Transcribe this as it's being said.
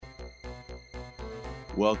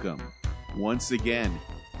Welcome once again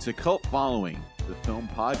to Cult Following, the film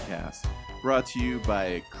podcast, brought to you by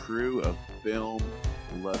a crew of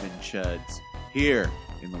film-loving chuds here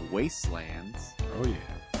in the wastelands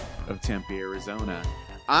of Tempe, Arizona.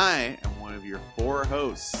 I am one of your four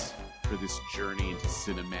hosts for this journey into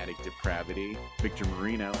cinematic depravity, Victor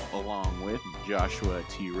Marino, along with Joshua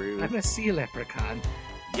T. Rude. I'm a sea leprechaun.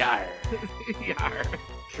 Yar. Yar.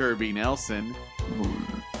 Kirby Nelson.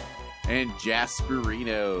 And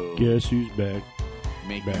Jasperino. Guess who's back?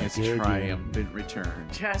 Making his here triumphant return.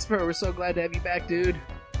 Jasper, we're so glad to have you back, dude.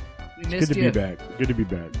 We It's missed good to you. be back. Good to be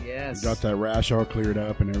back. Yes. We got that rash all cleared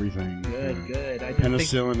up and everything. Good. I didn't think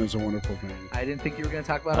Penicillin is a wonderful thing. you were going to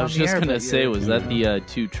talk about it I on was the just air, gonna but say, you're- was that the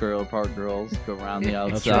two trailer park girls go around the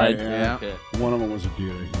That's outside? right, yeah. Okay. One of them was a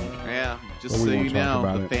dude, I think. Yeah, just But so we you won't talk know,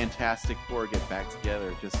 about the it. Fantastic Four get back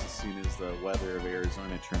together just as soon as the weather of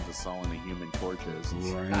Arizona turns us all into human torches.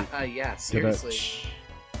 Right. yeah, seriously.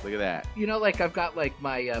 Look at that. You know, like I've got like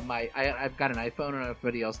I've got an iPhone. I don't know if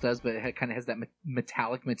anybody else does, but it kind of has that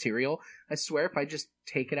metallic material. I swear, if I just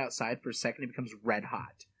take it outside for a second, it becomes red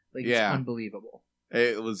hot. Like Yeah. it's unbelievable.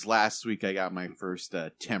 It was last week I got my first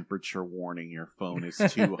temperature warning. Your phone is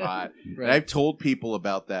too hot. Right. And I've told people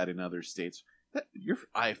about that in other states. Your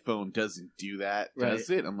iPhone doesn't do that, does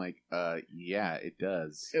it? I'm like, yeah, it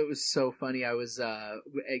does. It was so funny. I was,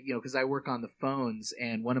 because I work on the phones,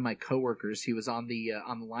 and one of my coworkers, he was on the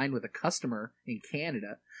line with a customer in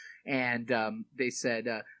Canada, and they said,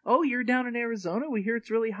 "Oh, you're down in Arizona. We hear it's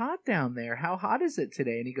really hot down there. How hot is it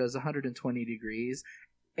today?" And he goes, 120 degrees.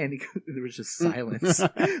 And there was just silence.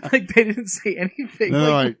 Like they didn't say anything.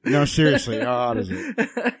 No, seriously, how hot is it?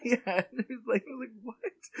 Yeah, and it was like, what?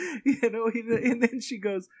 You know, and then she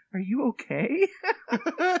goes, "Are you okay?"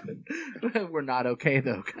 We're not okay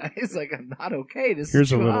though, guys. Like, I'm not okay.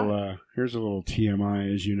 Here's a little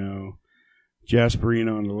TMI, as you know.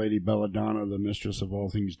 Jasperino and the Lady Belladonna, the mistress of all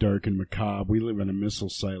things dark and macabre. We live in a missile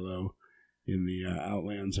silo in the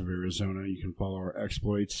outlands of Arizona. You can follow our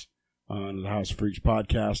exploits on the House Freaks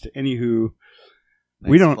podcast. Anywho,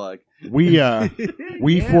 we don't. Plug. We Yeah.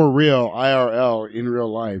 for real IRL in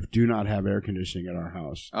real life do not have air conditioning at our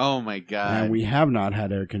house, Oh my god. and we have not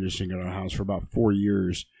had air conditioning at our house for about 4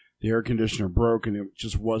 years. The air conditioner broke, and it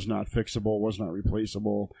just was not fixable, was not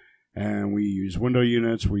replaceable. And we use window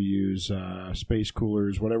units, we use space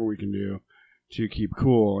coolers, whatever we can do to keep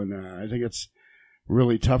cool. And I think it's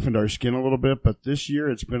really toughened our skin a little bit. But this year,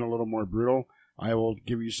 it's been a little more brutal. I will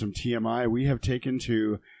give you some TMI. We have taken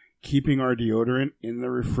to keeping our deodorant in the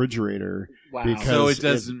refrigerator. Wow. Because so it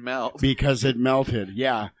doesn't melt. Because it melted.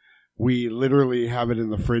 Yeah. We literally have it in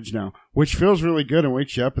the fridge now, which feels really good and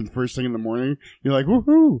wakes you up. And the first thing in the morning, you're like,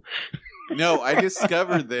 woohoo. No, I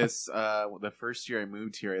discovered this the first year I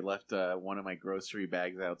moved here. I left one of my grocery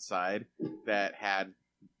bags outside that had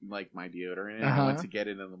like my deodorant in it. I went to get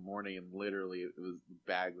it in the morning, and literally the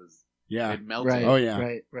bag was it melted. Right. Oh, yeah.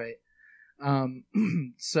 Right.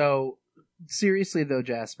 So seriously though,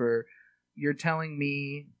 Jasper, you're telling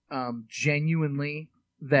me genuinely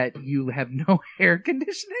that you have no air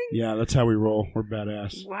conditioning? Yeah, that's how we roll. We're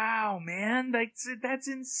badass. Wow, man, that's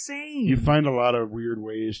insane. You find a lot of weird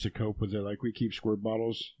ways to cope with it. Like we keep squirt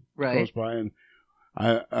bottles close by, and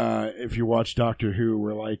if you watch Doctor Who,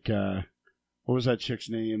 we're like, what was that chick's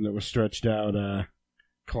name that was stretched out?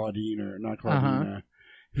 Claudine, or not Claudine.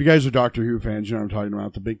 If you guys are Doctor Who fans, you know what I'm talking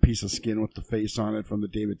about. The big piece of skin with the face on it from the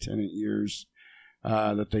David Tennant years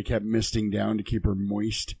that they kept misting down to keep her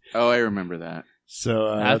moist. Oh, I remember that.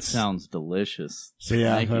 So That sounds delicious. So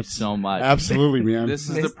yeah, Thank you so much. Absolutely, man. This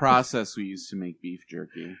is the process we use to make beef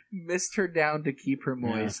jerky. Missed her down to keep her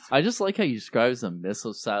moist. I just like how you describe it as a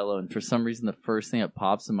missile silo, and for some reason, the first thing that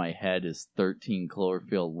pops in my head is 13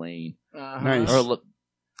 Cloverfield Lane. Nice. Or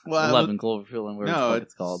Well, 11 Cloverfield Lane, whatever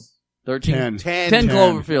it's called. 10. 10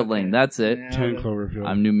 Cloverfield Lane, that's it. Yeah, 10 Cloverfield.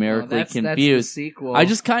 I'm numerically that's the confused. sequel. I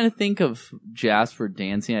just kind of think of Jasper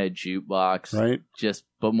dancing at a jukebox, Right?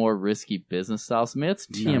 but more risky business style. So maybe it's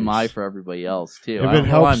TMI Nice. for everybody else too. If I it don't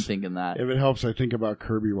know why I'm helps- thinking that. If it helps, I think about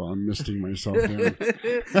Kirby while I'm misting myself down.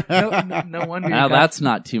 no wonder. you Now got- that's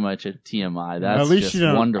not too much of TMI. That's At least just you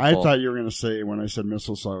know. wonderful. I thought you were going to say when I said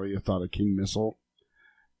missile silo, you thought of King Missile.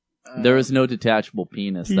 There was no detachable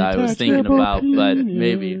penis that I was thinking about, but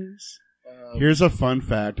maybe Here's a fun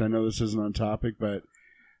fact. I know this isn't on topic, but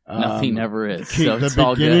nothing ever is. King- So it's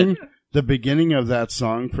all beginning, good. the beginning of that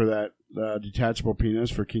song for that detachable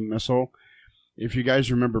penis for King Missile If you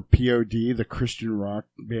guys remember POD, the Christian rock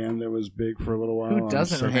band that was big for a little while. Who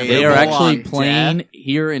doesn't on remember? They are Hey, actually Death. playing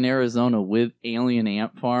here in Arizona with Alien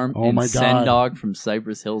Ant Farm Oh and my Sen God. Dog from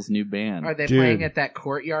Cypress Hill's new band. Are they Dude. playing at that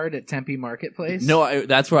courtyard at Tempe Marketplace? No,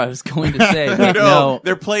 that's what I was going to say. But no, no,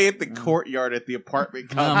 they're playing at the courtyard at the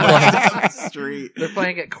apartment No, I'm complex like- down the street. They're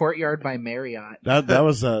playing at Courtyard by Marriott. That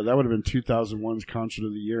was that would have been 2001's concert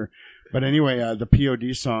of the year. But anyway, the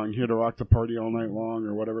POD song "Here to Rock the Party All Night Long"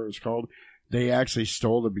 or whatever it was called, they actually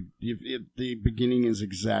stole the beginning is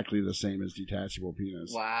exactly the same as Detachable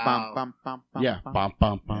Penis. Wow. Bum, bum, bum, Yeah, bum. bum,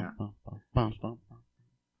 bum, bum, Yeah. bum, bum, bum, bum.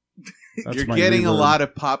 That's You're my getting a reverb. lot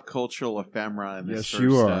of pop cultural ephemera in this Yes, first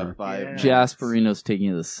you are. 5 Yeah. minutes. Jasperino's taking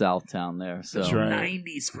you to Southtown there. So. That's right.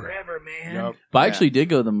 90s forever, man. Yep. But I Yeah. actually did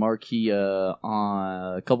go to the Marquee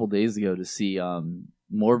on a couple days ago to see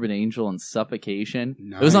Morbid Angel and Suffocation.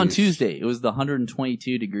 It was on Nice. Tuesday. It was the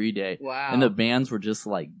 122-degree day. Wow. And the bands were just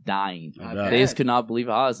like dying. I I bet. They just could not believe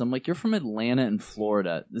how it was. I'm like, you're from Atlanta and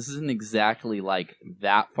Florida. This isn't exactly like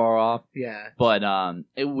that far off, Yeah. but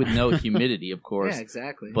it with no humidity, of course. Yeah,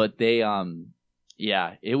 exactly. But they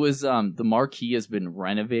yeah, it was the Marquee has been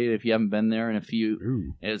renovated. If you haven't been there in a few,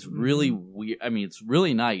 Ooh. it's really weird. I mean, it's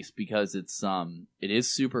really nice because it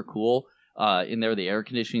is super cool. In there, the air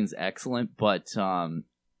conditioning is excellent, but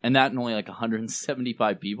and that and only like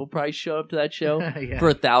 175 people probably show up to that show yeah. for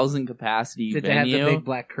 1,000 capacity Did they have venue. the big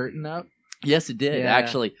black curtain up? Yes, it did Yeah,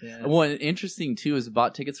 actually. yeah. What interesting too is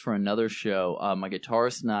bought tickets for another show. My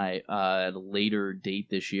guitarist and I at a later date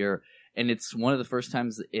this year, and it's one of the first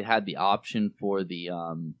times it had the option for the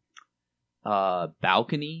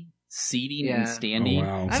balcony seating Yeah. and standing. Oh,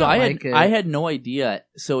 wow. I So don't like it. I had no idea.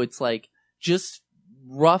 So it's like just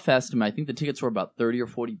rough estimate. I think the tickets were about $30 or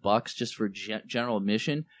 $40 just for general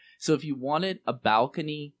admission. So if you wanted a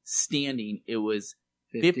balcony standing, it was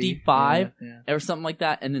 55 Yeah, or something like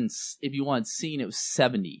that, and then if you wanted seating, it was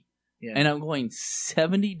 70. yeah. And I'm going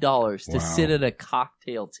 $70 to Wow. sit at a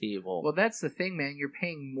cocktail table. Well, that's the thing, man. You're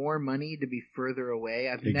paying more money to be further away.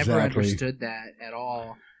 I've never Exactly. understood that at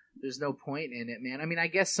all. There's no point in it, man. I mean, I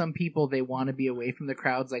guess some people, they want to be away from the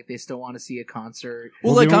crowds, like they still want to see a concert.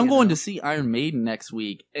 Well, Well, like the I'm only- going to see Iron Maiden next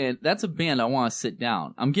week, and that's a band I want to sit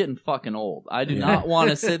down. I'm getting fucking old. I do Yeah. not want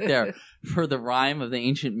to sit there for the Rime of the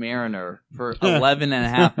Ancient Mariner for 11 and a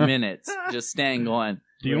half minutes, just staying going.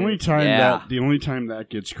 The only time Yeah. that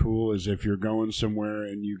gets cool is if you're going somewhere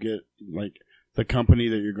and you get like the company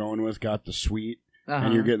that you're going with got the suite Uh-huh.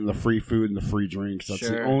 and you're getting the free food and the free drinks. That's the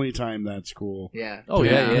Sure. only time that's cool. Yeah. Oh,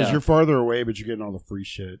 yeah, Because yeah. you're farther away, but you're getting all the free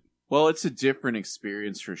shit. Well, it's a different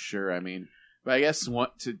experience for sure. I mean, but I guess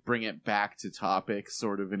to bring it back to topic,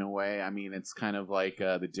 sort of in a way. I mean, it's kind of like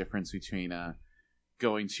the difference between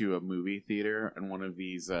going to a movie theater and one of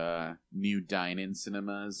these new dine-in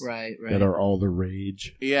cinemas. Right, right. That are all the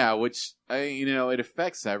rage. Yeah, which it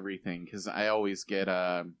affects everything because I always get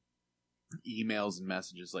emails and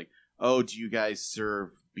messages like, "Oh, do you guys serve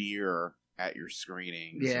beer at your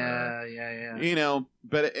screenings?" yeah, Or, yeah.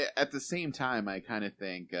 but at the same time, I kind of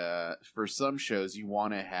think for some shows you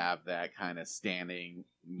want to have that kind of standing,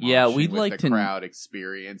 Yeah, moshing we'd with like the to- crowd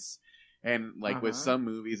experience. And like with Uh-huh. some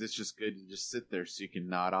movies, it's just good to just sit there so you can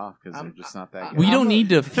nod off because they're just not that good. We I'm don't a- need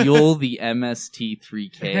to fuel the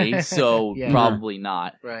MST3K, so Yeah. probably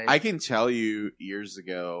not. Right. I can tell you years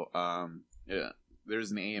ago,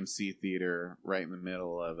 there's an AMC theater right in the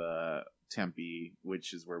middle of Tempe,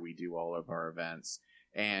 which is where we do all of our events.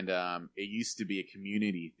 And it used to be a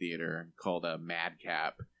community theater called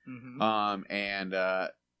Madcap. Mhm. And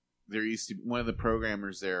there used to be one of the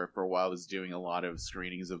programmers there for a while was doing a lot of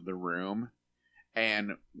screenings of The Room.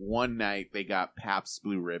 And one night they got Pabst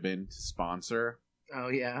Blue Ribbon to sponsor. Oh,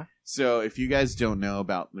 yeah. So if you guys don't know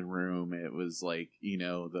about The Room, it was like, the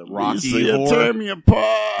Lisa, Rocky you horror. tear me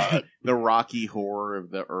apart. The Rocky horror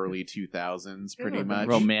of the early 2000s, pretty Yeah, much.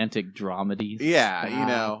 Romantic dramedies. Yeah,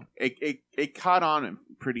 Wow. it caught on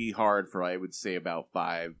pretty hard for, I would say, about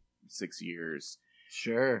 5-6 years.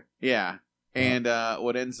 Sure. Yeah. And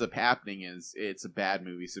what ends up happening is it's a bad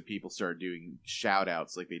movie, so people start doing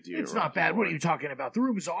shout-outs like they do. It's at not Rocky bad. What Horror. are you talking about? The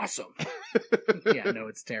Room is awesome. Yeah, no,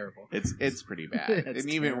 it's terrible. It's pretty bad. That's And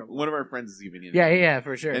even terrible. one of our friends is even in Yeah, it. yeah,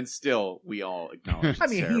 for sure. And still, we all acknowledge it's I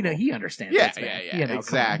mean, terrible. he understands. Yeah, it's bad, yeah, come on.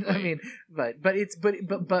 exactly. I mean, but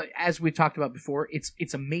as we talked about before,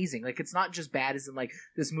 it's amazing. Like, it's not just bad as in like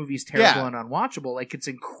this movie's terrible Yeah. and unwatchable. Like, it's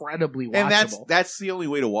incredibly watchable. And that's the only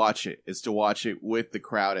way to watch it, is to watch it with the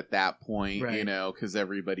crowd at that point, Right. because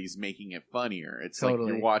everybody's making it funnier. It's like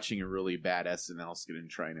Totally. you're watching a really bad SNL skit and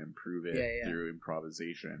trying to improve it Yeah, yeah. through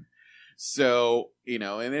improvisation. So, and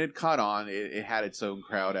it caught on. It had its own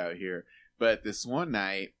crowd out here. But this one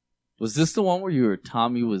night, Was this the one where you were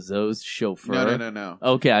Tommy Wiseau's chauffeur? No.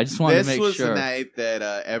 Okay, I just wanted to This make was sure. the night that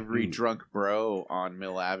every drunk bro on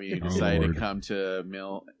Mill Avenue decided to come to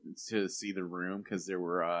Mill to see The Room because there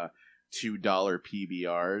were $2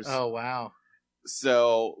 PBRs. Oh wow.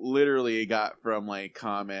 So literally it got from like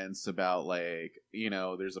comments about like,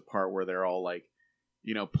 there's a part where they're all like,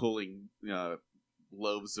 pulling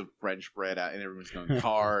loaves of French bread out and everyone's going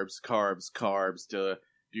carbs, carbs, carbs to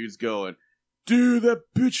dudes going, dude, that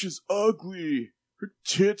bitch is ugly. Her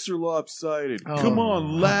tits are lopsided. Oh. Come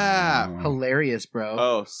on, laugh. Hilarious, bro.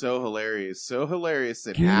 Oh, so hilarious. So hilarious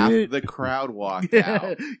that Get half it? the crowd walked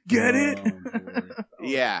out. Get it? Oh, boy.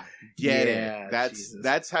 Yeah, get Yeah, it. Jesus.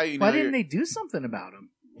 That's how you know. Why didn't they do something about him?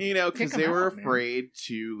 Because Kick 'em they were out, man. afraid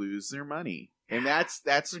to lose their money, and that's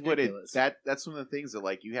what it. Ridiculous. That's one of the things that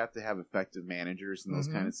like you have to have effective managers in those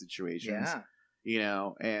Mhm. kind of situations. Yeah.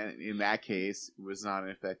 And in that case, it was not an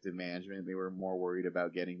effective management. They were more worried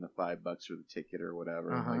about getting the $5 for the ticket or whatever.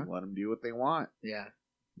 Like, let them do what they want. Yeah.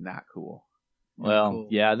 Not cool. Well, Cool.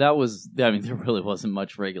 yeah, that was. I mean, there really wasn't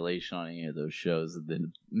much regulation on any of those shows in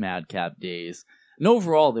the Madcap days. And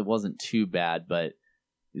overall, it wasn't too bad. But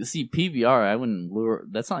you see, PBR, I wouldn't lure.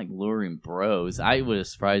 That's not like luring bros. I would have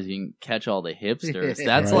surprised you can catch all the hipsters.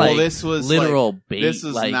 That's Right. like Well, this was literal bait. This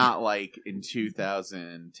was like, not like in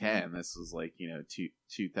 2010. This was like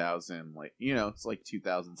 2000. Like it's like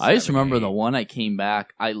 2007. I just remember 8. the one I came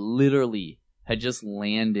back. I literally had just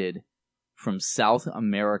landed from South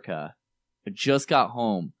America. I just got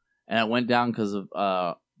home, and I went down because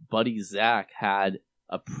of buddy Zach had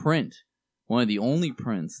a print, one of the only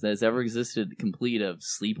prints that has ever existed complete of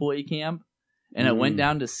Sleepaway Camp, and I went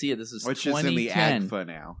down to see it. This is which is 2010. in the AGFA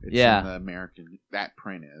now. It's Yeah. in the American. That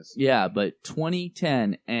print is. Yeah, but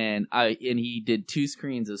 2010, and he did 2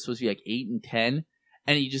 screens. It was supposed to be like 8 and 10,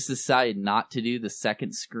 and he just decided not to do the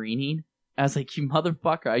second screening. I was like, you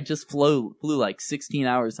motherfucker! I just flew like 16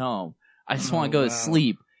 hours home. I just want to go to wow.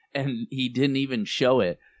 sleep, and he didn't even show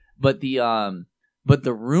it. But the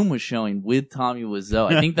Room was showing with Tommy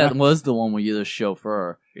Wiseau. I think that was the one where you're the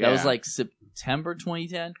chauffeur. That was Yeah. like September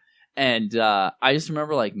 2010. And I just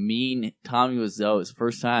remember like meeting Tommy Wiseau his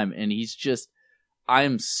first time, and he's just, I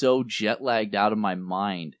am so jet lagged out of my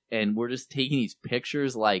mind, and we're just taking these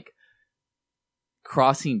pictures like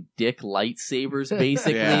crossing dick lightsabers,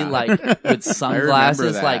 basically, Yeah. like with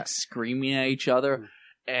sunglasses, that. like screaming at each other,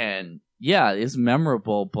 and yeah, it's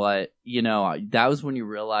memorable. But that was when you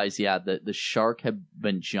realize, the shark had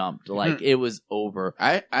been jumped, like it was over.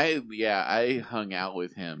 I hung out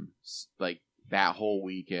with him like that whole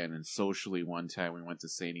weekend, and socially one time we went to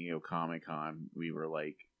San Diego Comic-Con. We were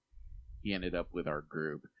like, he ended up with our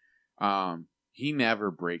group. He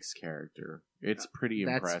never breaks character. It's pretty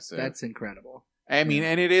impressive. That's incredible. I mean,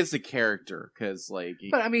 and it is a character because like,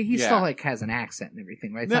 But I mean, he Yeah. still like has an accent and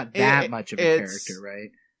everything, right? It's No, not that it- much of a it's- character,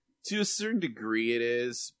 right? to a certain degree it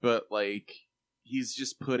is, but like he's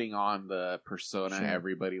just putting on the persona Sure.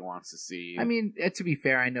 everybody wants to see. I mean, to be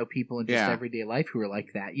fair, I know people in just Yeah. everyday life who are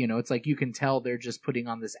like that. It's like you can tell they're just putting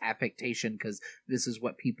on this affectation because this is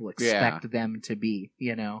what people expect them to be.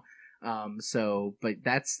 But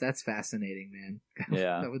that's fascinating, man.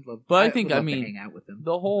 Yeah. I would love. But I would think, love I to mean, hang out with them.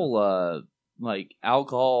 The whole like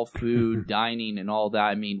alcohol, food, dining, and all that.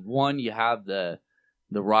 I mean, one, you have the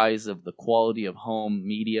rise of the quality of home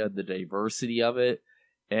media, the diversity of it,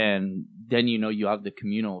 and then you have the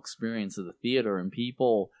communal experience of the theater, and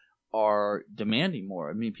people are demanding more.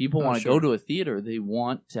 I mean, people want to sure. go to a theater. They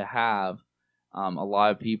want to have a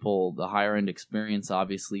lot of people the higher end experience,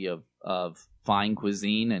 obviously, of fine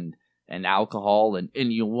cuisine and alcohol, and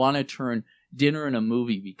you want to turn dinner and a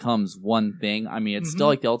movie becomes one thing. I mean, it's still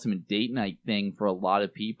like the ultimate date night thing for a lot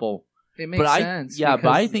of people. It makes sense. But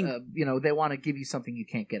I because, think they want to give you something you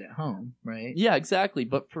can't get at home, right? yeah, exactly.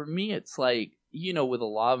 But for me, it's like with a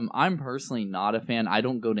lot of them, I'm personally not a fan. I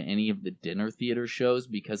don't go to any of the dinner theater shows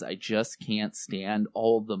because I just can't stand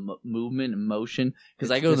all the movement and motion.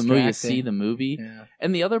 Because I go to the movie to see distracting. the movie, Yeah.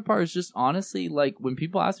 and the other part is just honestly like when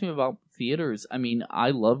people ask me about theaters. I mean,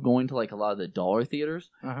 I love going to like a lot of the dollar theaters.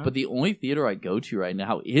 Uh-huh. But the only theater I go to right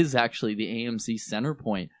now is actually the AMC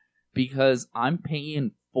Centerpoint because I'm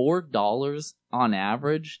paying $4 on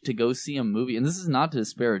average to go see a movie. And this is not to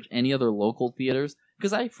disparage any other local theaters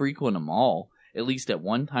because I frequent them all, at least at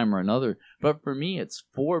one time or another. But for me, it's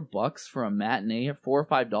 $4 for a matinee at $4 or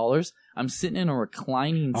 $5. I'm sitting in a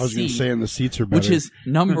reclining I was going seat, to say, and the seats are better. which is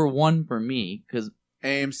number one for me because.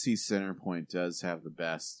 AMC Centerpoint does have the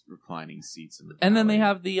best reclining seats in the And then they valley.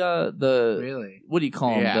 have the Really? what do you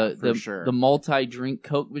call them? Yeah, the for sure. the multi-drink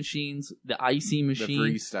Coke machines, the icy the machine.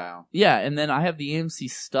 freestyle. Yeah, and then I have the AMC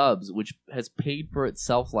Stubs, which has paid for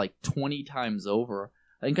itself like 20 times over.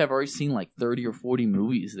 I think I've already seen like 30 or 40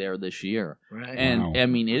 movies there this year. Right. And Wow. I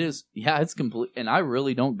mean, it's complete. And I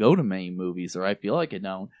really don't go to many movies, or I feel like I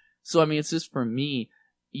don't. So I mean, it's just for me,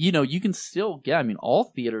 you know, you can still get. I mean, all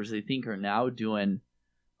theaters I think are now doing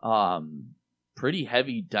pretty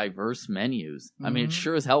heavy, diverse menus. I mean, it Mhm.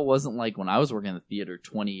 sure as hell wasn't like when I was working in the theater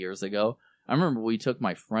 20 years ago. I remember we took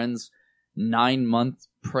my friend's 9-month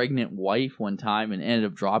pregnant wife one time and ended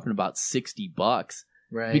up dropping about $60.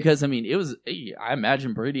 Right. Because I mean, it was, I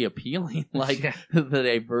imagine, pretty appealing, like Yeah. the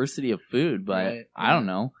diversity of food. But Right. I don't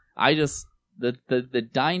know. I just the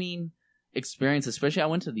dining experience, especially I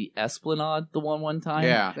went to the Esplanade the one time.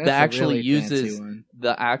 Yeah. That's that a actually really fancy uses one.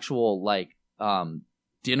 the actual like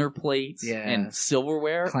dinner plates Yeah. and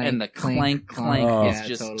silverware, Clank, and the clank, clank Oh. is Yeah,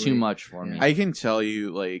 just totally. too much for me. Yeah. I can tell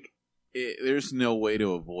you, like, there's no way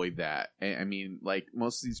to avoid that. I mean, like,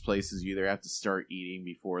 most of these places, you either have to start eating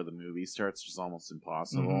before the movie starts, which is almost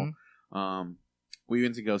impossible. Mhm. We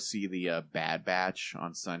went to go see the Bad Batch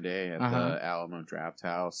on Sunday at Uh-huh. the Alamo Draft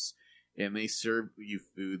House, and they serve you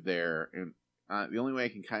food there. And the only way I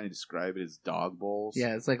can kind of describe it is dog bowls.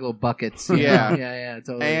 Yeah, it's like little buckets. Yeah. Yeah,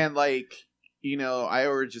 totally. And, like, you know, I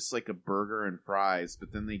ordered just like a burger and fries,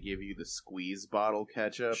 but then they give you the squeeze bottle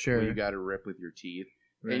ketchup Sure. where you got to rip with your teeth.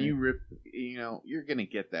 Right. And you rip, you know, you're gonna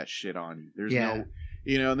get that shit on you. There's Yeah. no,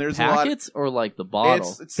 you know, and there's a lot. Packets or like the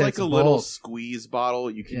bottle? It's like It's a little both. squeeze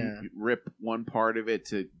bottle. You can Yeah. rip one part of it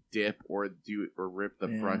to dip or rip the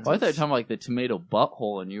Yeah. front. Well, I thought you were talking about like the tomato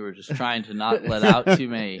butthole, and you were just trying to not let out too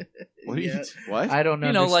many. What? Are Yeah. you, what? I don't know.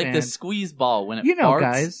 You know, like the squeeze ball when it You know, farts.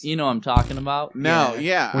 guys. You know what I'm talking about? No, Yeah.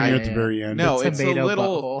 yeah, When you're I- at the very end. no, the it's a tomato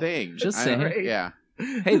little butthole. thing. Just I- saying. Right. Yeah,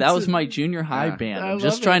 Hey, that was my junior high Yeah. band. I I'm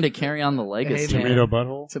just love trying it. to carry on the legacy. Hey, man. Tomato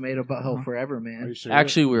butthole? Tomato butthole Uh-huh. forever, Are man. you serious?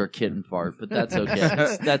 Actually, we were kid and fart, but that's okay.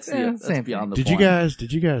 That's Yeah, that's same beyond the Did point.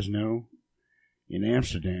 you guys know in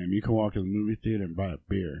Amsterdam you can walk in the movie theater and buy a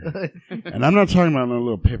beer? And I'm not talking about a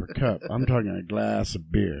little paper cup. I'm talking a glass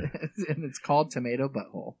of beer. And it's called tomato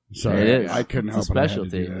butthole. Sorry, It is. I couldn't It's a help it. I had to do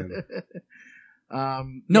specialty. that.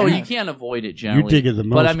 No, yeah. you can't avoid it You generally. dig it the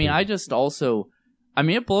most. But I mean, but- I just also, I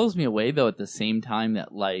mean, it blows me away though at the same time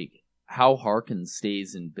that like how Harkins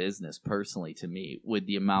stays in business personally to me with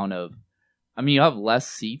the amount of, I mean, you have less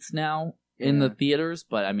seats now in the Yeah. theaters,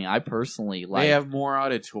 but I mean, I personally like. they have more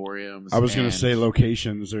auditoriums. I was going and to say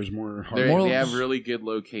locations. There's more. More- They have really good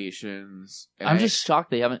locations. and I'm I- just shocked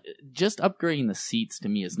they haven't. Just upgrading the seats to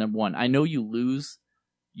me is number one. I know you lose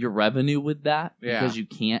your revenue with that Yeah. because you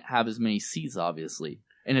can't have as many seats, obviously,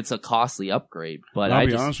 and it's a costly upgrade. But I'll I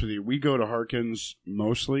be just honest with you. We go to Harkins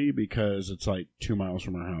mostly because it's like 2 miles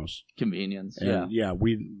from our house. convenience. And Yeah.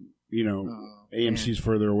 we, you know, Oh, AMC's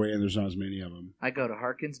further away and there's not as many of them. I go to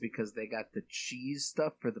Harkins because they got the cheese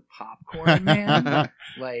stuff for the popcorn, man.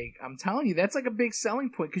 Like, I'm telling you, that's like a big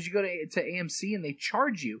selling point because you go to AMC and they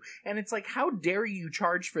charge you. And it's like, how dare you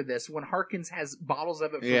charge for this when Harkins has bottles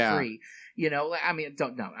of it for Yeah. free? You know, like, I mean,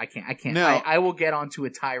 I can't. No. I will get onto a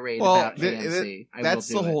tirade Well, about AMC. that's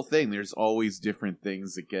I will the do whole it. thing. There's always different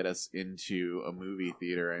things that get us into a movie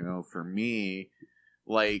theater. I know for me,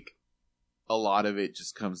 like, a lot of it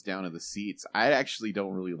just comes down to the seats. I actually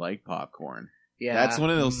don't really like popcorn. Yeah. That's one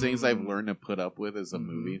of those things I've Mm. learned to put up with as a Mhm.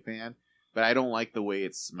 movie fan. But I don't like the way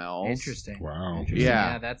it smells. Interesting. Wow. Interesting.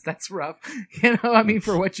 Yeah. That's rough. You know, I mean,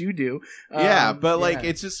 for what you do. Yeah, but like yeah.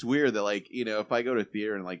 it's just weird that like, you know, if I go to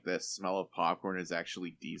theater and like the smell of popcorn is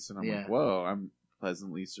actually decent, I'm Yeah. like, whoa, I'm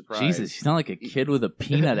pleasantly surprised. Jesus, you sound like a kid with a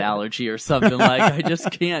peanut allergy or something. Like I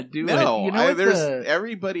just can't do it. No, You know what there's the-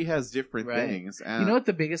 everybody has different Right. things. You know what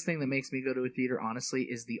the biggest thing that makes me go to a theater, honestly,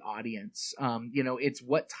 is the audience. You know, it's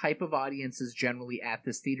what type of audience is generally at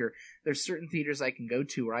this theater. There's certain theaters I can go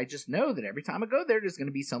to where I just know that every time I go there, there's going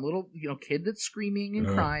to be some little, you know, kid that's screaming and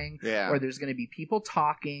Yeah. crying, Yeah. or there's going to be people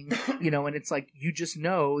talking, you know, and it's like, you just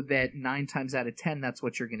know that 9 times out of 10, that's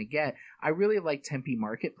what you're going to get. I really like Tempe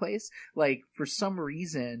Marketplace. Like, for some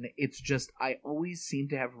reason, it's just, I always seem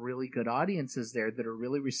to have really good audiences there that are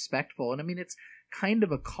really respectful. And I mean, it's kind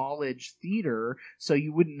of a college theater, so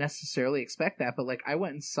you wouldn't necessarily expect that. But like, I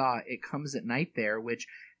went and saw It Comes at Night there, which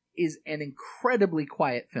is an incredibly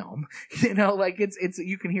quiet film. You know, like it's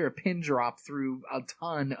you can hear a pin drop through a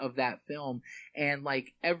ton of that film, and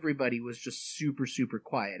like everybody was just super, super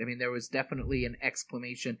quiet. I mean, there was definitely an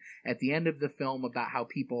exclamation at the end of the film about how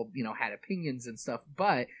people, you know, had opinions and stuff,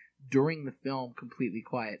 but during the film completely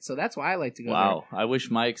quiet. So that's why I like to go Wow, I wish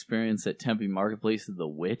my experience at Tempe Marketplace of the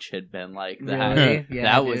Witch had been like there. that. Really? Yeah,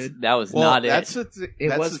 that was Well, not that's it.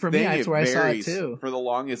 It was for me. That's where I saw it, varies. too. For the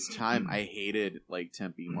longest time, I hated like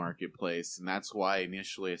Tempe Marketplace, and that's why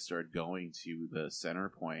initially I started going to the Center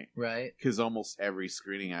Point. Right? Because almost every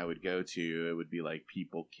screening I would go to, it would be like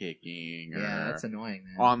people kicking or Yeah, that's annoying,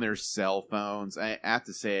 man. on their cell phones. I have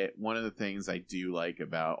to say, one of the things I do like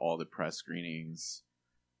about all the press screenings,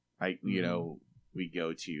 we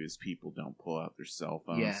go to is people don't pull out their cell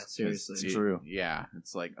phones. Yeah, seriously. It's true. Yeah,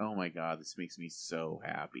 it's like, oh my god, this makes me so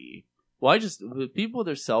happy. Well, with people with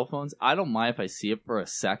their cell phones, I don't mind if I see it for a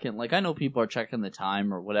second. Like, I know people are checking the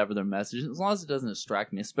time or whatever their message, as long as it doesn't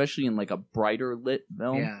distract me, especially in like a brighter lit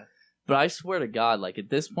film. Yeah. But I swear to God, like at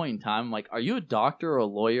this point in time, I'm like, are you a doctor or a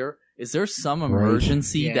lawyer? Is there some Right.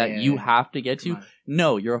 emergency Yeah, that yeah, you yeah. have to get to? Come on.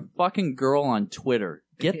 No, you're a fucking girl on Twitter.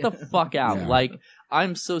 Get the fuck out. Yeah. Like,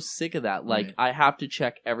 I'm so sick of that. Like, Right. I have to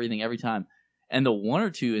check everything every time. And the one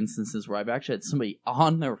or two instances where I've actually had somebody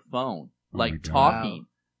on their phone, Oh like my God. talking. Wow.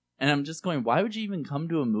 And I'm just going, why would you even come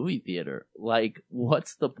to a movie theater? Like,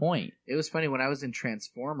 what's the point? It was funny when I was in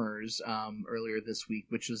Transformers earlier this week,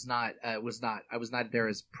 which was not I was not there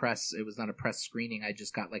as press. It was not a press screening. I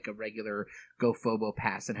just got like a regular GoFobo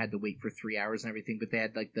pass and had to wait for 3 hours and everything. But they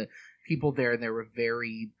had like the people there, and they were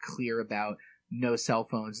very clear about no cell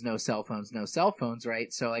phones, no cell phones, no cell phones.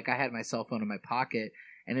 Right. So like I had my cell phone in my pocket.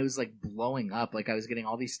 And it was like blowing up. Like I was getting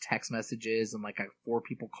all these text messages, and like 4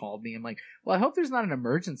 people called me. I'm like, well, I hope there's not an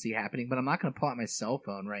emergency happening, but I'm not going to pull out my cell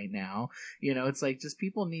phone right now. You know, it's like just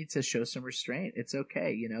people need to show some restraint. It's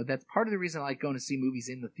okay. You know, that's part of the reason I like going to see movies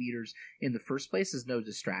in the theaters in the first place is no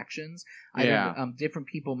distractions. Yeah. Different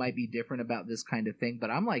people might be different about this kind of thing,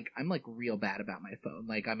 but I'm like real bad about my phone.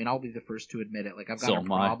 Like, I mean, I'll be the first to admit it. Like I've got So a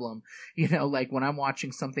am I. problem, you know, like when I'm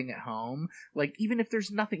watching something at home, like even if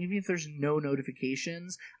there's nothing, even if there's no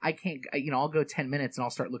notifications, I can't, I'll go 10 minutes and I'll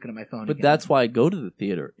start looking at my phone But again. that's why I go to the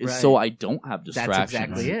theater, is so I don't have That's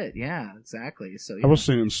distractions. exactly it. Yeah, exactly. So I will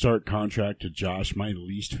say in stark contrast to Josh, my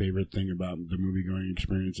least favorite thing about the movie going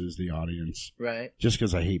experience is the audience. right. Just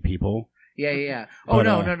because I hate people. Yeah. Oh,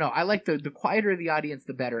 But, no. I like the quieter the audience,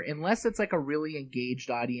 the better. Unless it's like a really engaged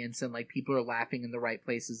audience and like people are laughing in the right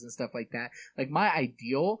places and stuff like that. Like my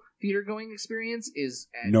ideal theater going experience is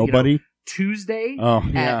Nobody. Tuesday Oh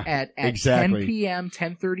yeah. at exactly. 10 p.m.,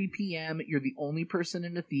 10:30 p.m. You're the only person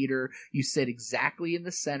in the theater. You sit exactly in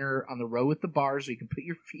the center on the row with the bars, so you can put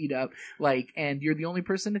your feet up. Like, and you're the only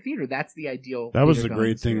person in the theater. That's the ideal. That was the theater-going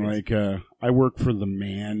great thing. experience. Like, I work for the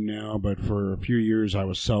Man now, but for a few years I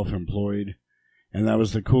was self-employed, and that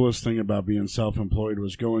was the coolest thing about being self-employed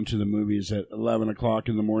was going to the movies at 11 o'clock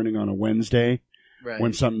in the morning on a Wednesday right.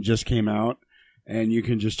 when something just came out, and you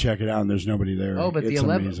can just check it out, and there's nobody there. Oh, but the It's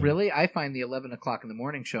 11 amazing. really, I find the 11 o'clock in the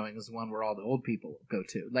morning showing is the one where all the old people go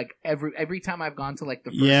to. Like every time I've gone to like the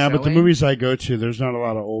first Yeah, but the showing- movies I go to, there's not a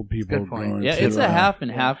lot of old people Good point. going Yeah, to it's a half and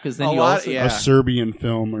yeah. half, because then A you lot- also... yeah. a Serbian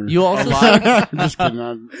film or You also... I'm just kidding.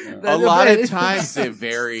 Yeah. A lot of times it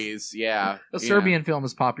varies. Yeah, A Serbian film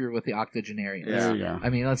is popular with the octogenarians. Yeah. There you go. I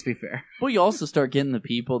mean, let's be fair. Well, you also start getting the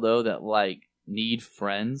people, though, that, like, need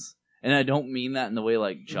friends. And I don't mean that in the way,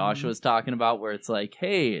 like, Josh was talking about, where it's like,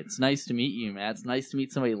 hey, it's nice to meet you, man. It's nice to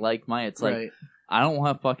meet somebody like mine. It's like, Right. I don't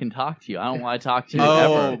want to fucking talk to you. I don't want to talk to you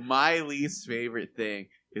Oh, ever. my least favorite thing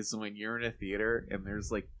is when you're in a theater and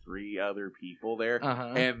there's like 3 other people there,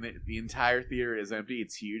 Uh-huh. and the entire theater is empty.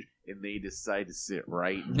 It's huge, and they decide to sit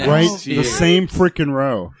right Right, Right, next to the you. same freaking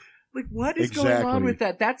row. Like, what is going on Exactly. with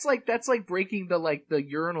that? That's like breaking the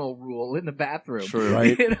urinal rule in the bathroom. True.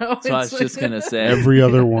 Right. You know? So I was It's just like- going to say. Every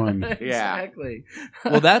other one. Exactly.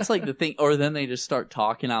 Well, that's like the thing. Or then they just start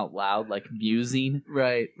talking out loud, like musing.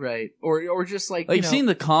 Right. Or just like, Like, you you've know, seen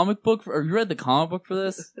the comic book, or you read the comic book for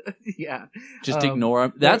this? yeah. Just Um, ignore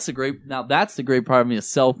them. That's the great part of me, a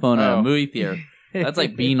cell phone at Oh. a movie theater. That's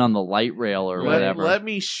like being on the light rail or whatever. Let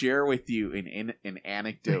me share with you an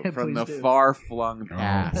anecdote from the Please do. far-flung Oh.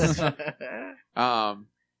 past.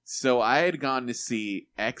 So I had gone to see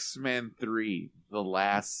X-Men 3: The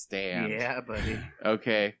Last Stand. yeah, buddy.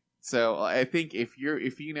 Okay. So I think if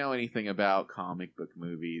you know anything about comic book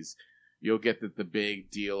movies, you'll get that the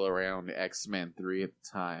big deal around X-Men 3 at the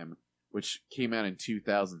time, which came out in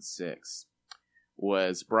 2006,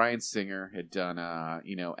 was Bryan Singer had done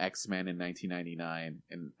X-Men in 1999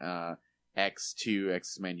 and X2,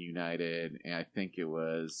 X-Men United, and I think it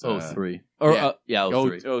was 03. Or, yeah.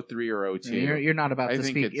 03. 03 or 02. You're not about I to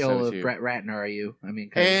think speak it's ill of 02. Brett Ratner, are you? I mean,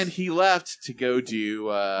 'cause- And he left to go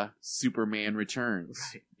do Superman Returns,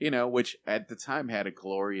 Right. which at the time had a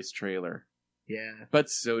glorious trailer. Yeah. But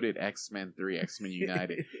so did X-Men 3, X-Men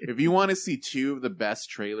United. If you want to see two of the best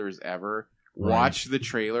trailers ever, watch the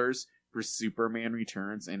trailers for Superman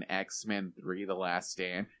Returns and X-Men 3, The Last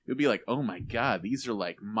Stand. You'll be like, oh my god, these are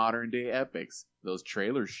like modern day epics. Those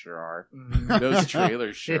trailers sure are. Those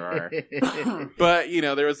trailers sure are. But,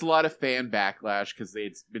 there was a lot of fan backlash because they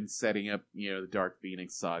had been setting up, the Dark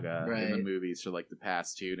Phoenix saga in the movies for like the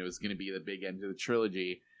past two, and it was going to be the big end of the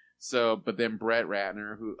trilogy. So, but then Brett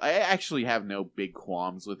Ratner, who I actually have no big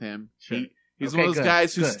qualms with him. Sure. He's one of those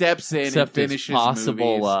guys who steps in and finishes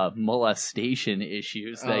possible movies. Molestation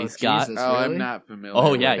issues that he's got. Jesus, Oh, really? I'm not familiar.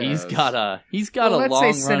 Oh yeah, with he's those. got a Well,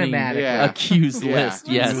 long running Yeah. accused Yeah. list.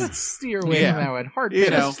 Yes, Let's steer away from that one. Hard You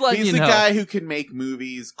pass. know, Just let he's you the know. guy who can make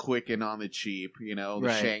movies quick and on the cheap. The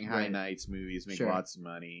Right, Shanghai right. Nights movies make Sure. lots of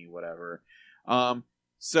money, whatever.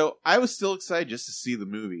 So I was still excited just to see the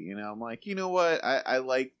movie. I'm like, you know what? I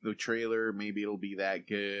like the trailer. Maybe it'll be that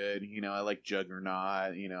good. I like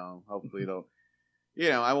Juggernaut. Hopefully it'll.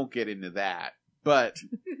 I won't get into that. But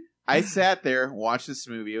I sat there, watched this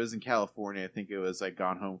movie. It was in California. I think it was like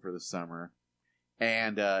Gone Home for the Summer.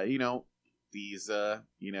 And, these,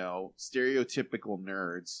 stereotypical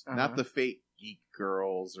nerds, not the fake geek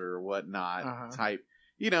girls or whatnot type,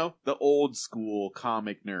 the old school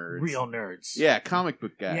comic nerds. Real nerds. Yeah, comic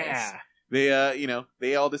book guys. Yeah. They,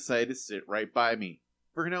 they all decided to sit right by me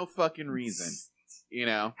for no fucking reason.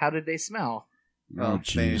 How did they smell? Oh,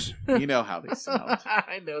 jeez. You know how they smelled.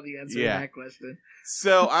 I know the answer Yeah. to that question.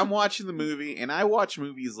 So I'm watching the movie, and I watch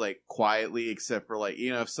movies like quietly, except for like,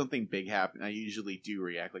 if something big happened, I usually do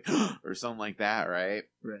react like, or something like that, right?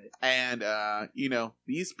 Right. And,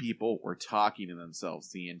 these people were talking to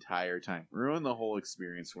themselves the entire time. Ruined the whole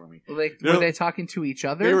experience for me. Well, were No. they talking to each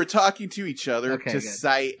other? They were talking to each other Okay, to good.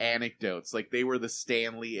 cite anecdotes. Like they were the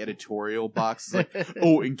Stanley editorial box. Like,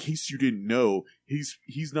 oh, in case you didn't know,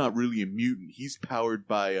 he's not really a mutant. He's powered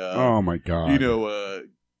by, Oh my god.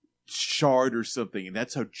 shard or something, and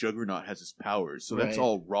that's how Juggernaut has his powers. So that's Right.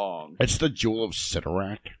 all wrong. It's the Jewel of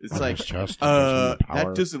Sidorak. It's on like, his chest. It gives him that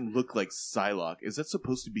power. doesn't look like Psylocke. Is that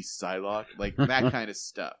supposed to be Psylocke? Like that kind of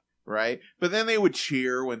stuff, right? But then they would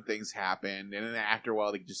cheer when things happened, and then after a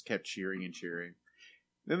while they just kept cheering and cheering.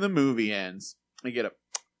 Then the movie ends. I get up.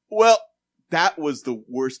 Well, that was the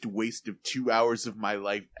worst waste of 2 hours of my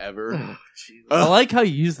life ever. Oh, Jesus. I like how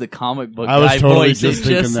you use the comic book I was guy totally voice. just It's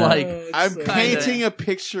just thinking that. like It's I'm so- painting a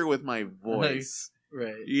picture with my voice.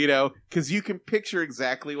 Right. Because you can picture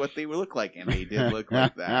exactly what they would look like, and they did look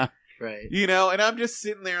like that. Right. And I'm just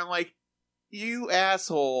sitting there, I'm like, you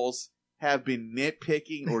assholes have been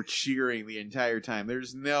nitpicking or cheering the entire time.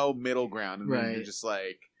 There's no middle ground. And then Right. you're just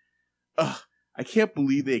like, ugh, I can't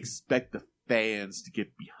believe they expect the fans to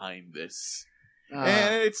get behind this.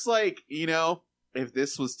 And it's like, if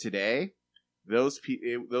this was today, those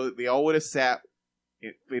people, they all would have sat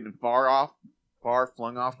in far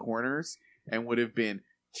flung off corners and would have been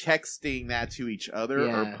texting that to each other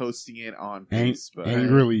Yeah. or posting it on Facebook.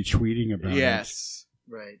 Angrily tweeting about it. Yes.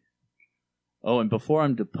 right. Oh, and before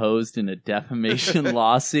I'm deposed in a defamation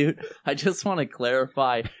lawsuit, I just want to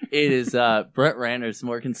clarify, it is Brett Ratner's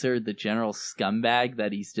more considered the general scumbag,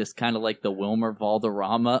 that he's just kind of like the Wilmer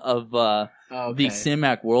Valderrama of the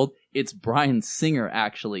Cinemac world. It's Bryan Singer,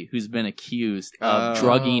 actually, who's been accused of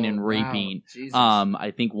drugging and raping,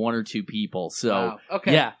 I think 1 or 2 people. So, Wow.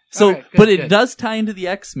 Okay. yeah. So, All right, good, but it good. does tie into the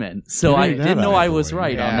X-Men. So Get I that did know out I of the was way.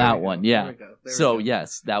 right Yeah, on there that we one. There Yeah. we go. There we So, go.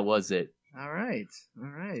 yes, that was it. All right.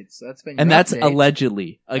 So that's been. And your that's update.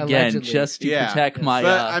 allegedly. Again, Allegedly. just to Yeah. protect my...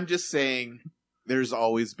 But I'm just saying, there's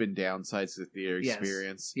always been downsides to the theater Yes.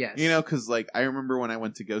 experience. Yes. Because like I remember when I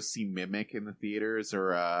went to go see Mimic in the theaters,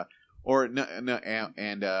 and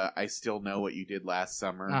I Still Know What You Did Last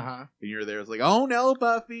Summer. Uh-huh. And you're there, it's like, oh no,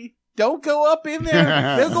 Buffy, don't go up in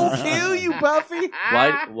there. They'll go kill you, Buffy.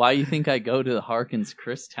 Why you think I go to the Harkins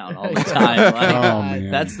Christown all the time? Like, Oh,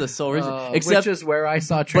 man. that's the sole reason. Which is where I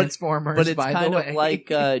saw Transformers. but it's by kind the of way.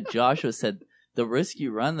 like Joshua said, the risk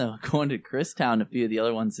you run though going to Christown, a few of the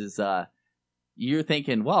other ones is you're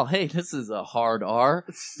thinking, well, hey, this is a hard R.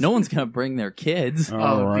 No one's gonna bring their kids.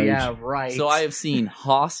 All right. yeah, right. So I have seen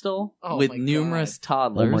Hostel Oh with my numerous Oh my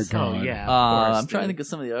toddlers. god. Oh yeah. of course, I'm trying to dude. think of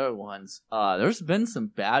some of the other ones. There's been some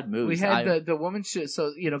bad movies. We had the woman so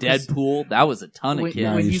 'cause Deadpool. That was a ton of when,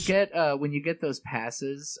 kids. when you Nice. get those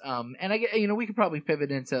passes, and I get we could probably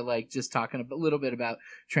pivot into like just talking a little bit about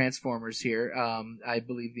Transformers here. I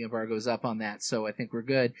believe the embargo is up on that, so I think we're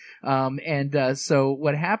good. So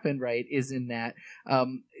what happened, right, is in that that.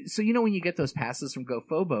 So when you get those passes from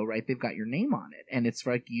GoFobo, right? They've got your name on it, and it's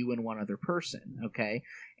for like you and one other person. Okay,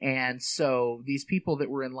 and so these people that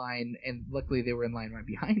were in line, and luckily they were in line right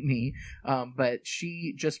behind me, but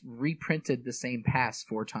she just reprinted the same pass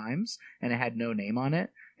 4 times, and it had no name on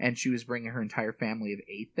it, and she was bringing her entire family of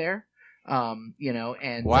 8 there. And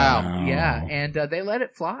Wow. yeah, and they let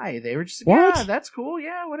it fly. They were just, What? yeah, that's cool,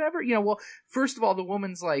 yeah, whatever. Well, first of all, the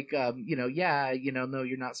woman's like, no,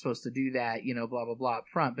 you're not supposed to do that, blah blah blah up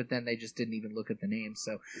front. But then they just didn't even look at the name.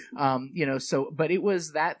 So, but it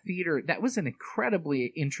was that theater. That was an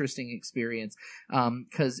incredibly interesting experience,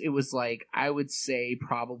 because it was like, I would say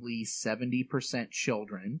probably 70%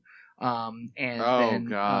 children. And then,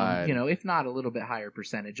 God. if not a little bit higher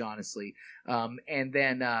percentage, honestly. And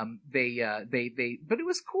then, but it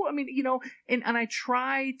was cool. I mean, and I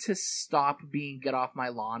try to get off my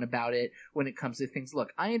lawn about it when it comes to things.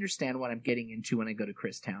 Look, I understand what I'm getting into when I go to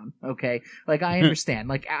Christown. Okay. Like, I understand,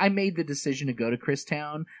 like, I made the decision to go to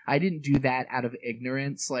Christown. I didn't do that out of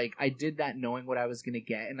ignorance. Like, I did that knowing what I was going to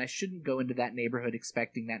get, and I shouldn't go into that neighborhood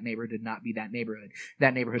expecting that neighborhood to not be that neighborhood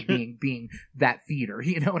being that theater,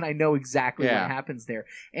 and I know exactly what happens there.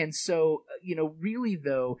 And so, really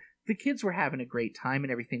though, the kids were having a great time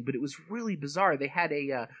and everything, but it was really bizarre. They had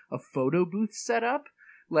a photo booth set up.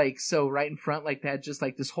 Like, so right in front, like, they had just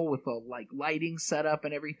like this whole with the like lighting set up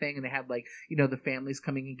and everything, and they had like, the families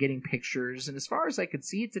coming and getting pictures. And as far as I could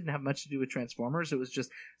see, it didn't have much to do with Transformers. It was just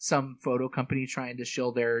some photo company trying to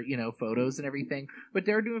shill their, photos and everything. But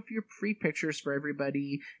they were doing a few free pictures for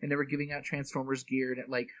everybody, and they were giving out Transformers gear. And at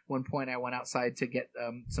like one point, I went outside to get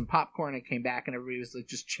some popcorn and came back, and everybody was like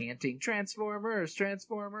just chanting "Transformers,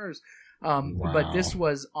 Transformers." Wow. But this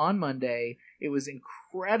was on Monday. It was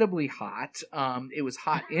incredibly hot. It was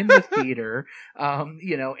hot in the theater. And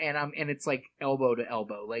it's like elbow to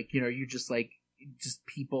elbow. Like, you just like, just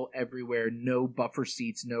people everywhere, no buffer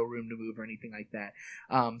seats, no room to move or anything like that.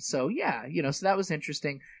 So that was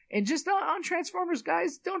interesting. And just on Transformers,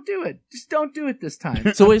 guys, don't do it. Just don't do it this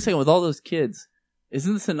time. So wait a second, with all those kids,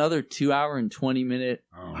 isn't this another 2 hour and 20-minute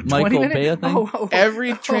Michael Bay thing?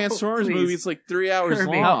 Every Transformers please. movie is like 3 hours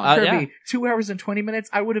Kirby, long. Kirby, 2 hours and 20 minutes.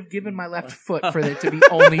 I would have given my left foot for it to be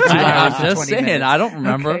only 2 hours I'm and just 20 saying, minutes. I don't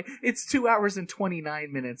remember. Okay? It's 2 hours and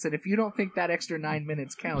 29 minutes, and if you don't think that extra 9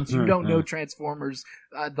 minutes counts, you don't know Transformers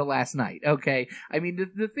the last night. Okay, I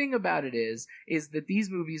mean the thing about it is that these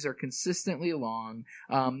movies are consistently long,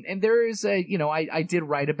 and there is I did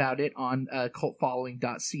write about it on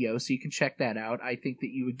cultfollowing.co, so you can check that out. I think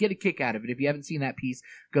that you would get a kick out of it. If you haven't seen that piece,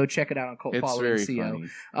 go check it out on cultfollowing.co. It's very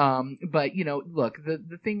funny. But look,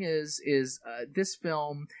 the thing is this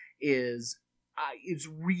film is it's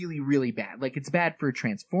really, really bad. Like, it's bad for a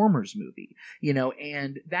Transformers movie,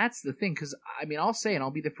 and that's the thing. Because I mean, I'll say, and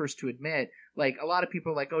I'll be the first to admit, like, a lot of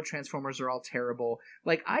people are like, oh, Transformers are all terrible.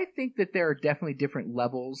 Like, I think that there are definitely different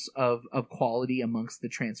levels of quality amongst the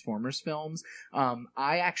Transformers films.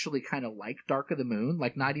 I actually kind of like Dark of the Moon.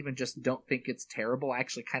 Like, not even just don't think it's terrible. I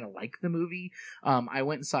actually kind of like the movie. I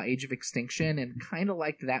went and saw Age of Extinction and kind of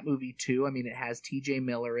liked that movie too. I mean, it has T.J.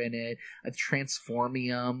 Miller in it, a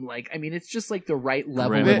Transformium. Like, I mean, it's just like the right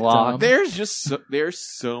level of dumb. There's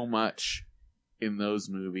so much in those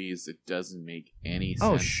movies that doesn't make any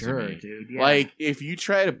sense. Oh, sure, to me. dude. Yeah. Like, if you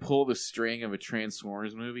try to pull the string of a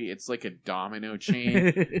Transformers movie, it's like a domino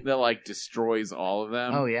chain that like destroys all of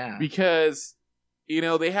them. Oh, yeah. Because,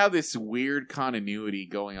 they have this weird continuity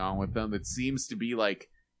going on with them that seems to be like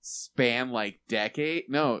span like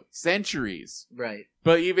centuries. Right.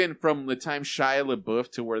 But even from the time Shia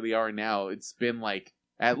LaBeouf to where they are now, it's been like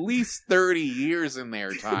at least 30 years in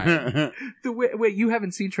their time. Wait, you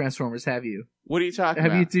haven't seen Transformers, have you? What are you talking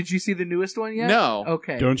about? Did you see the newest one yet? No.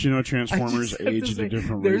 Okay. Don't you know Transformers age at a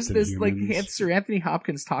different rate there's than this humans? like Sir Anthony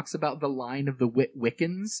Hopkins talks about the line of the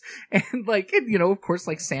Witwickens, and like, of course,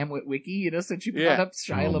 like Sam Witwicky, since you brought up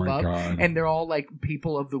Shia Oh my LaBeouf, God. and they're all like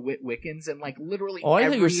people of the Witwickens, and like literally. Oh, I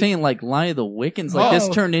thought you were saying like Line of the Wiccans. Like, this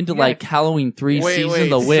turned into like Halloween 3 Season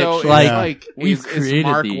the Witch. So like, is created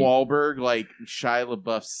Mark the... Wahlberg like Shia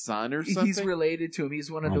LaBeouf's son or something? He's related to him.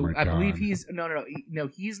 He's one of Oh the. my I believe God. he's no.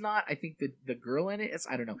 He's not. I think the girl in it is.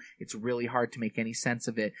 I don't know. It's really hard to make any sense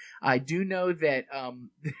of it. I do know that.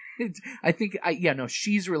 I think.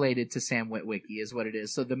 She's related to Sam Witwicky, is what it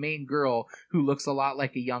is. So the main girl, who looks a lot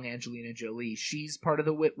like a young Angelina Jolie, she's part of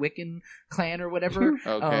the Wiccan clan or whatever.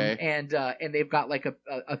 Okay. And they've got like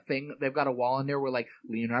a thing. They've got a wall in there where like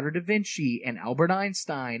Leonardo da Vinci and Albert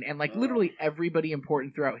Einstein and like literally everybody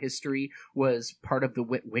important throughout history was part of the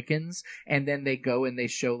Wiccans. And then they go and they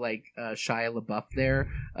show like Shia LaBeouf there,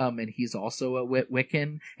 and he's also a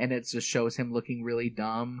Wiccan, and it just shows him looking really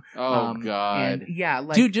dumb. Oh God. And yeah,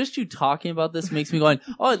 like, dude, just just you talking about this makes me going,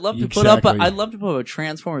 oh, I'd love to Exactly. I'd love to put up a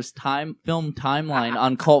Transformers film timeline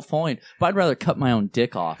on Cult Following, but I'd rather cut my own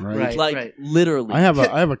dick off. Right. Like literally. I have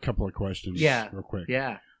a couple of questions. Yeah. Real quick.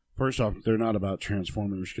 Yeah. First off, they're not about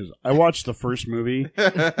Transformers because I watched the first movie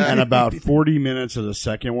and about 40 minutes of the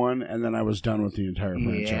second one, and then I was done with the entire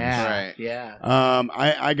franchise. Yeah. Right. Yeah.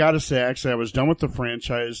 I gotta say, actually, I was done with the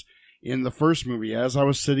franchise in the first movie. As I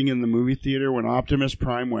was sitting in the movie theater when Optimus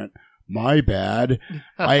Prime went, "My bad,"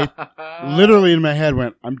 I literally in my head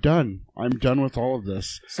went, "I'm done. I'm done with all of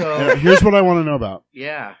this." So Here's what I want to know about.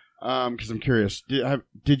 yeah, Because I'm curious.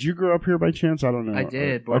 Did you grow up here by chance? I don't know. I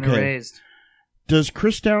did. Born and raised. Does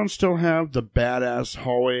Christown still have the badass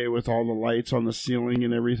hallway with all the lights on the ceiling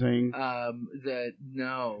and everything?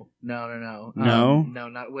 No, No? no,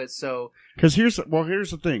 not with Because here's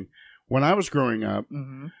the thing. When I was growing up,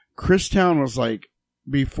 Mm-hmm. Christown was like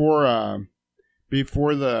before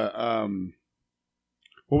the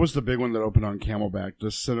what was the big one that opened on Camelback? The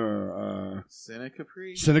Cinecapri?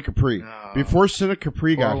 Cinecapri. Oh. Before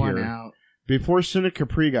Cinecapri got Pour one here. out. Before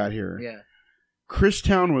Cinecapri got here. Yeah,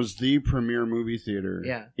 Christown was the premier movie theater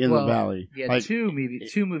yeah. in Well, the valley. You had Like, two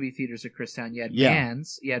movie theaters at Christown. You had Yeah.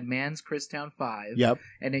 Mann's. You had Mann's Christown 5. Yep.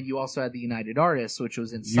 And then you also had the United Artists, which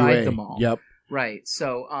was inside UA. the mall. Yep. Right.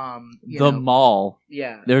 So, the mall.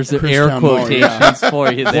 Yeah. There's the Christown air Mall, quotations for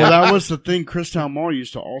you there. Well, that was the thing. Christown Mall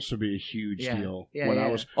used to also be a huge Yeah. deal Yeah, when yeah. I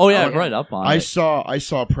was. Oh yeah, Oh, yeah. right up on I it.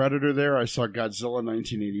 saw Predator there. I saw Godzilla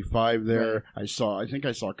 1985 there. I think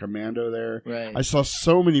I saw Commando there. Right. I saw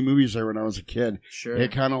so many movies there when I was a kid. Sure.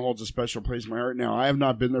 It kind of holds a special place in my heart. Now I have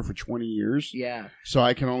not been there for 20 years, Yeah. so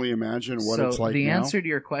I can only imagine what so it's like the now. answer to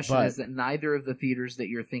your question But- is that neither of the theaters that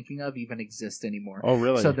you're thinking of even exist anymore. Oh,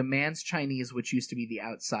 really? So the Mann's Chinese, which used to be the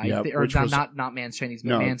outside, Yep, or which not, was- not Mann's Chinese, but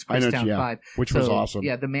No, Mann's I know, Christown yeah, 5. which was awesome.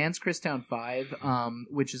 Yeah, the Mann's Christown 5,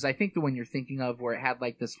 which is I think the one you're thinking of, where it had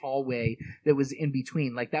like this hallway that was in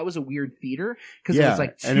between. Like that was a weird theater because it was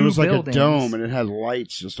like two and it was like buildings. a dome, and it had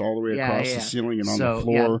lights just all the way Yeah, across yeah. the ceiling and on So, the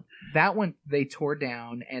floor. That one they tore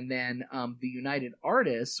down, and then the United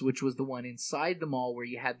Artists, which was the one inside the mall where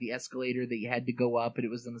you had the escalator that you had to go up, and it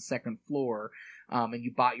was on the second floor, and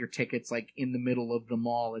you bought your tickets like in the middle of the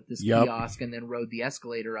mall at this Yep. kiosk, and then rode the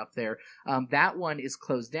escalator up there. That one is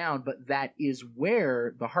closed down, but that is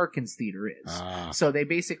where the Harkins Theater is. Ah. So they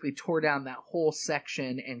basically tore down that whole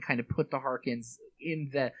section and kind of put the Harkins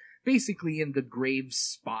basically in the grave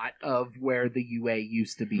spot of where the UA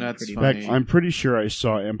used to be. That's pretty In much. fact, I'm pretty sure I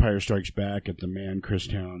saw Empire Strikes Back at the Man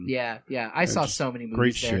Christown. Yeah, yeah. I saw Just so many movies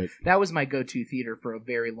great there. shit. That was my go-to theater for a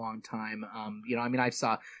very long time. I mean, I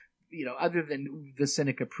saw, other than the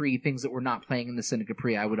Cinecapri, things that were not playing in the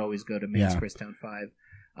Cinecapri, I would always go to Mann's Yeah. Christown 5.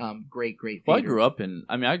 Great theater. Well, I grew up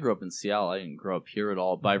in Seattle. I didn't grow up here at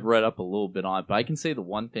all, but I've read up a little bit on it. But I can say the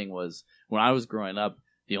one thing was, when I was growing up,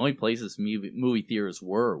 the only places movie theaters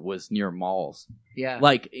was near malls. Yeah.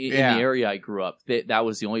 Like in Yeah. the area I grew up, that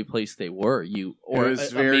was the only place they were. It Or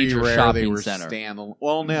was a very major rare shopping they were center. standalone.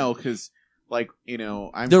 Well, no, because I'm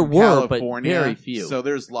There from were, but California, very few. so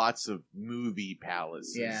there's lots of movie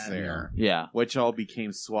palaces Yeah. there, Yeah. which all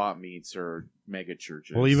became swap meets or mega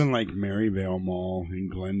churches. Well, even like Maryvale Mall in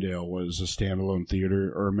Glendale was a standalone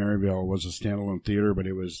theater, or Maryvale was a standalone theater, but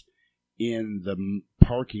it was in the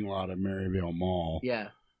parking lot of Maryvale Mall. Yeah.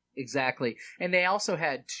 Exactly, and they also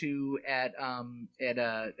had two at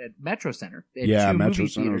Metro Center. They had Yeah, two Metro movie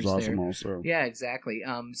Center was theaters awesome there. also. Yeah, exactly.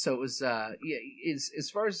 So it was as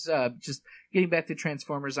far as just getting back to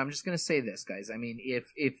Transformers, I'm just going to say this, guys. I mean,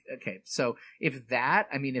 if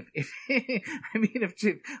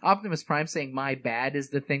Optimus Prime saying "my bad" is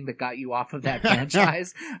the thing that got you off of that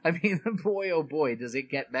franchise, I mean, boy, oh boy, does it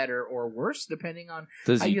get better or worse depending on.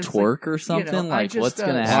 Does I he just, twerk or something? I just, What's going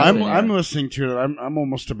to Well, happen? I'm here? listening to it. I'm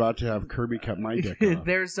almost about to have Kirby cut my dick off.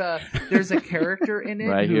 There's a character in it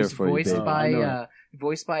Right here who's for you, voiced babe. I know. by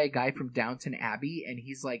voiced by a guy from Downton Abbey, and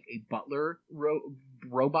he's like a butler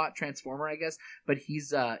robot transformer, I guess, but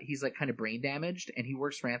he's like kind of brain damaged, and he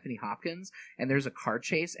works for Anthony Hopkins, and there's a car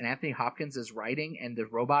chase, and Anthony Hopkins is riding and the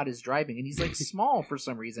robot is driving, and he's like small for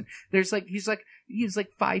some reason. He's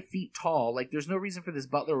like 5 feet tall. Like there's no reason for this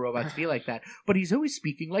butler robot to be like that, but he's always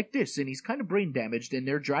speaking like this, and he's kind of brain damaged, and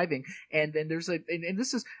they're driving, and then there's and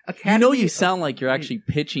this is Academy. You sound like you're actually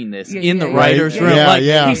pitching this Yeah, in yeah, the yeah, writer's yeah, room. yeah, Like,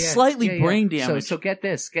 yeah. he's slightly brain So damaged. get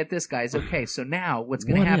this, guys. Okay, so now what's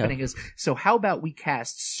going to What happen if? is, so how about we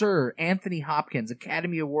cast Sir Anthony Hopkins,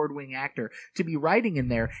 Academy Award-winning actor, to be riding in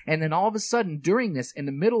there, and then all of a sudden, during this, in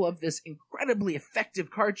the middle of this incredibly effective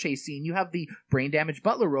car chase scene, you have the brain-damaged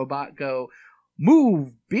butler robot go,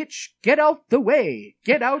 "Move, bitch! Get out the way!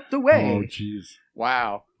 Get out the way!" Oh, jeez.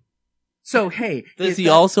 wow. So hey, Does he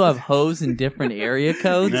also have hoes in different area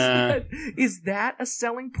codes? Nah. is that a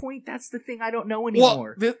selling point? That's the thing I don't know Well,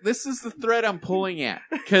 anymore. this is the thread I'm pulling at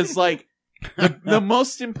because, like, the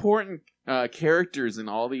most important characters in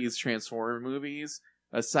all these Transformer movies,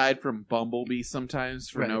 aside from Bumblebee, sometimes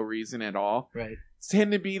for Right. no reason at all, Right.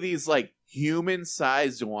 tend to be these like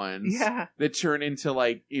human-sized ones Yeah. that turn into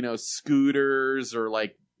like scooters or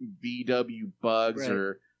like VW bugs Right.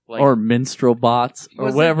 or like Or minstrel bots, or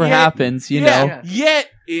Was it- whatever yeah, happens, you yeah. know? Yeah.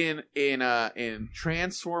 Yet in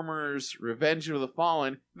Transformers: Revenge of the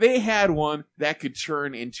Fallen, they had one that could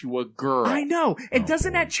turn into a girl. I know. And Oh,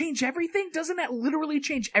 doesn't boy. that change everything? Doesn't that literally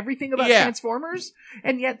change everything about Yeah. Transformers?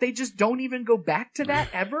 And yet they just don't even go back to that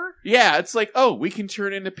ever? Yeah, it's like, oh, we can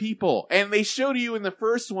turn into people. And they showed you in the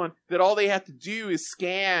first one that all they have to do is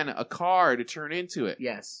scan a car to turn into it.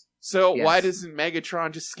 Yes. So Yes. why doesn't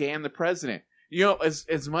Megatron just scan the president? You know,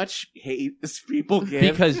 as much hate as people get,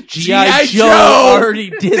 Because G.I. G.I. Joe, Joe already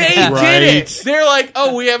did they that. did it. Right. They're like,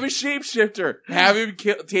 oh, we have a shapeshifter. Have him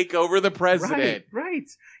take over the president. Right.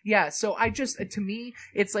 Yeah. So I just, to me,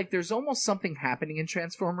 it's like there's almost something happening in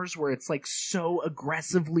Transformers where it's like so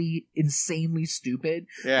aggressively, insanely stupid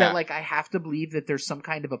Yeah. that like I have to believe that there's some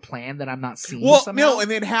kind of a plan that I'm not seeing. Well, somehow. no, and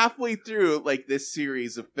then halfway through, like this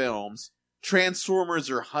series of films, Transformers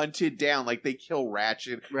are hunted down, like they kill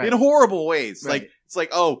Ratchet Right. in horrible ways. Right. Like it's like,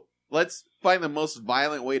 oh, let's find the most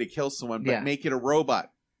violent way to kill someone, but Yeah. make it a robot,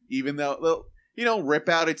 even though they'll, rip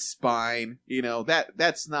out its spine.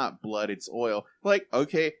 That's not blood, it's oil. Like,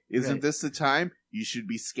 okay, isn't Right. this the time you should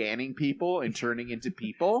be scanning people and turning into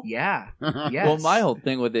people? Yeah. Yes. Well, my whole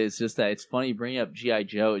thing with it is just that it's funny bringing up G.I.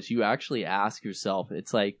 Joe is you actually ask yourself,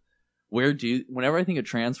 it's like, whenever I think of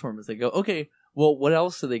Transformers, they go, okay, well, what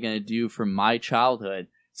else are they going to do from my childhood?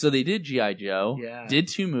 So they did G.I. Joe, Yeah. did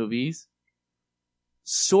 2 movies,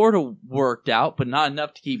 sort of worked out, but not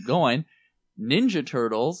enough to keep going. Ninja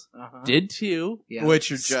Turtles Uh-huh. did 2, Yeah.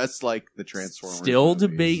 Which are just like the Transformers. still movies.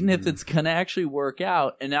 debating if it's going to actually work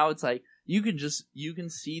out. And now it's like, you can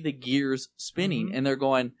see the gears spinning, Mhm. and they're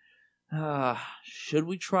going, should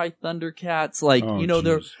we try Thundercats? Like, Oh,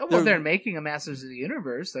 they're, jeez. Oh, well, they're making a Masters of the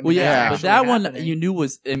Universe. I mean, well, yeah, that's but actually that one happening. you knew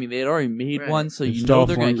was. I mean, they had already made Right. one, so It's you know Dolph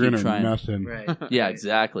they're going to Lundgren keep or trying. nothing. Right. Yeah, Right.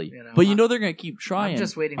 exactly. You know, But you know they're going to keep trying. I'm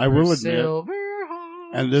just waiting I for will admit- Silverhawks.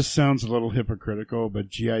 And this sounds a little hypocritical, but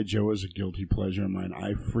G.I. Joe is a guilty pleasure of mine.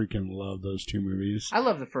 I freaking love those 2 movies. I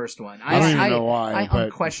love the first one. I don't even know why, I but-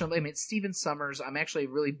 unquestionably, I mean, Steven Summers. I'm actually a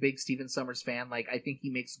really big Steven Summers fan. Like, I think he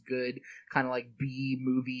makes good kind of like B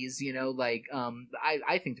movies. Like,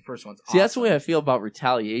 I think the first one's See, that's awesome. the way I feel about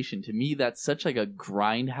Retaliation. To me, that's such like a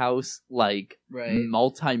grindhouse, like Right.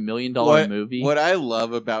 multi-million-dollar movie. What I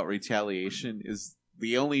love about Retaliation is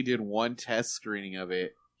they only did one test screening of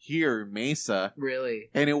it here in Mesa, Really.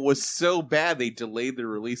 and it was so bad they delayed the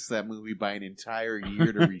release of that movie by an entire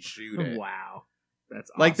year to reshoot it. Wow. That's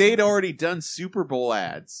awesome. Like they'd already done Super Bowl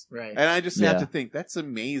ads, Right. and I just have Yeah. to think that's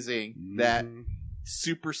amazing that Mm.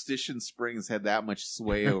 Superstition Springs had that much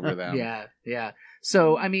sway over them. Yeah, yeah.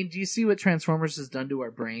 So, I mean, do you see what Transformers has done to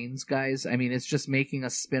our brains, guys? I mean, it's just making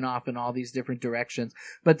us spin off in all these different directions.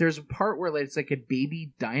 But there's a part where like, it's like a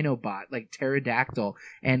baby Dinobot, like pterodactyl,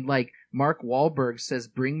 and like Mark Wahlberg says,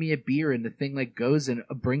 "Bring me a beer," and the thing like goes and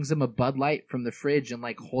brings him a Bud Light from the fridge and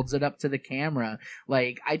like holds it up to the camera.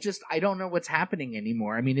 Like, I don't know what's happening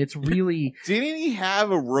anymore. I mean, it's really Didn't he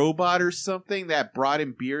have a robot or something that brought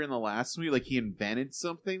him beer in the last movie? Like he invented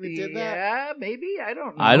something that did that? yeah, maybe I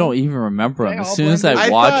don't know. I don't even remember They them. As all soon as I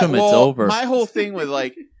blend watch thought- them, it's well, over. My whole thing with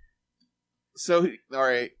like, so all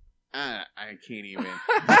right, I can't even.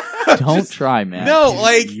 Don't Just- try, man. No,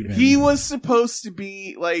 like Even. he was supposed to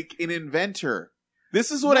be like an inventor.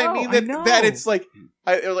 This is what I No, mean. I That know. that it's like,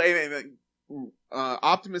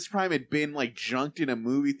 Optimus Prime had been like junked in a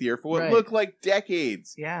movie theater for what Right. looked like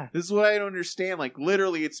decades. Yeah. This is what I don't understand. Like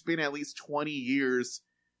literally, it's been at least 20 years,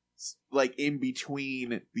 like in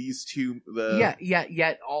between these two.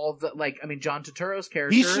 Yet all the like, I mean, John Turturro's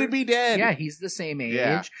character, he should be dead. Yeah, he's the same age.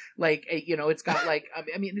 Yeah. Like, it's got like,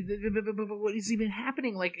 I mean, what is even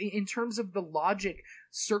happening? Like, in terms of the logic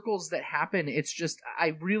circles that happen, it's just,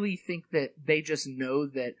 I really think that they just know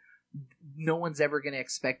that no one's ever going to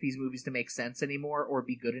expect these movies to make sense anymore or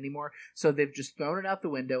be good anymore. So they've just thrown it out the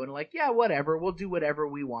window and like, yeah, whatever, we'll do whatever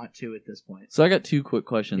we want to at this point. So I got 2 quick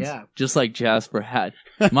questions. Yeah. Just like Jasper had.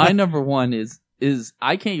 My number one is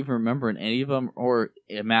I can't even remember in any of them, or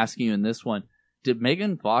I'm asking you in this one. did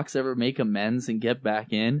Megan Fox ever make amends and get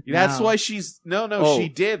back in? That's No. why she's Oh. she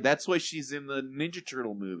did. That's why she's in the Ninja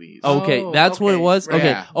Turtle movies. Okay, Oh, that's what it okay, was? right. Okay.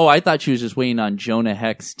 Yeah. Oh, I thought she was just waiting on Jonah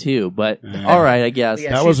Hex too, but Yeah. all right, I guess.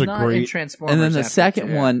 Yeah, That she's was a not in great- Transformers And then the after second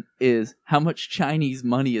two. one is how much Chinese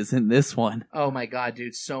money is in this one? Oh my god,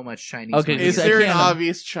 dude, so much Chinese. Okay, money. Is I there an can't-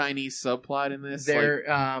 obvious Chinese subplot in this? There,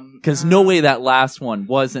 Because no way that last one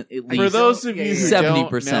wasn't at For least. those of Yeah, you yeah, who yeah. don't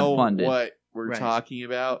 70% know funded. what we're Right. talking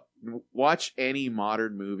about, watch any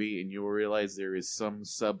modern movie and you'll realize there is some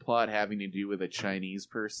subplot having to do with a Chinese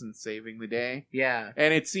person saving the day. Yeah,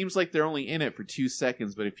 And it seems like they're only in it for 2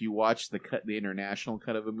 seconds, but if you watch the international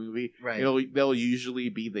cut of a movie, right. they'll usually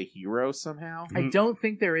be the hero somehow. I don't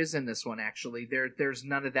think there is in this one actually. There's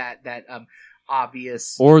none of that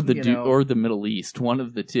obvious Or the you du- know- or the Middle East, one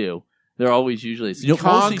of the two. They're always usually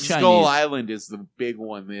Kong mostly Skull Chinese. Island is the big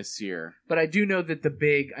one this year. But I do know that the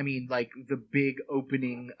big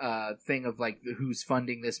opening thing of like who's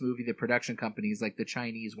funding this movie, the production companies, like the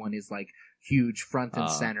Chinese one is like huge front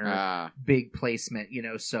and center, Ah. big placement,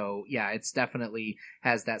 so yeah, it's definitely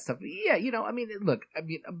has that stuff. Yeah, look,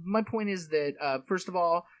 my point is that first of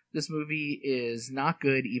all, this movie is not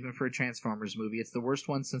good even for a Transformers movie. It's the worst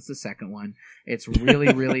one since the second one. It's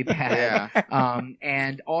really, really bad. Yeah.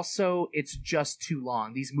 And also, it's just too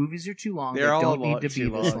long. These movies are too long. They're they all don't a need lot to be too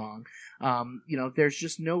this long. long. There's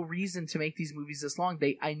just no reason to make these movies this long.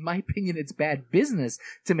 In my opinion, it's bad business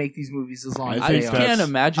to make these movies as long as I I they think are. can't that's-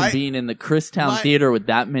 imagine being in the Christown My- Theater with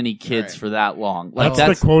that many kids Right. for that long. Like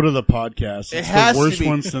That's the quote of the podcast. It It's has the to worst be,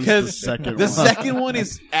 one since the 'cause second The one. second one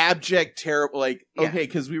is abject terrible. Like, Yeah. okay,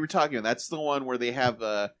 because we were talking, that's the one where they have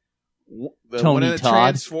the Tony one of the Todd.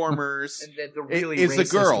 Transformers And then the really is a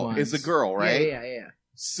racist girl. ones. Is a girl, right? Yeah.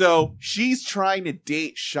 So she's trying to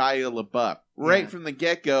date Shia LaBeouf right Yeah. from the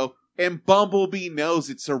get go, and Bumblebee knows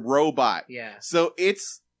it's a robot. Yeah. So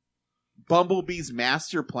it's Bumblebee's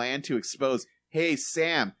master plan to expose, hey,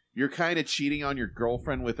 Sam, you're kind of cheating on your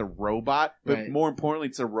girlfriend with a robot, but Right. more importantly,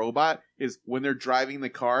 it's a robot, is when they're driving the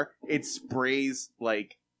car, it sprays,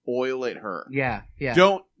 like, oil at her. Yeah.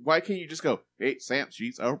 Why can't you just go, hey, Sam,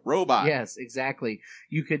 she's a robot? Yes, exactly.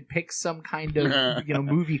 You could pick some kind of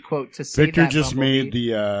movie quote to say Victor that just Bumblebee. made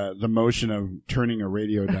the motion of turning a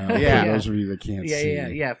radio dial. Yeah. For those of you that can't see,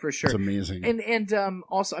 Yeah, for sure. it's amazing. And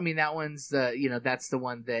also, that one's that's the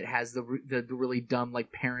one that has the really dumb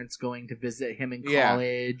like parents going to visit him in Yeah.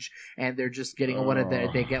 college, and they're just getting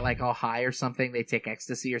they get like all high or something. They take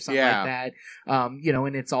ecstasy or something Yeah. like that.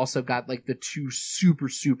 And it's also got like the two super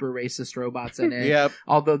racist robots in it. Yep.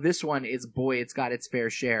 Although this one is, it's got its fair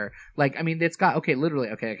share. Like, it's got, okay.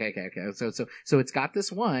 So it's got this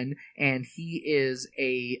one, and he is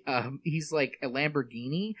he's like a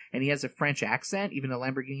Lamborghini, and he has a French accent, even though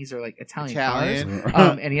Lamborghinis are like Italian cars.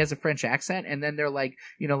 And he has a French accent, and then they're like,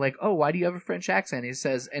 oh, why do you have a French accent? He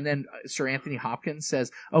says, and then Sir Anthony Hopkins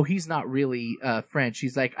says, oh, he's not really French.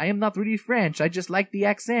 He's like, I am not really French. I just like the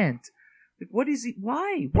accent. Like, what is he?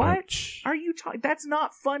 Why? What are you talking? That's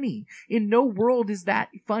not funny. In no world is that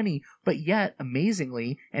funny. But yet,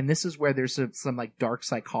 amazingly, and this is where there's some like dark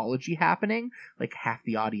psychology happening. Like half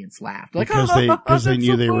the audience laughed, like because they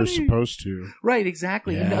knew they were supposed to. Right,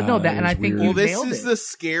 exactly. Yeah, and it I was think weird. you Well, this nailed is it. the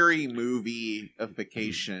scary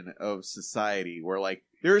movie-ification of society, where, like,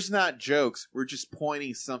 there's not jokes, we're just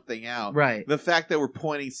pointing something out. Right. The fact that we're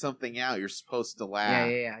pointing something out, you're supposed to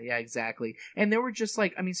laugh. Yeah, exactly. And there were just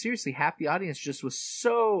like, seriously, half the audience just was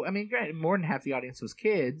so, granted, more than half the audience was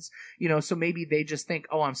kids, so maybe they just think,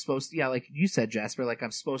 oh, I'm supposed to, like you said, Jasper, like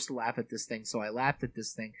I'm supposed to laugh at this thing, so I laughed at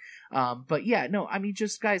this thing. But yeah, no,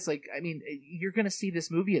 just guys, like, you're going to see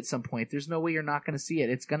this movie at some point. There's no way you're not going to see it.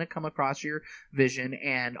 It's going to come across your vision,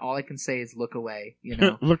 and all I can say is look away,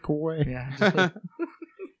 Look away. Yeah. Just look.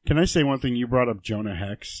 Can I say one thing? You brought up Jonah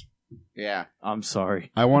Hex. Yeah. I'm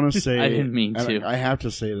sorry. I want to say I didn't mean and to. I have to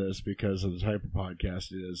say this because of the type of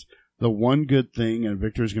podcast it is. The one good thing, and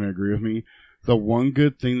Victor's going to agree with me, the one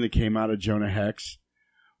good thing that came out of Jonah Hex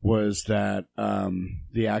was that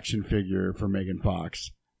the action figure for Megan Fox.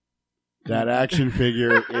 That action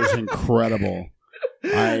figure is incredible.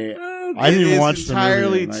 I didn't even watch the movie.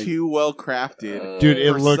 entirely and too well crafted. Dude,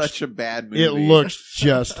 it for looks such a bad movie. it looks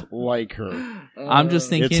just like her. I'm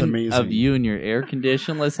just It's thinking amazing. of you in your air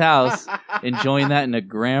conditionless house, enjoying that in a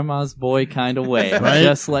grandma's boy kind of way. Right?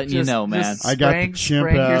 Just letting you know, man. I got the chimp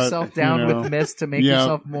spraying out, yourself down you know. with mist to make Yeah.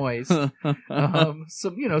 yourself moist.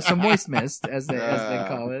 Some moist mist, as they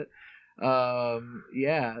call it.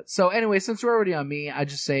 Yeah. So anyway, since we're already on me, I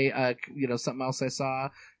just say, something else I saw.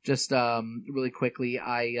 Just really quickly,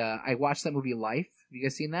 I watched that movie Life. Have you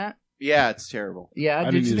guys seen that? Yeah, it's terrible. Yeah, I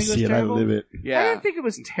did didn't you even think it was see it. I terrible? live it. I Yeah. didn't think it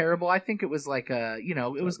was terrible. I think it was like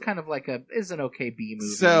it was kind of like is an okay B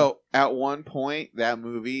movie. So at one point, that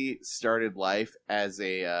movie started life as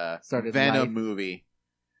a Started Venom life. movie.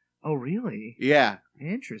 Oh, really? Yeah.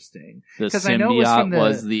 Interesting. The 'Cause I know it was symbiote from the-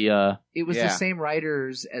 was the It was Yeah. the same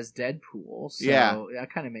writers as Deadpool, so Yeah.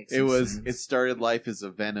 that kind of makes It was. sense. It started life as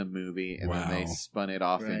a Venom movie, and then they Wow. spun it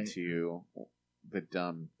off Right. into the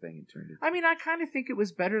dumb thing it turned into. I mean, I kind of think it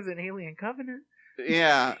was better than Alien Covenant.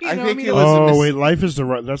 Yeah, You I know, think I mean, it was. Oh a wait, Life is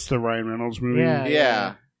that's the Ryan Reynolds movie. Yeah.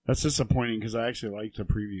 Yeah. That's disappointing because I actually liked the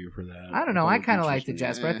preview for that. I don't know. thought I it was kind of liked it,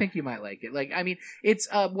 interesting. Jasper. I think you might like it. Like, I mean, it's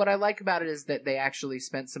what I like about it is that they actually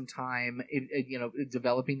spent some time,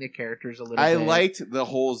 developing the characters a little I bit. liked the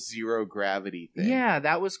whole zero gravity thing. Yeah,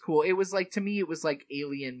 that was cool. It was like, to me, it was like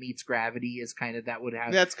Alien meets Gravity is kind of that would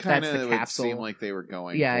have. that's kind that's the of what it capsule. seemed like they were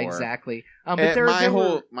going. Yeah, for. exactly. But And there, my there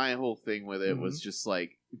whole were, my whole thing with it was just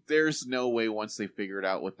like, there's no way once they figured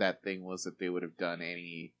out what that thing was that they would have done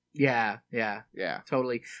any. yeah. Yeah.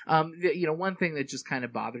 Totally. One thing that just kind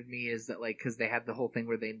of bothered me is that, like, because they have the whole thing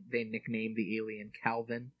where they nicknamed the alien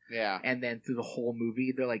Calvin, Yeah. and then through the whole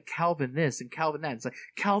movie they're like Calvin this and Calvin that. It's like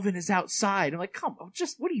Calvin is outside. I'm like, come on,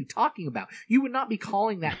 just what are you talking about? You would not be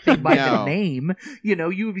calling that thing by the No. name.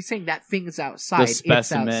 You would be saying that thing is outside. The It's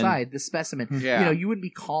specimen. outside. The specimen. Yeah. You wouldn't be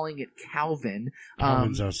calling it Calvin.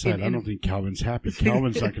 Calvin's outside. and- I don't think Calvin's happy.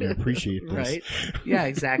 Calvin's not going to appreciate this. Right? Yeah,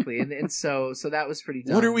 exactly. And so that was pretty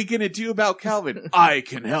dumb. What are we gonna do about Calvin? I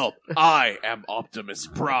can help. I am Optimus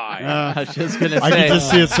Prime. I was just gonna I say could just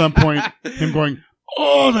see at some point him going,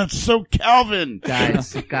 "Oh, that's so Calvin."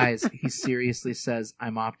 guys, he seriously says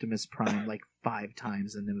I'm Optimus Prime like 5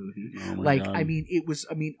 times in the movie. Oh my Like, God.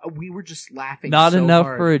 we were just laughing. not so enough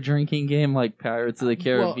hard. for a drinking game like Pirates of the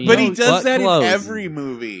Caribbean. but he No, does that close. in every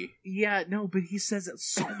movie. Yeah, no, but he says it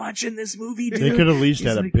so much in this movie, dude. They could at least He's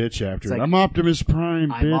add a like, bitch after it's it. like, I'm Optimus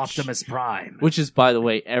Prime, I'm bitch. Optimus Prime. Which is, by the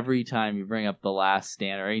way, every time you bring up The Last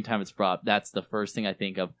Stand or anytime it's brought up, that's the first thing I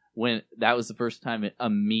think of. When that was the first time a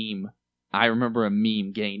meme, I remember a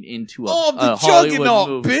meme getting into a Hollywood Juggernaut,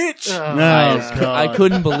 movie. bitch! Oh, No, yeah. God. I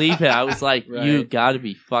couldn't believe it. I was like, Right. you gotta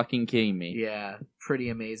be fucking kidding me. Yeah, pretty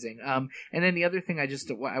amazing. And then the other thing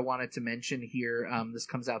I wanted to mention here, this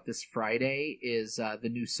comes out this Friday, is the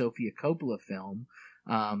new Sofia Coppola film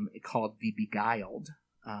called The Beguiled.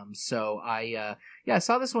 So I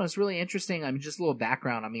saw this one. It's really interesting. I mean, just a little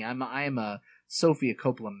background. I mean, I am a Sofia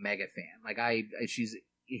Coppola mega fan. Like she's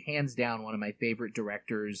hands down one of my favorite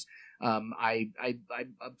directors. I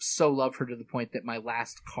so love her to the point that my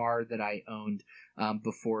last car that I owned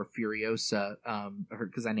before Furiosa,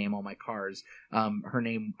 because I name all my cars, I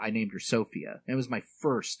named her Sophia. It was my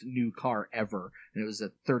first new car ever, and it was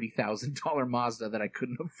a $30,000 Mazda that I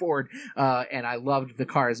couldn't afford, and I loved the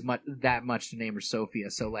car that much to name her Sophia.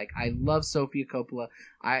 So, like, I love Sofia Coppola.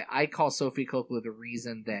 I call Sofia Coppola the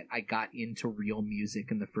reason that I got into real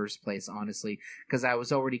music in the first place, honestly, because I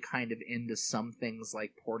was already kind of into some things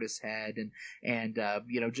like Portishead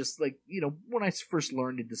and just like, when I first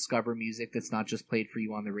learned to discover music that's not just played for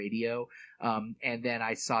you on the radio. And then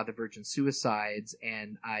I saw the Virgin Suicides,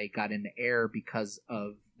 and I got into Air because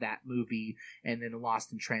of that movie, and then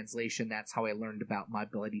Lost in Translation. That's how I learned about My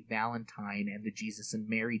Bloody Valentine and the Jesus and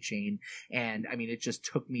Mary chain. And I mean, it just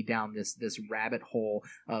took me down this rabbit hole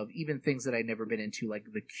of even things that I'd never been into, like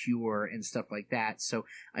The Cure and stuff like that. So,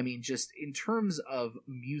 I mean, just in terms of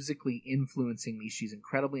musically influencing me, she's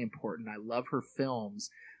incredibly important. I love her films.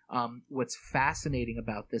 What's fascinating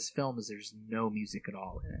about this film is there's no music at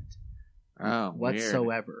all in it. Oh,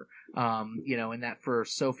 Whatsoever. And that for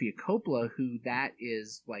Sofia Coppola, who that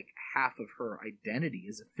is like half of her identity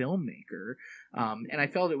as a filmmaker. And I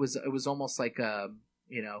felt it was almost like the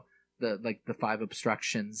 5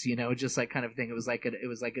 obstructions, just like kind of thing. It was like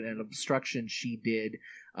an obstruction she did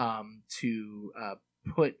to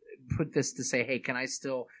put this to say, hey, can I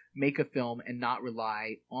still make a film and not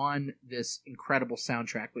rely on this incredible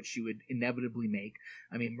soundtrack, which she would inevitably make.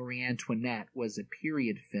 I mean, Marie Antoinette was a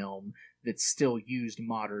period film that still used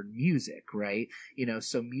modern music, right?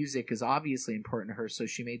 So music is obviously important to her. So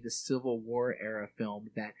she made the Civil War era film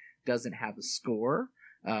that doesn't have a score.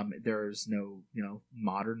 There's no,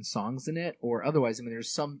 modern songs in it, or otherwise. I mean,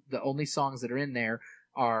 the only songs that are in there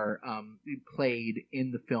are played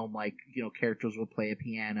in the film, like, characters will play a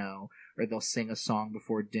piano, or they'll sing a song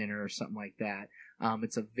before dinner or something like that.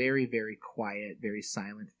 It's a very, very quiet, very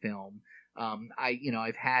silent film.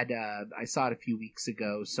 I saw it a few weeks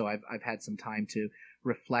ago, so I've had some time to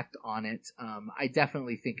reflect on it. I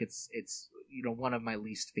definitely think it's one of my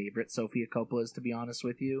least favorite Sofia Coppola's, to be honest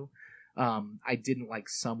with you. I didn't like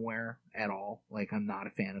Somewhere at all. Like, I'm not a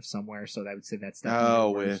fan of Somewhere, so I would say that's definitely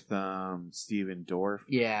the worst. With Steven Dorff.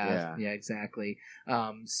 Yeah, exactly.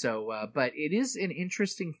 But it is an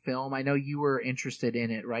interesting film. I know you were interested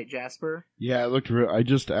in it, right, Jasper? Yeah, it looked real. I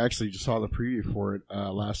just actually just saw the preview for it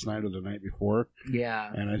last night or the night before.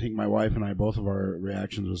 Yeah. And I think my wife and I, both of our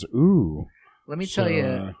reactions was, ooh. Let me tell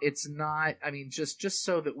you, it's not, I mean, just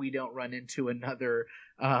so that we don't run into another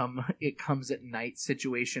It Comes at Night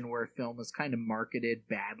situation where a film is kind of marketed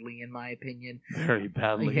badly, in my opinion. Very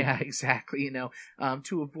badly. Yeah, exactly.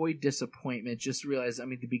 To avoid disappointment, just realize, I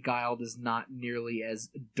mean, The Beguiled is not nearly as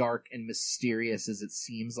dark and mysterious as it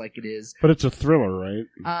seems like it is. But it's a thriller, right?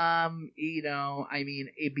 I mean,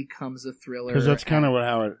 it becomes a thriller. Because that's kind of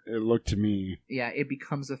how it looked to me. Yeah, it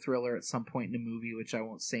becomes a thriller at some point in the movie, which I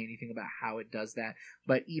won't say anything about how it does that.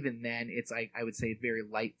 But even then, it's, I would say, a very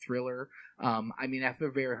light thriller. I mean, I have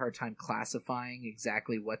a very hard time classifying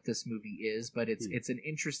exactly what this movie is, but it's an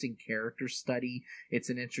interesting character study. It's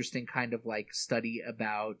an interesting kind of like study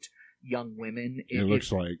about young women. It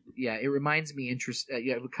looks like. Yeah, it reminds me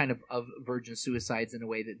kind of Virgin Suicides in a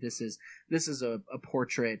way that this is a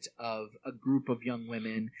portrait of a group of young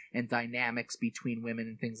women and dynamics between women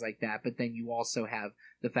and things like that. But then you also have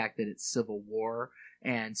the fact that it's Civil War.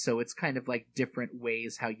 And so it's kind of like different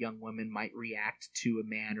ways how young women might react to a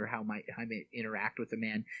man, or how might interact with a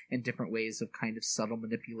man, and different ways of kind of subtle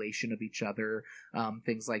manipulation of each other,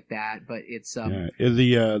 things like that. But it's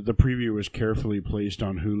the preview was carefully placed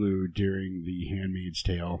on Hulu during The Handmaid's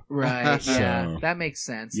Tale. Right. So, yeah, that makes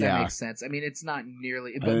sense. Yeah. That makes sense. I mean, it's not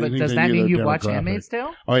nearly. I But think does they that knew mean their you've watched demographic. Handmaid's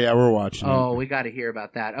Tale? Oh yeah, we're watching. Oh, it. we got to hear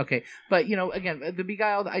about that. Okay, but again, The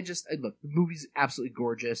Beguiled. Look, the movie's absolutely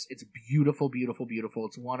gorgeous. It's beautiful, beautiful, beautiful.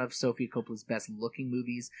 It's one of Sofia Coppola's best looking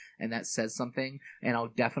movies, and that says something. And I'll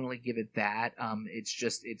definitely give it that.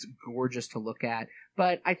 It's gorgeous to look at,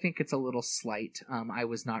 but I think it's a little slight. I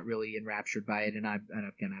was not really enraptured by it, and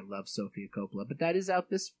again, I love Sofia Coppola, but that is out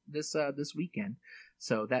this weekend.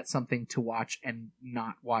 So that's something to watch, and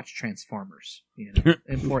not watch Transformers,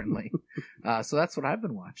 importantly. So that's what I've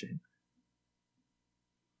been watching.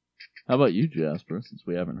 How about you, Jasper, since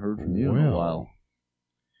we haven't heard from you in a while?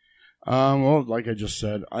 Well, like I just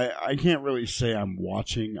said, I can't really say I'm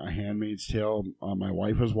watching A Handmaid's Tale. My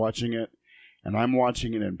wife is watching it, and I'm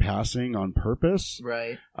watching it in passing on purpose.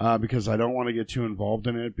 Right. Because I don't want to get too involved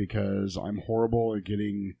in it, because I'm horrible at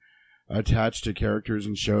getting attached to characters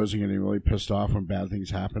and shows and getting really pissed off when bad things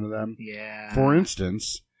happen to them. Yeah. For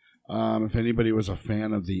instance, if anybody was a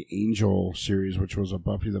fan of the Angel series, which was a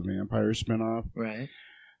Buffy the Vampire spinoff. Right.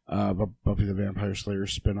 Buffy the Vampire Slayer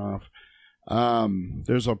spinoff.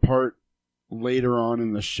 There's a part later on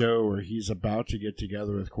in the show where he's about to get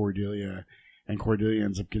together with Cordelia, and Cordelia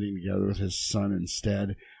ends up getting together with his son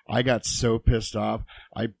instead. I got so pissed off,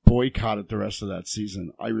 I boycotted the rest of that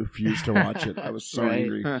season. I refused to watch it. I was so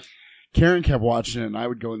angry. Karen kept watching it, and I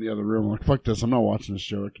would go in the other room like, fuck this, I'm not watching this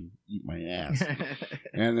show, I can eat my ass.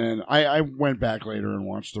 And then I went back later and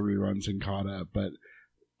watched the reruns and caught up, but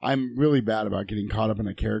I'm really bad about getting caught up in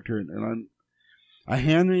a character, and A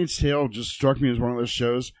Handmaid's Tale just struck me as one of those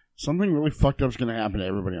shows. Something really fucked up is going to happen to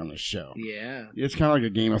everybody on this show. Yeah. It's kind of like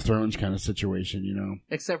a Game of Thrones kind of situation,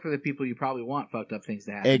 Except for the people you probably want fucked up things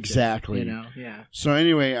to happen. Exactly. To, yeah. So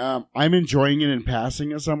anyway, I'm enjoying it in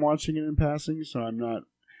passing as I'm watching it in passing, so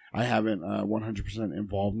I haven't 100%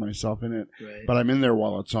 involved myself in it. Right. But I'm in there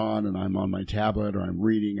while it's on, and I'm on my tablet, or I'm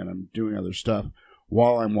reading, and I'm doing other stuff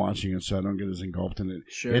while I'm watching it, so I don't get as engulfed in it.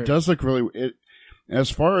 Sure. It does look really...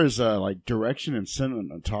 As far as like direction and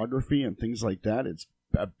cinematography and things like that, it's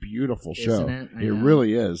a beautiful show. Isn't it? It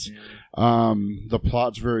really is. Yeah. The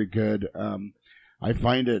plot's very good. I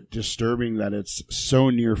find it disturbing that it's so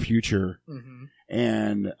near future,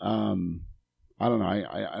 and I don't know.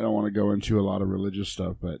 I don't want to go into a lot of religious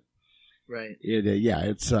stuff, but right.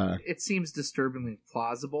 It's it seems disturbingly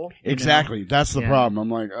plausible. Exactly. That's the problem. I'm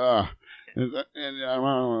like, and I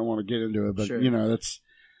don't want to get into it, but that's.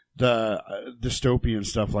 The dystopian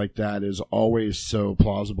stuff like that is always so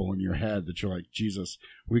plausible in your head that you're like, Jesus,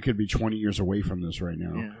 we could be 20 years away from this right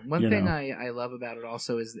now. Yeah. One thing I love about it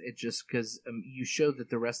also is it just because you show that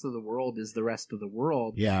the rest of the world is the rest of the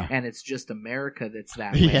world. Yeah. And it's just America that's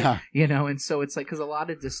that way. Yeah. And so it's like, because a lot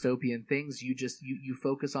of dystopian things, you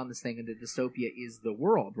focus on this thing, and the dystopia is the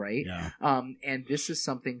world, right? Yeah. And this is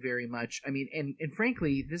something very much, I mean, and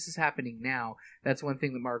frankly, this is happening now. That's one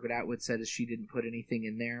thing that Margaret Atwood said, is she didn't put anything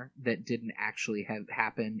in there that didn't actually have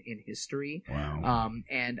happened in history. Wow.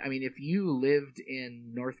 And I mean, if you lived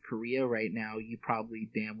in North Korea right now, you probably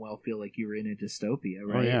damn well feel like you were in a dystopia,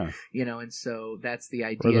 right? Oh, yeah. And so that's the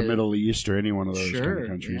idea. Or the Middle East, or any one of those kind of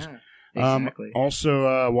countries. Exactly.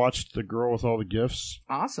 Also, watched The Girl with All the Gifts.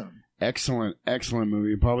 Awesome. Excellent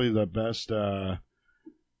movie. Probably the best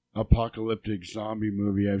apocalyptic zombie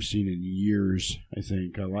movie I've seen in years, I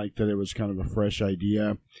think. I liked that it was kind of a fresh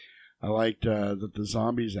idea. I liked that the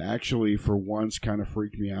zombies actually, for once, kind of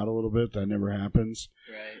freaked me out a little bit. That never happens.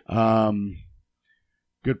 Right.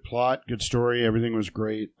 Good plot, good story. Everything was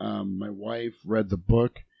great. My wife read the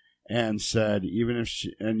book and said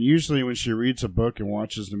usually when she reads a book and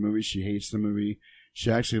watches the movie, she hates the movie.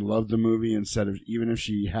 She actually loved the movie and said even if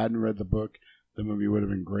she hadn't read the book, the movie would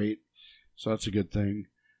have been great. So that's a good thing.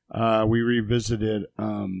 We revisited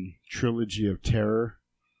Trilogy of Terror,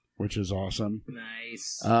 which is awesome.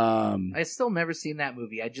 Nice. I still never seen that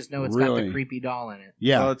movie. I just know it's got Really? the creepy doll in it.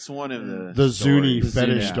 Yeah. Oh, it's one of The Zuni stories.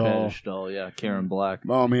 fetish Yeah, doll. Fetish doll, yeah. Karen Black.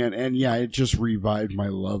 Oh, man. And yeah, it just revived my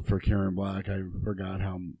love for Karen Black. I forgot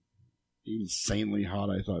how insanely hot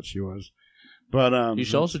I thought she was. But You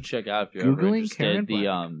should also check out, if you're ever Googling interested, Karen the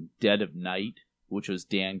Black. Dead of Night, which was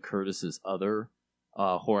Dan Curtis's other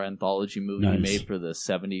horror anthology movie he Nice. made for the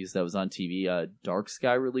 70s that was on TV. Dark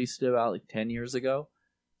Sky released it about 10 years ago.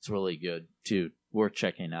 It's really good, too. Worth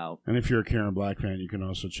checking out. And if you're a Karen Black fan, you can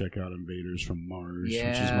also check out Invaders from Mars, which is my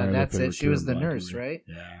Yeah, other that's favorite it. She was the Karen Black nurse, movie. right?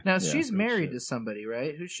 Yeah. Now, Yeah, she's good married shit. to somebody,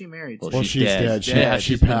 right? Who's she married to? Well, she's dead. She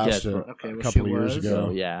she's been passed dead it for- Okay, a well, couple she of years was? ago.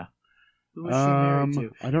 So, yeah. Who was she married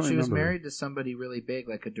to? I don't She remember. was married to somebody really big,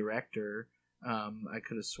 like a director. I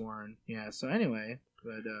could have sworn. Yeah, so anyway.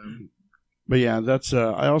 But yeah, that's.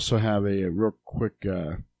 I also have a real quick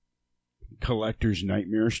collector's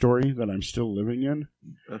nightmare story that I'm still living in.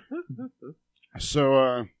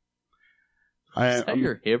 So, Is that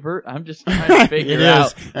your Hibbert? I'm just trying to figure it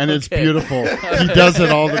out. is, and it's Okay. beautiful. He does it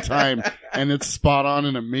all the time, and it's spot on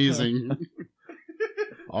and amazing.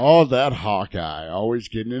 All that Hawkeye, always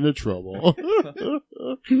getting into trouble.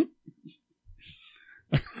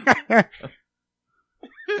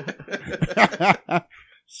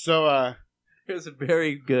 So, It was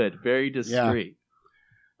very good, very discreet.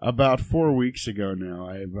 about 4 weeks ago now,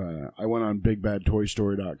 I went on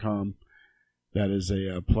BigBadToyStory.com. That is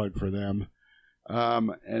a plug for them.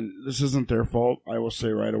 And this isn't their fault. I will say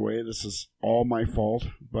right away, this is all my fault,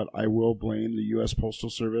 but I will blame the U.S. Postal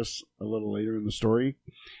Service a little later in the story.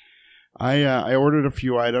 I ordered a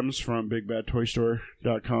few items from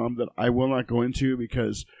BigBadToyStore.com that I will not go into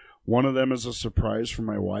because one of them is a surprise for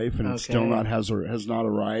my wife, and it still has not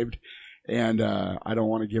arrived. And I don't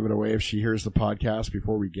want to give it away if she hears the podcast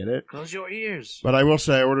before we get it. Close your ears. But I will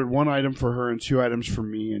say I ordered one item for her and 2 items for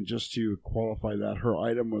me, and just to qualify that, her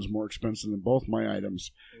item was more expensive than both my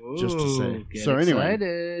items. Just to say. Ooh, get So anyway.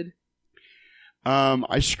 excited.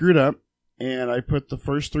 I screwed up, and I put the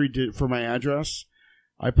first 3 for my address.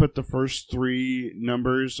 I put the first 3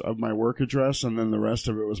 numbers of my work address, and then the rest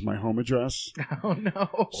of it was my home address. Oh,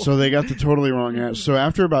 no. So they got the totally wrong address. So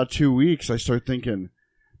after about 2 weeks, I start thinking,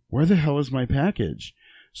 where the hell is my package?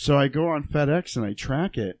 So I go on FedEx and I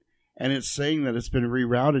track it, and it's saying that it's been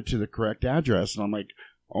rerouted to the correct address. And I'm like,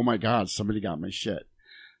 oh my God, somebody got my shit.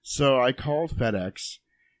 So I called FedEx,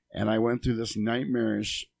 and I went through this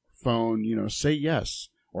nightmarish phone, say yes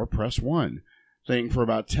or press 1 thing for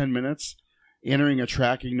about 10 minutes, entering a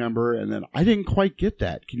tracking number, and then I didn't quite get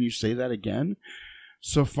that. Can you say that again?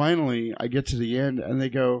 So finally, I get to the end, and they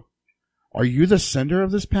go, are you the sender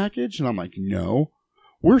of this package? And I'm like, no.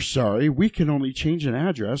 We're sorry, we can only change an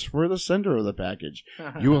address for the sender of the package.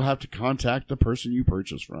 You will have to contact the person you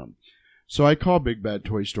purchased from. So I call Big Bad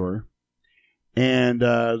Toy Store, and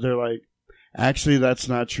they're like, actually, that's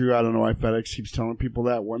not true. I don't know why FedEx keeps telling people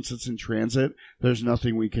that. Once it's in transit, there's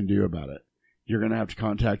nothing we can do about it. You're going to have to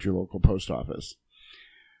contact your local post office.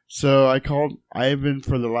 So I called. I've been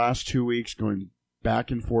for the last 2 weeks going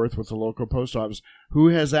back and forth with the local post office, who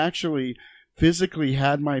has actually physically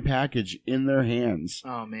had my package in their hands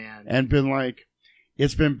Oh, man. and been like,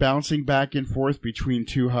 it's been bouncing back and forth between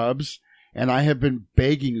 2 hubs, and I have been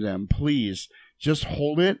begging them, please, just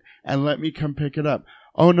hold it and let me come pick it up.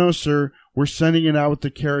 Oh, no, sir, we're sending it out with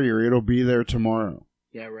the carrier. It'll be there tomorrow.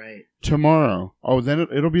 Yeah, right. Tomorrow. Oh, then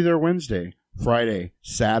it'll be there Wednesday, Friday,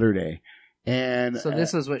 Saturday. And So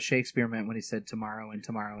this is what Shakespeare meant when he said tomorrow and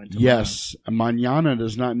tomorrow and tomorrow. yes, mañana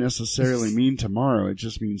does not necessarily mean tomorrow. It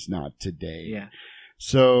just means not today. Yeah.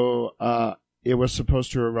 So it was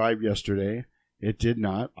supposed to arrive yesterday. It did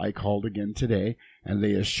not. I called again today, and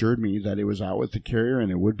they assured me that it was out with the carrier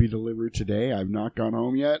and it would be delivered today. I've not gone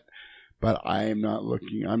home yet, but I am not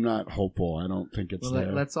looking. I'm not hopeful. I don't think it's Well,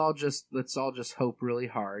 there. let's all just hope really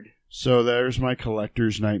hard. So there's my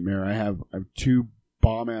collector's nightmare. I have 2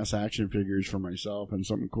 bomb-ass action figures for myself and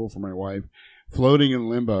something cool for my wife, floating in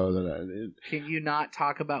limbo. Can you not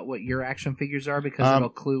talk about what your action figures are because it'll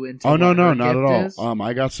clue into? Oh, no, what her not at gift all. is?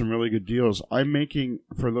 I got some really good deals. I'm making,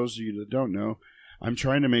 for those of you that don't know, I'm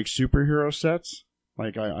trying to make superhero sets.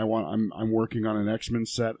 Like I'm working on an X-Men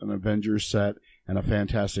set, an Avengers set, and a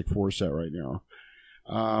Fantastic Four set right now.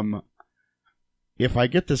 If I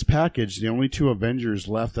get this package, the only two Avengers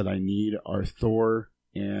left that I need are Thor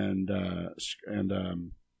and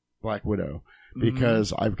Black Widow,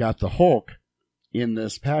 because I've got the Hulk in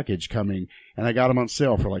this package coming, and I got them on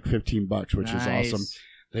sale for like $15, which is awesome.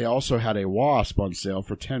 They also had a Wasp on sale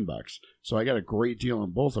for $10, so I got a great deal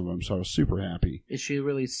on both of them. So I was super happy. Is she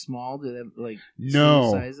really small? Do they have, like,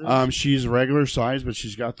 no? sizes? She's regular size, but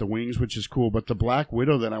she's got the wings, which is cool. But the Black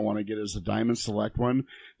Widow that I want to get is the Diamond Select one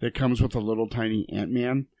that comes with a little tiny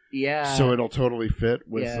Ant-Man. Yeah. So it'll totally fit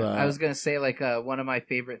with. Yeah, I was gonna say, like, one of my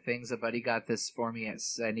favorite things. A buddy got this for me at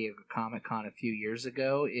San Diego Comic-Con a few years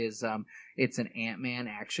ago. Is it's an Ant-Man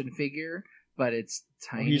action figure, but it's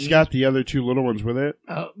tiny. He's got the other two little ones with it.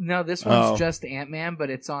 Oh no, this one's just Ant-Man, but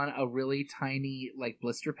it's on a really tiny, like,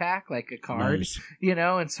 blister pack, like a card, Nice.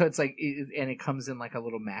 And so it's like, and it comes in like a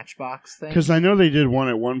little Matchbox thing. Because I know they did one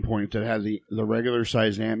at one point that had the regular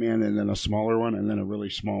sized Ant-Man and then a smaller one and then a really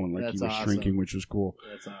small one, like That's he was awesome. shrinking, which was cool.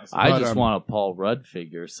 That's awesome. I But, just um, want a Paul Rudd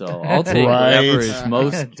figure, so I'll take Right. whatever is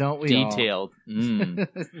most Don't we all? detailed. Mm.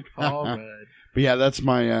 Paul Rudd. But yeah, that's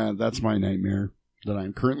my nightmare that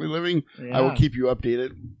I'm currently living. Yeah. I will keep you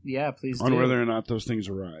updated Yeah, please on do. whether or not those things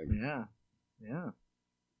arrive. Yeah, yeah.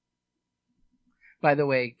 By the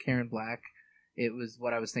way, Karen Black, it was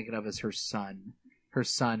what I was thinking of as her son. Her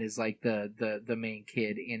son is like the main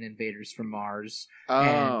kid in Invaders from Mars,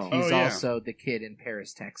 and he's yeah. also the kid in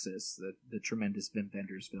Paris, Texas, the tremendous Wim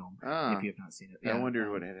Wenders film. If you have not seen it, I wondered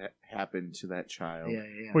what had happened to that child. Yeah.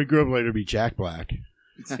 We grew up later to be Jack Black.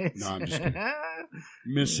 No, I'm just kidding.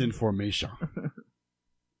 Misinformation.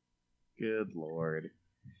 Good Lord.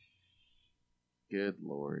 Good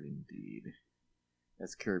Lord, indeed.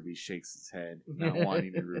 As Kirby shakes his head, not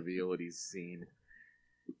wanting to reveal what he's seen.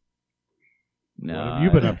 No, What have you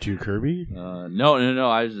been up to, Kirby? No.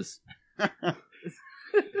 I was just.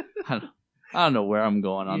 I don't know where I'm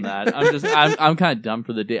going on that. I'm kind of done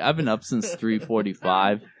for the day. I've been up since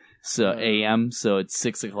 3:45 a.m. So it's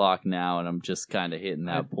 6:00 now, and I'm just kind of hitting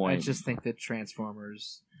that point. I just think that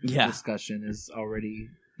Transformers discussion is already.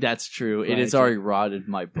 That's true. It Right. has already rotted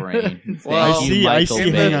my brain. Well, Thank you, I Michael see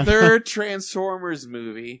In Bay. the third Transformers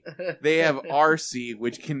movie, they have RC,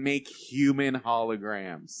 which can make human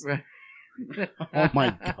holograms. Right. Oh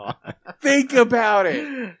my god! Think about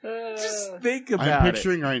it. Just think about I'm it.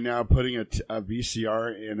 picturing right now putting a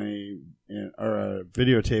VCR or a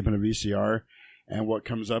videotape in a VCR, and what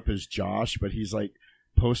comes up is Josh, but he's like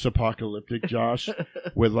post-apocalyptic Josh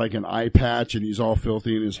with like an eye patch, and he's all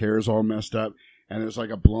filthy, and his hair is all messed up, and there's like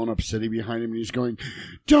a blown-up city behind him, and he's going,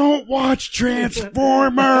 "Don't watch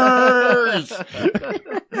Transformers!"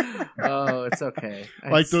 Oh, it's okay.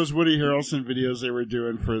 Like those Woody Harrelson videos they were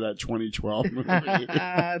doing for that 2012 movie.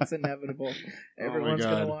 It's inevitable. Everyone's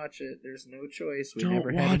God. gonna watch it. There's no choice. We Don't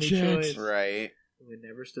never had watch any it. choice. Right. We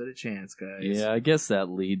never stood a chance, guys. Yeah, I guess that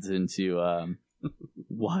leads into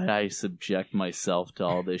why I subject myself to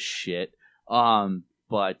all this shit.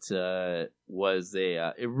 But it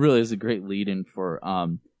really is a great lead-in for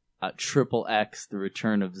Triple X: The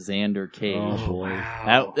Return of Xander Cage. Oh, boy.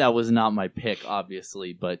 Wow. That was not my pick,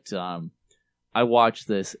 obviously, but I watched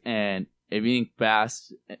this, and if you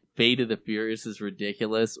think Fate of the Furious is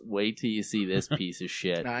ridiculous, wait till you see this piece of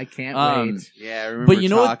shit. I can't wait. Yeah, I remember But you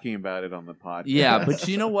know what- talking about it on the podcast. Yeah, but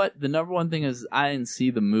you know what? The number one thing is I didn't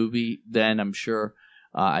see the movie then, I'm sure.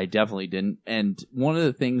 I definitely didn't. And one of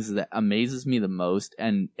the things that amazes me the most,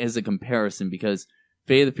 and as a comparison, because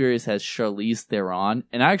Fate of the Furious has Charlize Theron,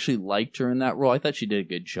 and I actually liked her in that role. I thought she did a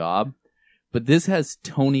good job. But this has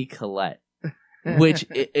Toni Collette, which,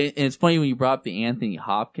 and it's funny when you brought up the Anthony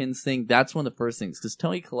Hopkins thing, that's one of the first things, because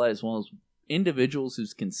Toni Collette is one of those individuals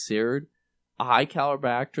who's considered a high caliber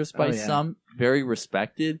actress by some, very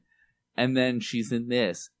respected, and then she's in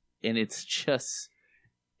this, and it's just...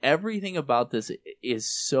 Everything about this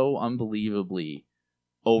is so unbelievably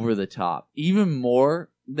over the top. Even more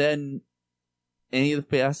than any of the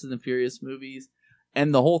Fast and the Furious movies.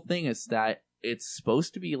 And the whole thing is that it's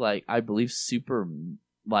supposed to be like, I believe, super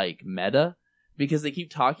like meta. Because they keep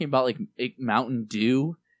talking about like Mountain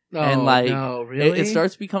Dew. And like, no, really? it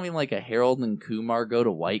starts becoming like a Harold and Kumar go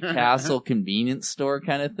to White Castle convenience store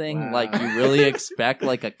kind of thing. Wow. Like you really expect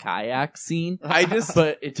like a kayak scene. I just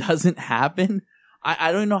But it doesn't happen.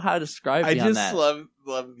 I don't know how to describe I beyond just that. love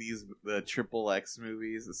the Triple X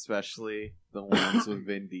movies, especially the ones with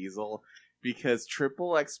Vin Diesel, because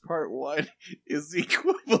Triple X Part 1 is the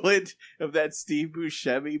equivalent of that Steve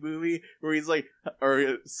Buscemi movie where he's like, or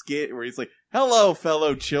a skit where he's like, "Hello,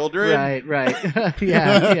 fellow children." Right.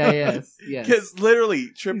 Yes. Because literally,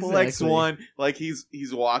 Triple X Exactly. 1, like he's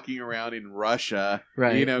walking around in Russia,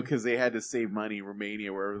 Right. you know, because they had to save money in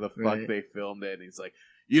Romania, wherever the fuck Right. they filmed it. And he's like,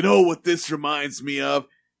 "You know what this reminds me of?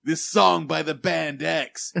 This song by the band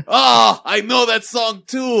X. Oh, I know that song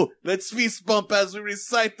too. Let's fist bump as we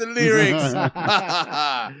recite the lyrics.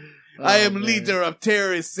 I am man. leader of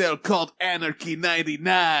terrorist cell called Anarchy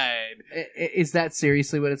 99. Is that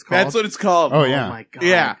seriously what it's called? That's what it's called. Oh, yeah. Oh my god.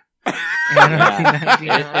 Yeah. Anarchy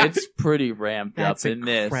Yeah, 99. it's pretty ramped That's up in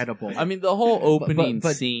this. incredible. I mean, the whole opening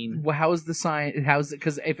but scene. Well, how's the sign? How's it?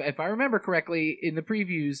 Because if I remember correctly, in the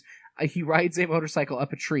previews, he rides a motorcycle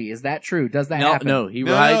up a tree. Is that true? Does that happen? No, he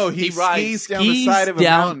No, rides. he rides skis down the side of a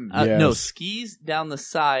down- mountain. No, Yes. skis down the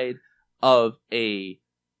side of a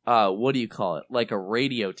what do you call it? Like a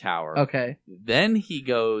radio tower. Okay. Then he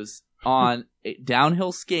goes on a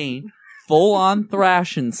downhill skiing, full on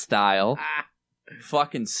thrashing style,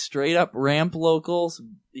 fucking straight up ramp locals,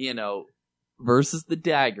 you know, versus the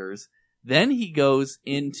daggers. Then he goes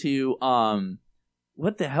into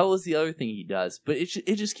what the hell is the other thing he does? But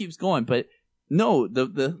it just keeps going. But no,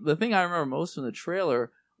 the thing I remember most from the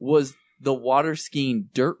trailer was the water skiing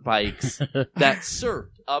dirt bikes that surfed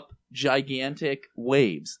up gigantic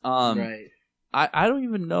waves. Right. I don't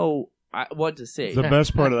even know what to say. The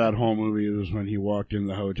best part of that whole movie was when he walked in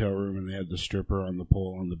the hotel room and they had the stripper on the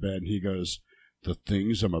pole on the bed, and he goes, "The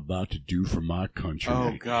things I'm about to do for my country."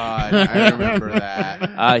 Oh, God. I remember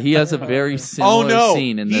that. He has a very similar Oh, no.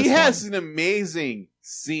 scene in this He has one. an amazing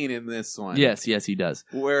scene in this one. Yes, he does.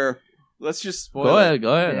 Where, let's just spoil Go it.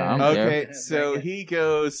 ahead. Yeah. I don't care. Okay, Yeah, so bring it. he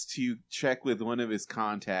goes to check with one of his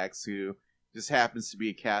contacts who just happens to be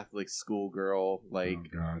a Catholic schoolgirl, like,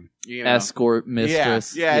 Oh, God. you know. Escort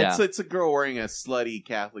mistress. Yeah, It's a girl wearing a slutty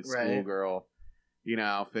Catholic Right. schoolgirl, you know,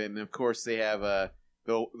 outfit. And of course they have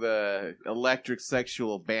the electric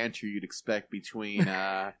sexual banter you'd expect between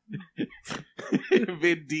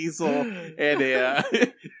Vin Diesel and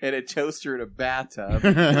a toaster in a bathtub.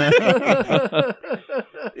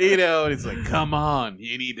 You know, and it's like, "Come on,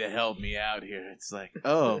 you need to help me out here." It's like,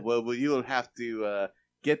 "Oh, well you'll have to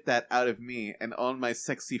get that out of me and all my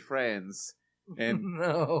sexy friends." And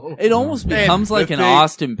No. It almost Man, becomes the like an thing-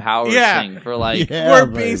 Austin Powers Yeah. thing for like. Yeah, where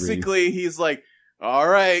baby. basically he's like, "All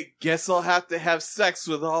right, guess I'll have to have sex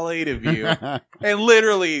with all 8 of you." And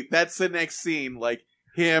literally, that's the next scene, like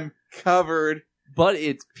him covered. But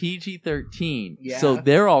it's PG-13, Yeah. so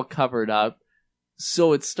they're all covered up.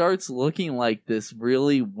 So it starts looking like this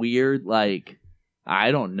really weird, like,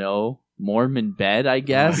 I don't know, Mormon bed, I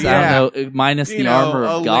guess. Yeah. I don't know, minus You the know, armor a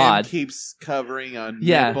of limb God. keeps covering a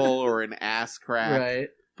Yeah. nipple or an ass crack. Right.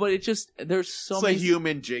 But it just, there's so It's many. a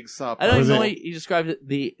human jigsaw I don't Was even know it- how you described it.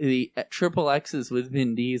 The triple X's with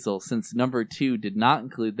Vin Diesel, since number 2 did not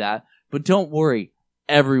include that. But don't worry,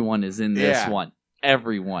 everyone is in this Yeah. one.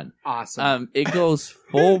 Everyone. Awesome. It goes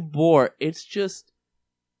full bore. It's just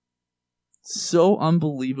so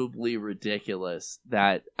unbelievably ridiculous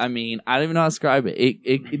that, I mean, I don't even know how to describe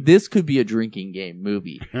it. This could be a drinking game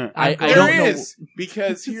movie. I There don't know. is,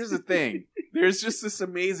 because here's the thing. There's just this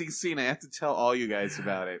amazing scene. I have to tell all you guys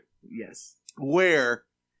about it. Yes. Where,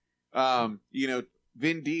 you know,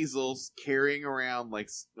 Vin Diesel's carrying around like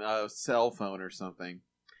a cell phone or something,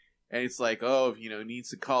 and it's like, oh, you know, needs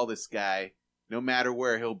to call this guy. No matter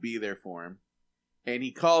where, he'll be there for him. And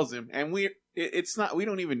he calls him, and we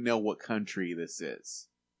don't even know what country this is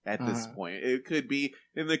at this point. It could be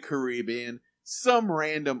in the Caribbean, some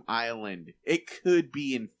random island. It could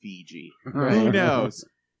be in Fiji. Who knows?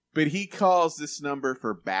 But he calls this number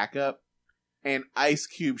for backup, and Ice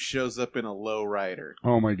Cube shows up in a lowrider.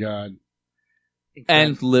 Oh, my God.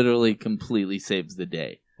 And literally completely saves the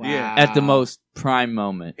day. Wow. Yeah. At the most prime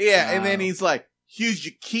moment. Yeah, and then Wow. he's like, "Here's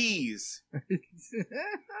your keys.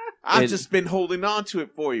 I've It- just been holding on to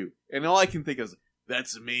it for you." And all I can think is,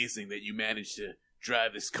 "That's amazing that you managed to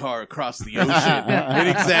drive this car across the ocean in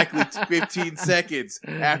exactly 15 seconds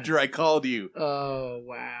after I called you." Oh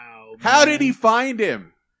wow! How man. did he find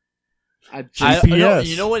him? GPS.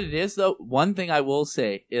 You know what it is though? One thing I will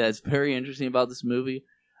say that's very interesting about this movie,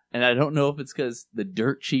 and I don't know if it's because the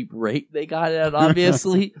dirt cheap rate they got it at,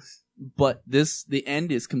 obviously, but the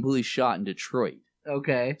end is completely shot in Detroit.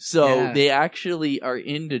 Okay. So Yeah. they actually are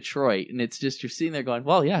in Detroit, and it's just you're sitting there going,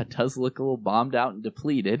 "Well, yeah, it does look a little bombed out and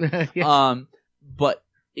depleted." Yeah. But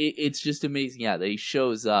it's just amazing. Yeah, that he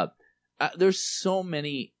shows up. there's so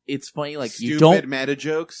many. It's funny, like Stupid meta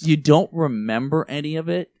jokes. you don't remember any of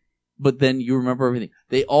it, but then you remember everything.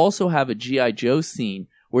 They also have a G.I. Joe scene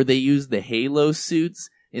where they use the Halo suits.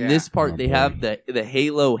 In this part, they have the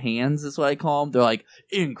Halo hands, is what I call them. They're like,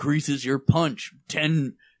 increases your punch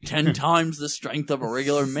 10 times the strength of a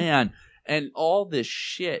regular man. And all this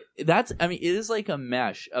shit. It is like a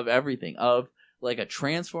mesh of everything. Of like a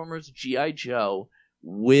Transformers G.I. Joe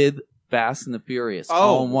with Fast and the Furious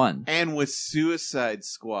all in one. And with Suicide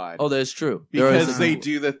Squad. Oh, that's true. Because they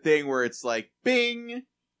do the thing where it's like, bing!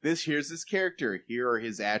 Here's this character. Here are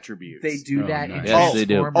his attributes. They do that in nice. Yes, they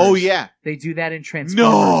do. Transformers. Oh, yeah. They do that in Transformers.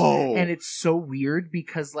 No! And it's so weird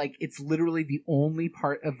because, like, it's literally the only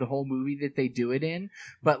part of the whole movie that they do it in.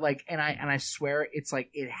 But, like, and I swear it's like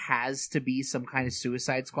it has to be some kind of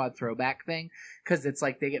Suicide Squad throwback thing. Because it's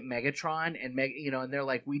like they get Megatron and, and they're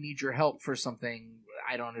like, we need your help for something.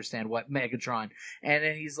 I don't understand what, Megatron. And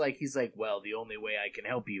then he's like, well, the only way I can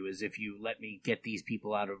help you is if you let me get these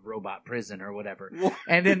people out of robot prison or whatever.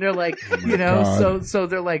 And then they're like, so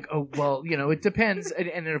they're like, oh, well, it depends.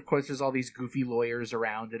 And then of course there's all these goofy lawyers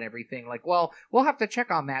around and everything. Like, well, we'll have to check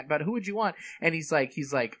on that, but who would you want? And he's like,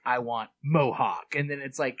 I want Mohawk. And then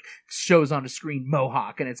it's like, shows on the screen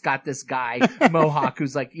Mohawk, and it's got this guy, Mohawk,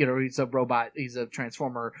 who's like, he's a robot, he's a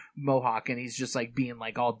Transformer Mohawk, and he's just like being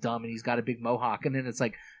like all dumb, and he's got a big Mohawk, and then it's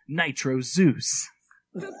like Nitro Zeus.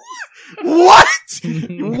 What?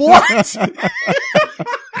 What?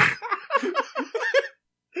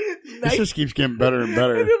 This just keeps getting better and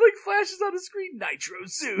better. And it like flashes on the screen, Nitro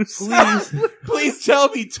Zeus. Please tell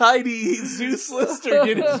me Tiny Zeus Lister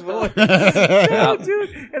did his voice. No, dude.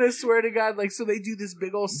 And I swear to God, like, so they do this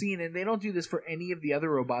big old scene, and they don't do this for any of the other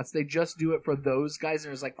robots. They just do it for those guys. And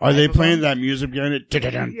there's like, are they playing that music behind it?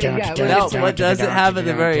 What does it have at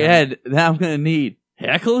the very end that I'm going to need?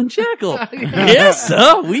 Heckle and Jekyll. Yes,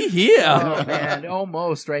 sir, we here. Oh man,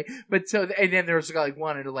 almost, right? But so, and then there's like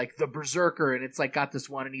one, and like the Berserker, and it's like got this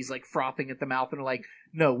one, and he's like frothing at the mouth, and they're like,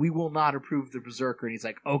 no, we will not approve the Berserker. And he's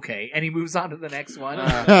like, okay. And he moves on to the next one.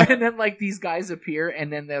 And then like these guys appear,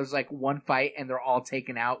 and then there's like one fight, and they're all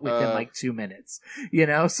taken out within like 2 minutes.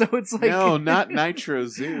 So it's like, no, not Nitro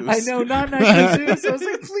Zeus. I know, not Nitro Zeus. I was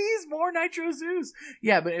like, please, more Nitro Zeus.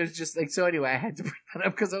 Yeah, but it was just like, so anyway, I had to bring that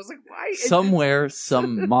up because I was like, why? Somewhere,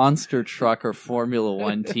 some monster truck or Formula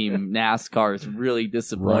One team, NASCAR, is really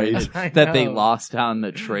disappointed that they lost on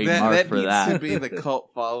the trademark for that. That needs to be the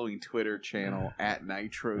cult following Twitter channel at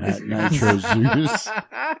Nitro At Zeus. Nitro Zeus.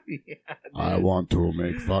 Yeah, I want to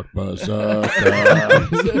make fuck buzz.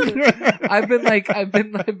 I've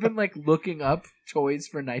been like looking up toys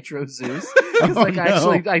for Nitro Zeus because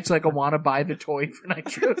I want to buy the toy for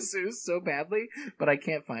Nitro Zeus so badly, but I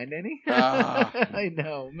can't find any. I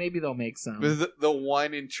know, maybe they'll make some. The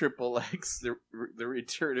one in XXX, the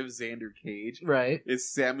Return of Xander Cage, Right? is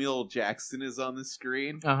Samuel Jackson is on the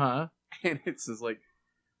screen, And it says like,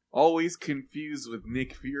 always confused with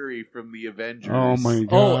Nick Fury from the Avengers. Oh my god!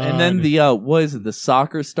 Oh, and then the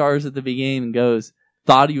soccer stars at the beginning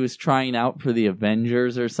thought he was trying out for the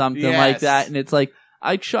Avengers or something like that, and it's like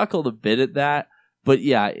I chuckled a bit at that, but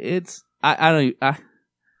yeah, it's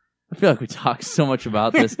I feel like we talked so much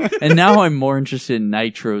about this, and now I'm more interested in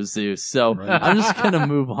Nitro Zeus, so I'm just gonna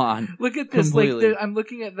move on. Look at this! Completely. Like I'm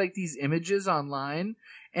looking at like these images online,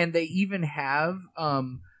 and they even have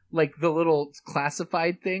like the little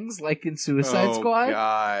classified things, like in Suicide Squad.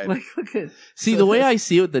 God. Like, look at. See, the way I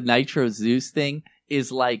see it with the Nitro Zeus thing is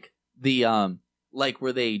like the like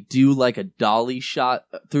where they do like a dolly shot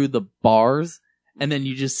through the bars, and then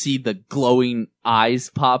you just see the glowing eyes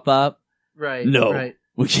pop up. Right. No. Right.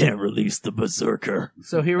 We can't release the Berserker.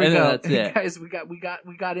 So here we And go, that's it. guys. We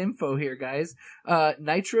got info here, guys.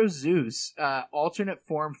 Nitro Zeus, alternate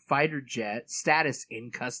form fighter jet, status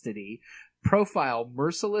in custody. Profile,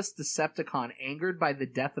 merciless Decepticon angered by the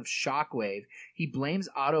death of Shockwave. He blames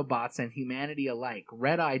Autobots and humanity alike.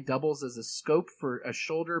 Red Eye doubles as a scope for a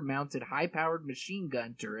shoulder-mounted high-powered machine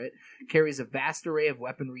gun turret. Carries a vast array of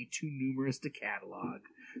weaponry too numerous to catalog.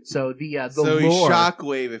 So the so he's lore...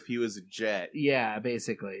 Shockwave if he was a jet. Yeah,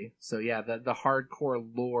 basically. So yeah, the hardcore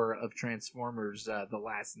lore of Transformers, The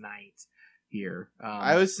Last Night here.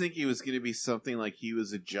 I was thinking it was going to be something like he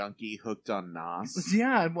was a junkie hooked on Nos.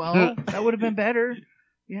 Yeah, well, that would have been better.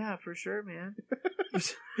 Yeah, for sure, man.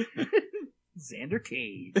 Xander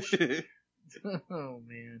Cage. Oh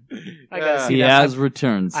man, I gotta see he that. has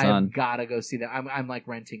returned, son. I've gotta go see that. I'm like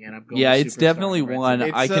renting it. I'm going. Yeah, to it's Superstar definitely and renting one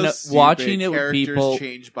it. I It's can so stupid. watching it with Characters people.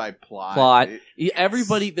 changed by plot.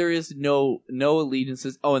 Everybody, there is no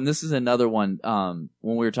allegiances. Oh, and this is another one.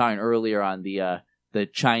 When we were talking earlier on the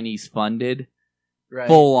Chinese funded, Right.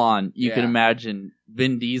 Full on. You can Yeah. imagine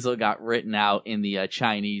Vin Diesel got written out in the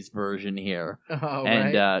Chinese version here. Oh,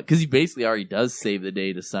 And right. because he basically already does save the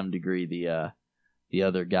day to some degree, the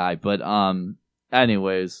other guy. But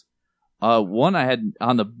anyways, one I had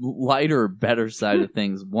on the lighter, better side of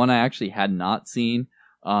things. One I actually had not seen.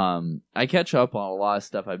 I catch up on a lot of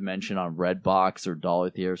stuff I've mentioned on Redbox or Dollar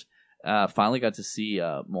Theaters. Finally got to see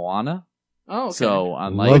Moana. Oh, okay. So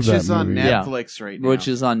I'm Love like, Which that is on movie. Yeah. Netflix right now. which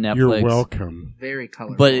is on Netflix. You're welcome. very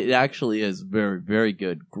colorful. But it actually is very, very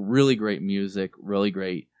good. Really great music, really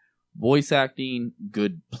great voice acting,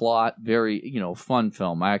 good plot, very, fun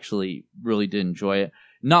film. I actually really did enjoy it.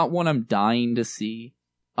 Not one I'm dying to see,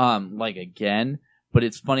 again, but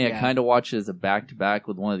it's funny. Yeah. I kind of watched it as a back-to-back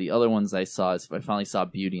with one of the other ones I saw. I finally saw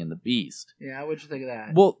Beauty and the Beast. Yeah, what'd you think of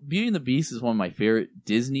that? Well, Beauty and the Beast is one of my favorite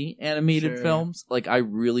Disney animated Sure. films. Like, I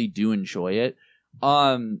really do enjoy it.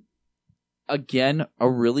 Again,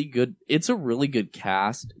 it's a really good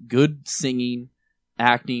cast, good singing,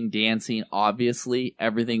 acting, dancing. Obviously,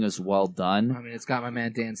 everything is well done. I mean, it's got my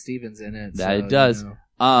man Dan Stevens in it. That so, it does. you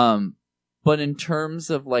know. But in terms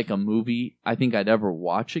of like a movie I think I'd ever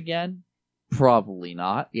watch again, probably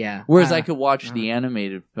not. Yeah. Whereas I could watch the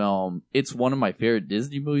animated film. It's one of my favorite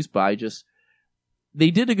Disney movies, but they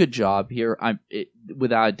did a good job here.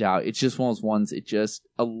 Without a doubt. It's just one of those ones.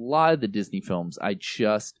 A lot of the Disney films,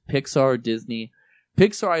 Pixar, Disney.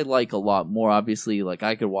 Pixar I like a lot more, obviously. Like,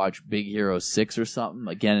 I could watch Big Hero 6 or something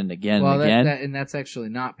again and again well, and again. and that's actually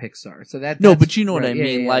not Pixar. So No, that's- but you know what right, I yeah,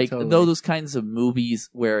 mean. yeah, Like, totally. those kinds of movies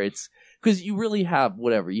where it's... Because you really have,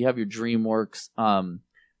 whatever. You have your DreamWorks.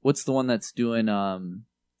 What's the one that's doing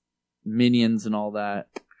Minions and all that?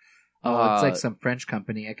 Oh, it's like some French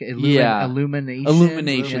company. Yeah. Illumination.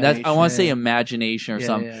 Illumination. That's, I want to say yeah. Imagination or Yeah,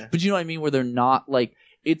 something. yeah. But you know what I mean? Where they're not like...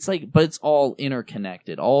 It's like... But it's all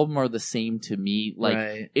interconnected. All of them are the same to me. Like,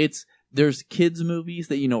 Right. There's kids movies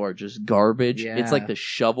that are just garbage. Yeah. It's like the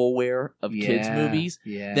shovelware of kids Yeah, movies.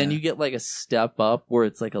 Yeah. Then you get like a step up where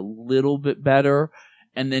it's like a little bit better,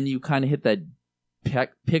 and then you kind of hit that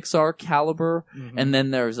Pixar caliber. Mhm. And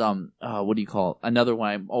then there's what do you call it? Another one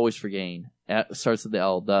I'm always forgetting. Starts with the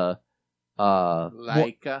L.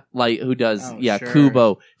 Laika. Like who does? Oh, Yeah, sure.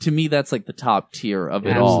 Kubo. To me, that's like the top tier of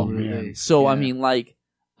it all. Absolutely. So I Yeah. mean, like,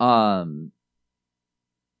 I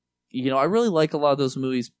really like a lot of those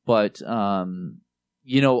movies, but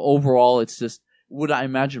overall, it's just, would I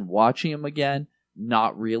imagine watching them again?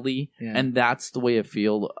 Not really. Yeah. And that's the way I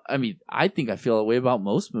feel. I mean, I think I feel that way about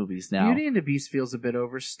most movies now. Beauty and the Beast feels a bit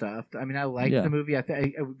overstuffed. I mean, I liked Yeah. the movie.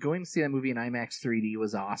 Going to see that movie in IMAX 3D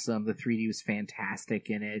was awesome. The 3D was fantastic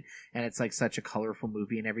in it, and it's like such a colorful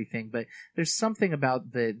movie and everything. But there's something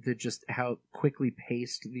about the just how quickly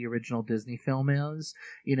paced the original Disney film is,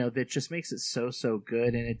 that just makes it so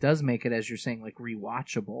good, and it does make it, as you're saying, like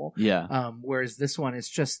rewatchable. Yeah. Whereas this one, it's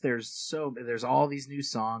just there's all these new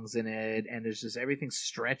songs in it, and there's just everything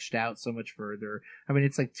stretched out so much further. I mean,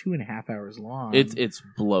 it's like 2.5 hours long. It's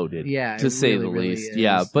bloated. Yeah, To it say really, the really least. is,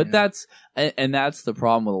 Yeah. But yeah. that's the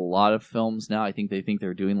problem with a lot of films now. I think they think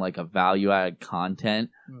they're doing like a value added content,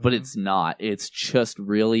 but Mhm. it's not. It's just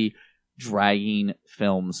really dragging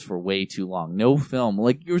films for way too long. No film,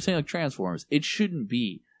 like you were saying, like Transformers, it shouldn't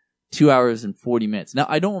be 2 hours and 40 minutes. Now,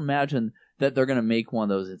 I don't imagine that they're going to make one of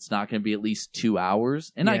those. It's not going to be at least 2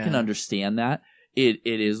 hours. And I can Yeah. understand that. It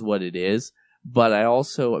is what it is. But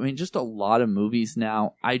just a lot of movies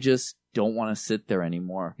now, I just don't want to sit there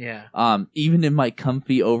anymore. Yeah. Even in my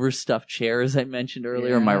comfy overstuffed chair, as I mentioned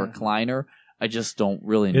earlier, my Yeah. recliner, I just don't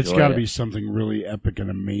really enjoy it. It's got to be something really epic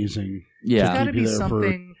and amazing. It's Yeah. got to Keep you be there for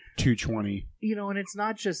something, 220. and it's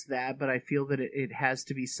not just that, but I feel that it has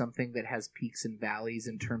to be something that has peaks and valleys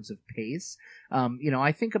in terms of pace.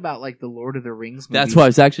 I think about like the Lord of the Rings movies. That's what I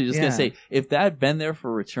was actually just going Yeah. to say. If that had been there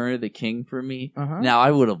for Return of the King for me, Uh-huh. now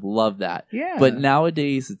I would have loved that. Yeah. But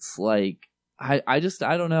nowadays, it's like, I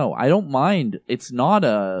don't know. I don't mind. It's not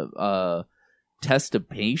a test of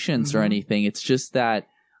patience or Mhm. anything. It's just that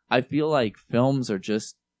I feel like films are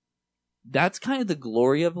just, that's kind of the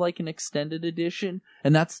glory of like an extended edition.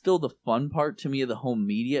 And that's still the fun part to me of the home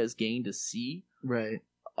media, is getting to see Right.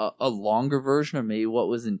 a longer version of maybe what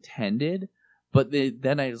was intended. But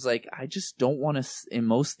then I was like, I just don't want to, in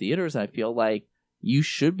most theaters, I feel like you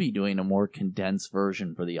should be doing a more condensed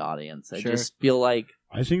version for the audience. I Sure. just feel like,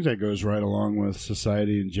 I think that goes right along with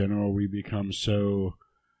society in general. We become so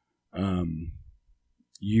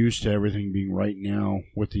used to everything being right now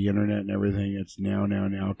with the internet and everything. It's now,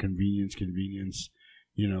 convenience.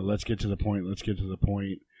 Let's get to the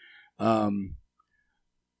point.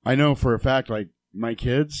 I know for a fact, like my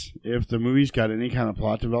kids, if the movie's got any kind of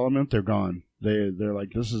plot development, they're gone. They're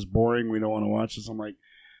like, this is boring. We don't want to watch this. I'm like,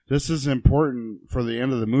 this is important for the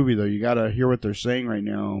end of the movie, though. You got to hear what they're saying right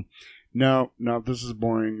now. No, this is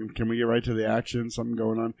boring. Can we get right to the action? Something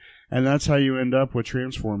going on. And that's how you end up with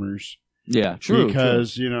Transformers. Yeah, true.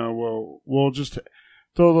 Because, we'll just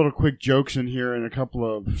throw a little quick jokes in here and a couple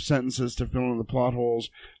of sentences to fill in the plot holes.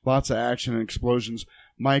 Lots of action and explosions.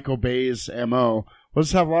 Michael Bay's M.O.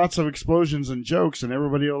 Let's have lots of explosions and jokes and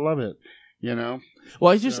everybody will love it,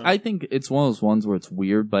 Well, I think it's one of those ones where it's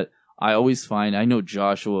weird, but I always find, I know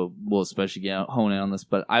Joshua will especially hone in on this,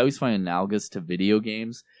 but I always find analogous to video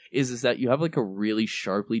games is that you have like a really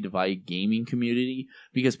sharply divided gaming community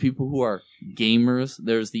because people who are gamers,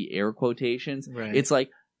 there's the air quotations. Right. It's like,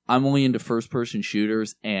 I'm only into first-person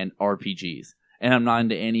shooters and RPGs, and I'm not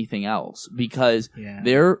into anything else because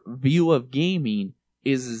their view of gaming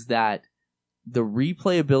is that the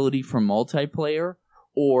replayability for multiplayer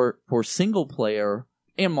or for single player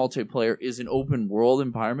and multiplayer is an open world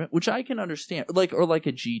environment, which I can understand, or like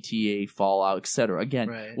a GTA, Fallout, etc. Again,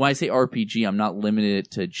 when I say RPG, I'm not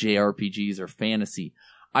limited to JRPGs or fantasy.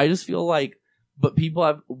 I just feel like, but people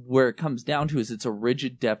have, where it comes down to is it's a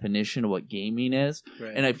rigid definition of what gaming is.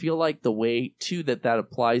 Right. And I feel like the way, too, that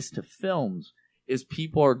applies to films is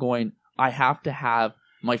people are going, I have to have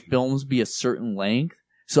my films be a certain length,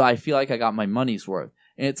 so I feel like I got my money's worth.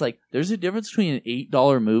 And it's like, there's a difference between an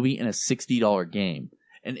 $8 movie and a $60 game.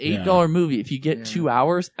 An $8 movie, if you get 2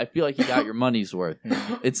 hours, I feel like you got your money's worth.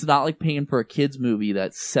 It's not like paying for a kid's movie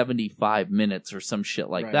that's 75 minutes or some shit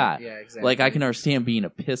like that. Yeah, exactly. Like, I can understand being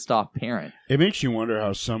a pissed off parent. It makes you wonder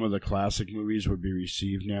how some of the classic movies would be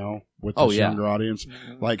received now with this younger audience.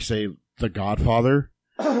 Like, say, The Godfather.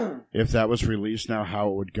 If that was released now, how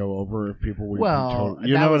it would go over if people would be told.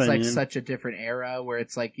 You that know was what I like mean? such a different era where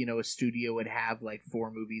it's like, a studio would have like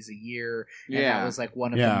 4 movies a year. And that was like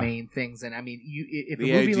one of the main things. And I mean, if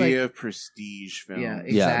the a movie idea like, of prestige film. Yeah,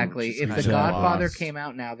 exactly. If The Godfather lost. came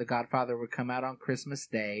out now, The Godfather would come out on Christmas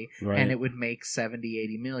Day Right. and it would make 70,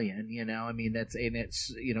 80 million, I mean, it's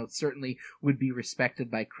it certainly would be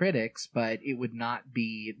respected by critics, but it would not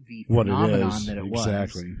be the What phenomenon it is. that it was.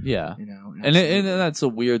 Exactly. Yeah. And that's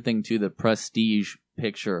a weird thing, too. The prestige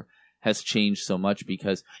picture has changed so much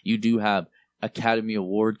because you do have Academy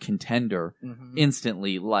Award contender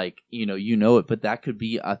instantly, like, it, but that could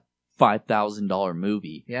be a $5,000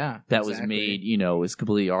 movie. Yeah. That was made, is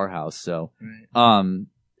completely our house. So, Right.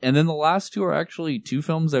 and then the last 2 are actually 2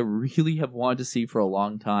 films I really have wanted to see for a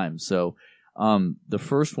long time. So, the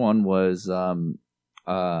first one was, I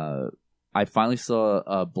finally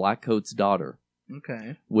saw Black Coat's Daughter.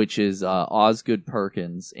 Okay. Which is Osgood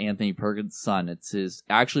Perkins, Anthony Perkins' son.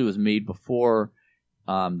 Actually was made before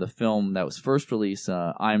the film that was first released,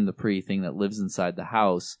 I'm the Pretty Thing That Lives Inside the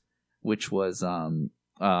House, which was on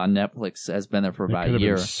Netflix, has been there for about a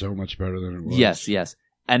year. Been so much better than it was. Yes.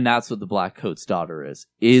 And that's what The Black Coat's Daughter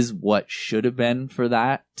is what should have been for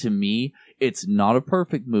that. To me, it's not a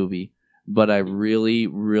perfect movie, but I really,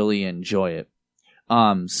 really enjoy it.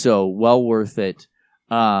 So well worth it.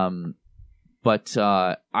 But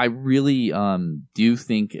I really do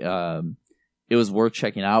think it was worth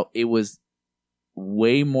checking out. It was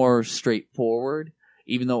way more straightforward,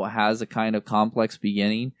 even though it has a kind of complex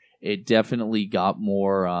beginning. It definitely got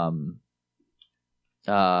more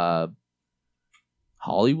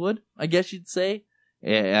Hollywood, I guess you'd say.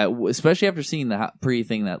 Especially after seeing the Pretty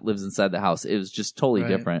Thing That Lives Inside the House, it was just totally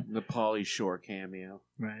different. The Pauly Shore cameo,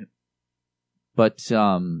 right? But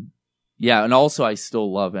yeah, and also I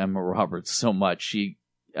still love Emma Roberts so much. She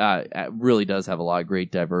really does have a lot of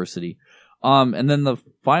great diversity. And then the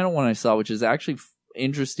final one I saw, which is actually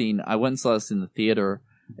interesting, I went and saw this in the theater,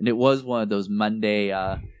 and it was one of those Monday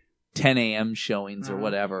 10 a.m. showings or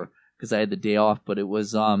whatever, because I had the day off, but it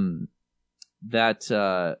was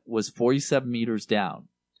that was 47 Meters Down,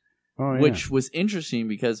 which was interesting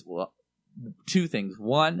because, well, 2 things.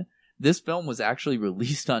 One, this film was actually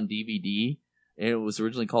released on DVD. It was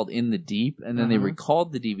originally called In the Deep, and then they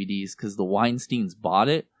recalled the DVDs because the Weinsteins bought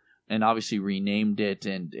it and obviously renamed it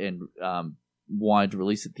and wanted to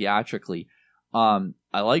release it theatrically. I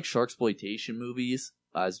like sharksploitation movies,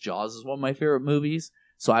 as Jaws is one of my favorite movies,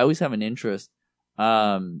 so I always have an interest.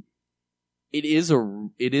 It is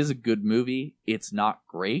a good movie. It's not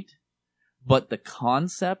great, but the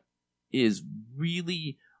concept is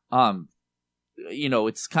really,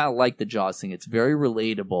 it's kind of like the Jaws thing. It's very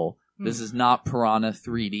relatable. This is not Piranha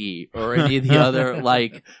 3D or any of the other,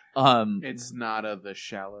 it's not of The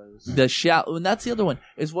Shallows. And that's the other one,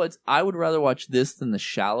 I would rather watch this than The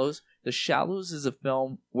Shallows. The Shallows is a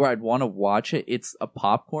film where I'd want to watch it. It's a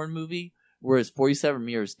popcorn movie, whereas 47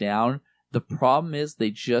 Meters Down, the problem is they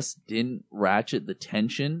just didn't ratchet the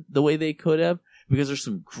tension the way they could have, because there's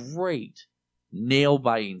some great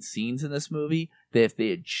nail-biting scenes in this movie that if they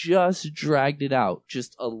had just dragged it out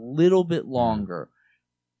just a little bit longer,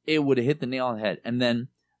 it would have hit the nail on the head. And then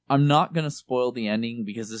I'm not going to spoil the ending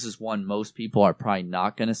because this is one most people are probably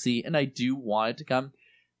not going to see, and I do want it to come.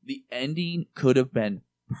 The ending could have been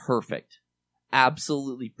perfect.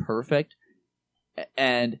 Absolutely perfect.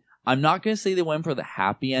 And I'm not going to say they went for the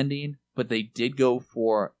happy ending, but they did go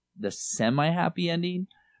for the semi-happy ending.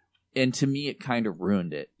 And to me, it kind of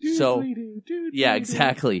ruined it. So, yeah,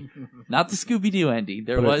 exactly. Not the Scooby-Doo ending.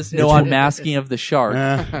 There was no unmasking of the shark.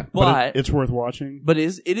 But it's worth watching. But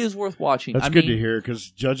it is worth watching. That's good to hear, because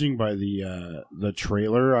judging by the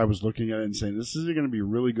trailer, I was looking at it and saying, this is going to be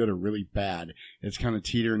really good or really bad. It's kind of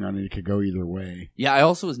teetering on it could go either way. Yeah, I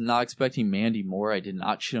also was not expecting Mandy Moore. I did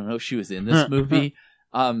not know she was in this movie.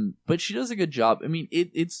 But she does a good job. I mean,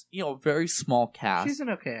 it's a very small cast. She's an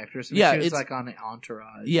okay actress. I mean, Yeah, she was it's like on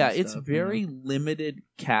Entourage. Yeah, and it's stuff, very limited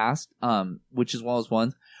cast, which is one of those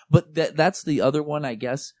ones. But that's the other one, I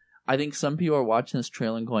guess. I think some people are watching this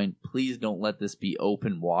trailer and going, please don't let this be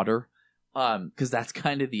open water. Because that's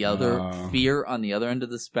kind of the other fear on the other end of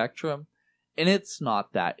the spectrum. And it's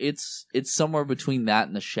not that. It's somewhere between that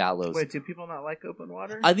and The Shallows. Wait, do people not like open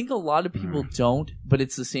water? I think a lot of people don't, but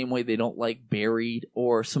it's the same way they don't like Buried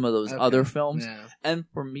or some of those other films. Yeah. And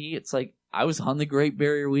for me, it's like, I was on the Great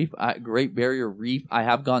Barrier Reef. I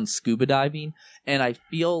have gone scuba diving, and I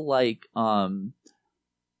feel like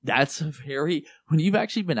that's when you've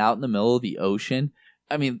actually been out in the middle of the ocean.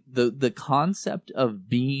 I mean, the concept of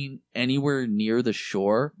being anywhere near the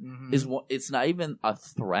shore it's not even a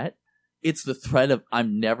threat. It's the threat of,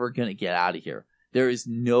 I'm never going to get out of here. There is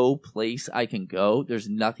no place I can go. There's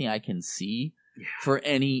nothing I can see for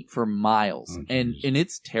miles. And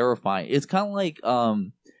it's terrifying. It's kind of like,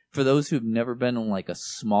 for those who've never been on like a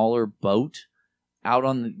smaller boat out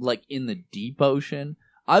on in the deep ocean,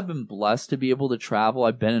 I've been blessed to be able to travel.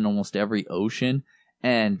 I've been in almost every ocean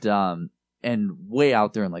and way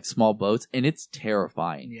out there in like small boats, and it's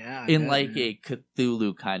terrifying. Yeah. In like a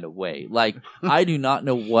Cthulhu kind of way. Like, I do not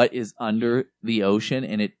know what is under the ocean,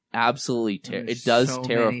 and it absolutely it does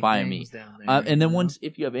terrify me. And then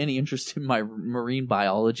if you have any interest in my marine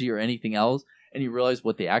biology or anything else, and you realize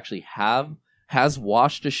what they actually has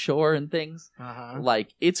washed ashore and things,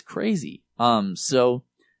 like, it's crazy. So,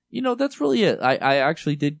 that's really it. I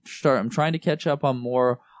actually did start. I'm trying to catch up on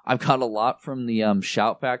more. I've got a lot from the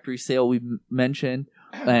Shout Factory sale we mentioned,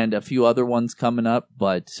 and a few other ones coming up,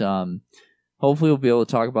 but hopefully we'll be able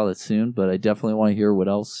to talk about it soon. But I definitely want to hear what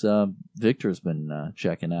else Victor's been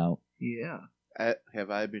checking out. Yeah. Have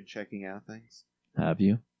I been checking out things? Have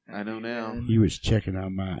you? I don't know. He was checking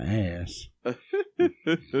out my ass.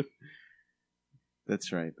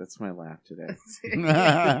 That's right. That's my laugh today.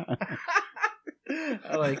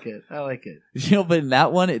 I like it. But in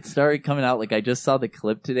that one, it started coming out, like, I just saw the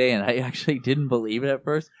clip today, and I actually didn't believe it at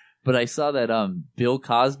first, but I saw that Bill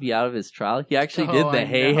Cosby out of his trial, he actually did the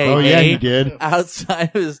hey, he did.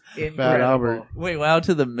 outside of his Fat Albert. Went out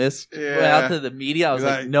to the went out to the media. I was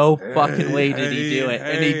like, no fucking way did he do it,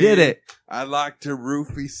 and he did it. I like to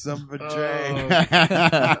roofie some vajay.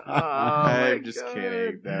 I'm just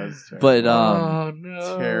kidding. That was terrible. But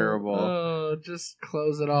no. Terrible. Oh, just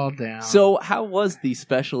close it all down. So, how was the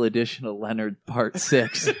special edition of Leonard Part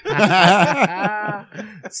 6?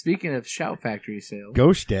 Speaking of Shout Factory sales.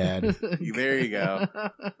 Ghost Dad. There you go.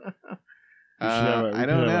 I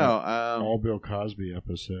don't know. All Bill Cosby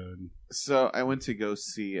episode. So I went to go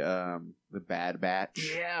see The Bad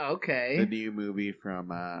Batch. Yeah, okay. The new movie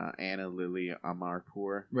from Anna Lily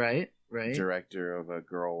Amarpour. Right. Director of A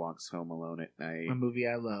Girl Walks Home Alone at Night. A movie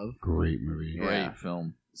I love. Great movie. Yeah. Great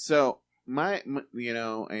film. So my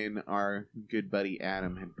and our good buddy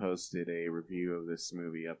Adam had posted a review of this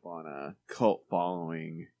movie up on a Cult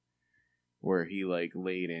Following, where he like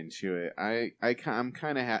laid into it. I'm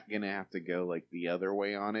kind of gonna have to go like the other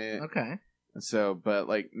way on it. Okay. So, but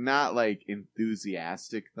like not like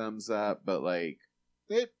enthusiastic thumbs up, but like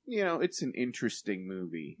it, it's an interesting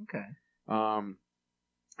movie. Okay.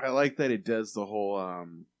 I like that it does the whole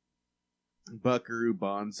Buckaroo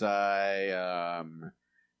Banzai,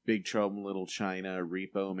 Big Trouble in Little China,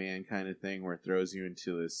 Repo Man kind of thing, where it throws you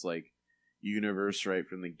into this like universe right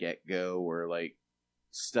from the get go, where like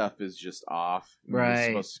stuff is just off. Right. You're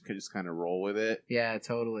supposed to just kind of roll with it. Yeah,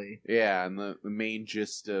 totally. Yeah, and the main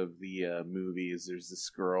gist of the movie is there's this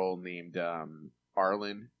girl named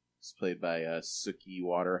Arlen. It's played by Suki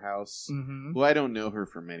Waterhouse, who I don't know her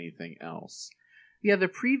from anything else. Yeah, the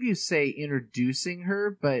previews say introducing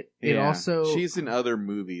her, but it also... She's in other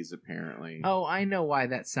movies, apparently. Oh, I know why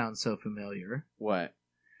that sounds so familiar. What?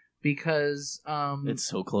 because It's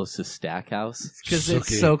so close to Stackhouse. because it's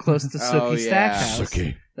Sookie. so close to Sookie Oh, yeah. Stackhouse.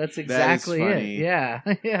 Sookie. That's exactly it. funny. Yeah,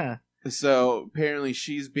 yeah. So apparently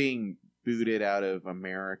she's being booted out of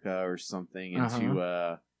America or something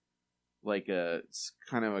into like it's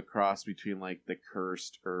kind of a cross between like the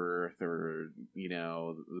cursed earth or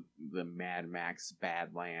the Mad Max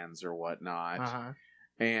Badlands or whatnot.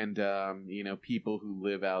 And people who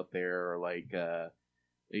live out there are like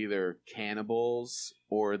either cannibals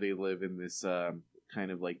or they live in this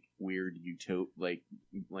kind of like weird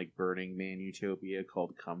like Burning Man utopia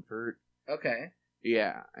called Comfort. Okay.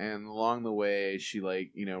 Yeah, and along the way, she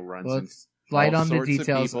runs Well, into it's light all on the sorts of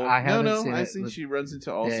details. people. I haven't seen I it. think she runs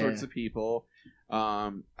into all sorts of people.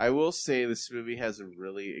 I will say this movie has a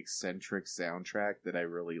really eccentric soundtrack that I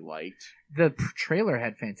really liked. The trailer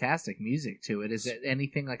had fantastic music to it. Is it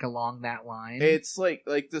anything like along that line? It's like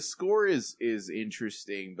the score is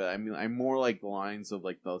interesting, but I mean, I'm more like the lines of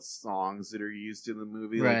like the songs that are used in the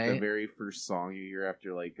movie. Like the Right. very first song you hear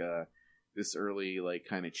after like this early like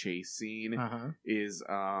kind of chase scene is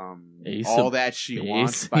Ace All of That She Base?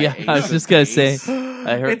 Wants by Yeah, Ace I was of just gonna Base. say,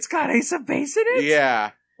 I heard- It's got Ace of Base in it?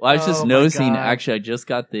 Yeah. Well, I was just Oh my noticing, God. actually, I just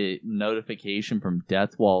got the notification from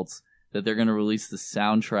Death Waltz that they're going to release the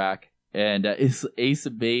soundtrack. And it's Ace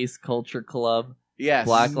of Base, Culture Club, Yes.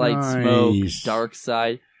 Blacklight Nice. Smoke, Dark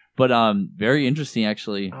Side. But very interesting,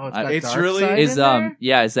 actually. Oh, it's got It's Dark really- Side is in there?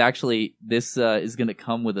 yeah, it's actually this is going to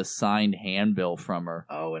come with a signed handbill from her.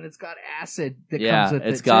 Oh, and it's got acid that Yeah, comes with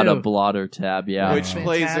it's it got too. a blotter tab. Yeah, Which Wow.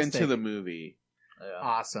 plays Fantastic. into the movie. Yeah.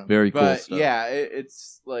 Awesome. Very cool But stuff. yeah,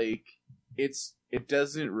 it's like it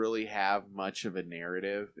doesn't really have much of a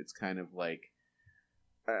narrative. It's kind of like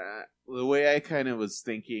the way I kind of was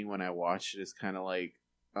thinking when I watched it is kind of like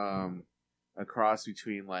a cross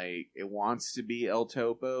between like it wants to be El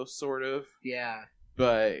Topo sort of, Yeah.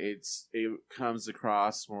 but it comes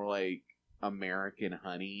across more like American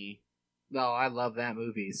Honey. No, I love that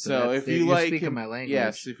movie. So that's- if you you're like speaking my language.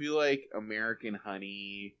 yes, if you like American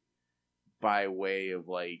Honey by way of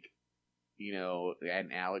like an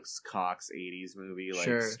Alex Cox 80s movie like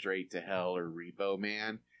Sure. Straight to Hell or Repo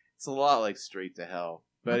Man, it's a lot like Straight to Hell,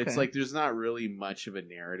 but it's Okay. like there's not really much of a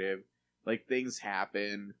narrative. Like things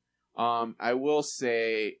happen. I will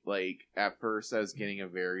say, like, at first I was getting a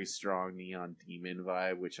very strong Neon Demon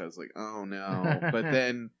vibe, which I was like, oh no. But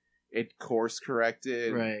then it course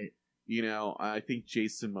corrected. Right. I think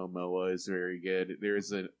Jason Momoa is very good.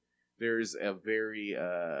 There's a very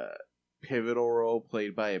pivotal role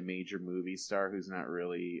played by a major movie star who's not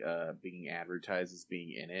really being advertised as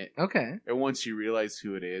being in it. Okay. And once you realize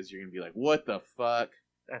who it is, you're gonna be like, what the fuck?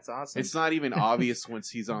 That's awesome. It's not even obvious once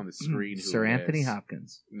he's on the screen who Sir it Anthony is.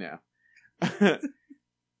 Hopkins. No.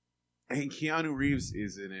 And Keanu Reeves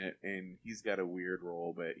is in it, and he's got a weird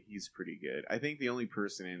role, but he's pretty good. I think the only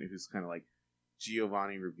person in it who's kind of like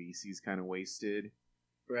Giovanni Ribisi's kind of wasted.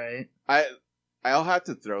 Right. I'll have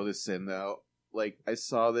to throw this in though. Like I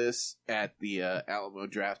saw this at the Alamo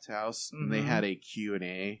Draft House, and they Mhm. had a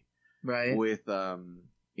Q&A Right. with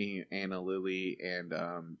Anna Lily and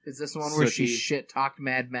Is this the one where she Sookie. shit talked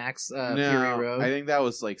Mad Max Fury no, Road? I think that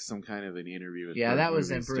was like some kind of an interview with yeah, Burt that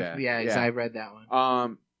was in Movies. Bruce. Yeah, 'cause I read that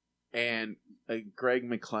one. And Greg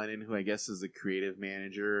McLennan, who I guess is the creative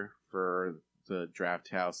manager for the Draft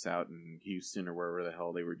House out in Houston or wherever the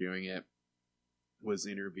hell they were doing it, was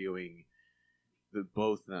interviewing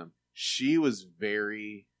both of them. She was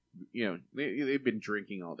very, they've been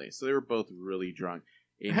drinking all day, so they were both really drunk.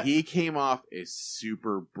 And he came off as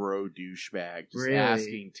super bro douchebag, just Really?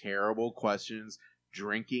 asking terrible questions,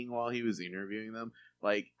 drinking while he was interviewing them.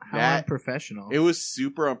 Like How that, unprofessional. it was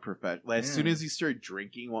super unprofessional. As Yeah. soon as he started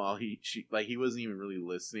drinking while he wasn't even really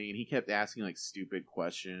listening. He kept asking like stupid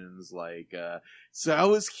questions like, so how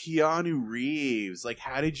was Keanu Reeves? Like,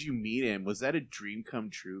 how did you meet him? Was that a dream come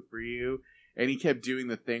true for you? And he kept doing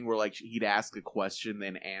the thing where like he'd ask a question,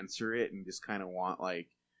 then answer it and just kind of want like,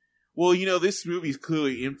 well, this movie's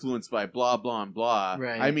clearly influenced by blah, blah, and blah.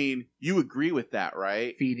 Right. I mean, you agree with that,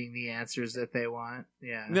 right? Feeding the answers that they want.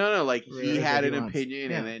 Yeah. No, like Right, he that had he an wants.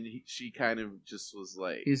 opinion, Yeah. and then she kind of just was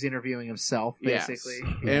like, He was interviewing himself, yes. basically.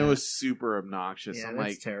 And it was super obnoxious. Yeah, I'm that's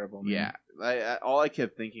like, terrible, man. yeah. All I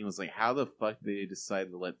kept thinking was like, how the fuck did they decide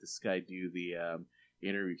to let this guy do the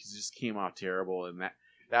interview? Because it just came off terrible, and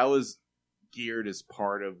that was geared as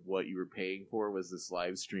part of what you were paying for was this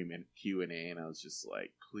live stream and Q&A, and I was just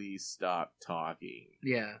like, please stop talking.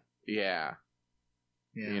 Yeah. Yeah.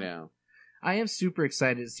 Yeah. I am super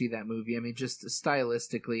excited to see that movie. I mean, just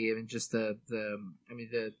stylistically, I mean, just the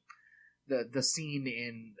scene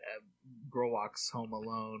in Girl Walks Home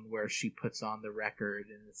Alone, where she puts on the record,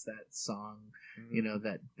 and it's that song, you know,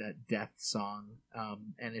 that death song,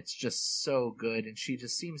 and it's just so good, and she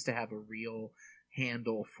just seems to have a real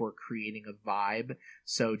handle for creating a vibe.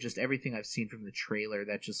 So just everything I've seen from the trailer,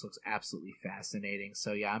 that just looks absolutely fascinating.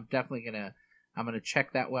 So yeah, I'm definitely gonna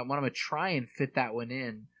check that one. I'm gonna try and fit that one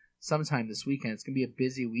in sometime this weekend. It's gonna be a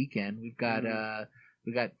busy weekend. We've got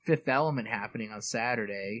Fifth Element happening on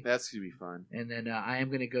Saturday. That's gonna be fun. And then I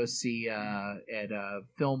am gonna go see at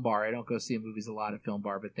Film Bar. I don't go see movies a lot at Film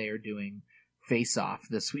Bar, but they are doing Face Off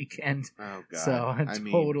this weekend. Oh god! So I'm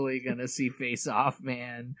totally gonna see Face Off,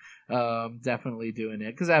 man. Definitely doing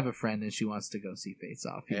it because I have a friend and she wants to go see Face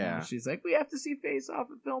Off. You know? She's like, we have to see Face Off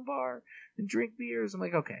at Film Bar and drink beers. I'm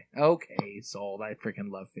like, okay, sold. I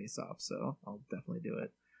freaking love Face Off, so I'll definitely do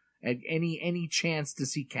it. And any chance to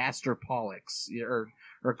see Castor Pollux or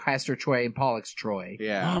Castor Troy and Pollux Troy?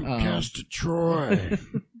 Yeah, I'm Castor Troy.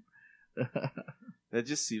 That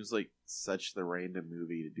just seems like such the random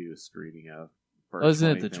movie to do a screening of.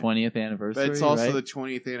 Isn't it the 20th anniversary? But it's also right? the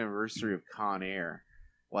 20th anniversary of Con Air.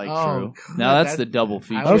 Like, true. God, Now that's the double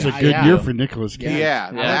feature. That was a good year for Nicolas Cage.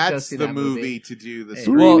 Yeah, that's the the movie movie to do the Hey.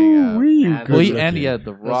 screening of. He had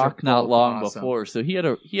The Rock not both long awesome. before, so he had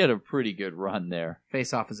a pretty good run there.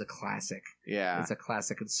 Face Off is a classic. Yeah, It's a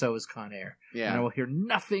classic, and so is Con Air. And I yeah. will hear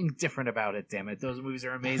nothing different about it. Damn it, those movies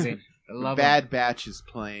are amazing. I love Bad Batch is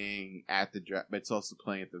playing at the, but it's also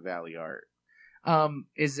playing at the Valley Art. them.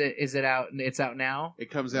 Is it out? It's out now. It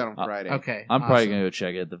comes out on Friday. Okay, I'm probably awesome. gonna go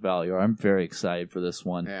check it at the Valley Art. I'm very excited for this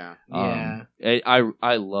one. Yeah,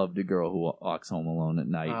 I loved The Girl Who Walks Home Alone at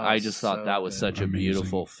Night. Oh, I just thought so that was good. such a Amazing.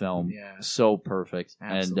 beautiful film. Yeah. So perfect.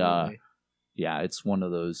 Absolutely. And yeah, it's one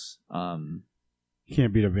of those.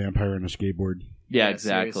 Can't beat a vampire on a skateboard. Yeah, Yeah,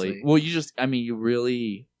 exactly. seriously. Well, you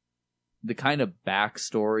really, the kind of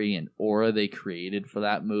backstory and aura they created for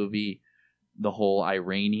that movie, the whole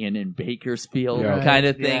Iranian and Bakersfield Yeah. kind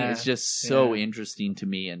of thing, Yeah. is just so Yeah. interesting to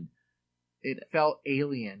me. And It felt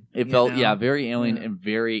alien. it you felt, know? very alien Yeah. and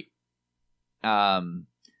very,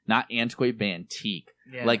 not antiquated, but antique.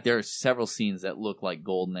 Yeah. Like, there are several scenes that look like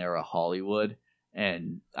golden era Hollywood,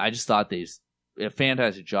 and I just thought they did a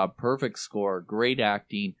fantastic job, perfect score, great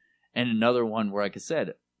acting, and another one where, like I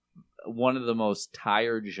said, one of the most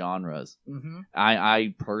tired genres. Mm-hmm.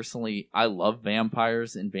 I personally, I love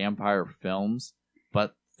vampires and vampire films,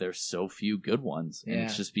 but there's so few good ones, and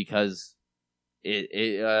it's Yeah. just because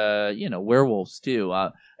werewolves too.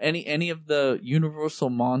 Any of the Universal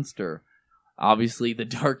monster. Obviously, the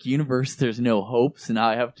Dark Universe, there's no hope, so now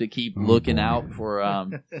I have to keep looking out for,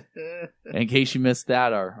 in case you missed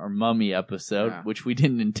that, our Mummy episode, Yeah. which we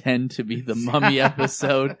didn't intend to be the Mummy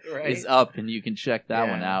episode, Right. is up, and you can check that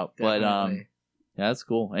one Yeah, out. But, definitely. yeah, that's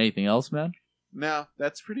cool. Anything else, man? no,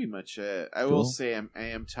 that's pretty much it. I Cool. will say I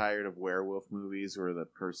am tired of werewolf movies where the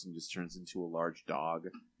person just turns into a large dog.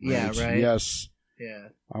 Yeah, right. Yes. Yeah.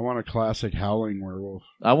 I want a classic howling werewolf.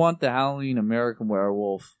 I want the Halloween American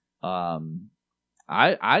Werewolf.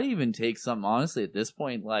 I'd even take something, honestly, at this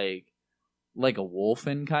point, like a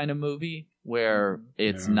Wolfen kind of movie, where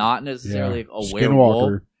it's Yeah. not necessarily a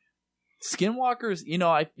werewolf. Skinwalker. Skinwalkers,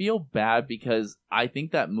 I feel bad because I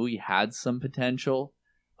think that movie had some potential.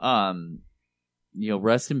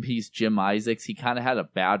 Rest in peace, Jim Isaacs. He kind of had a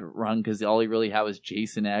bad run because all he really had was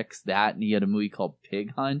Jason X, and he had a movie called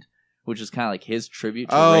Pig Hunt, which is kind of like his tribute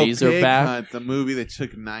to Pig Razorback. Hunt, the movie that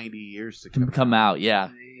took 90 years to Come out, yeah.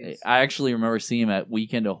 Jeez. I actually remember seeing him at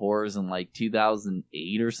Weekend of Horrors in like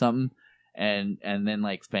 2008 or something, and then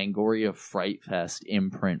like Fangoria Fright Fest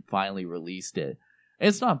imprint finally released it.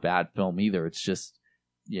 It's not a bad film either. It's just,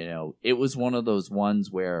 it was one of those ones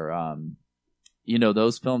where,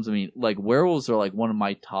 those films. I mean, like werewolves are like one of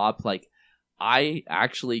my top. Like, I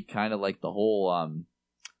actually kind of like the whole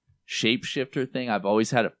shapeshifter thing. I've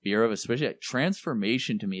always had a fear of, especially like,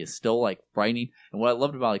 transformation to me is still like frightening. And what I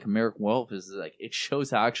loved about like American Werewolf is like it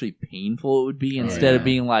shows how actually painful it would be instead of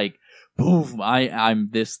being like, boom, I'm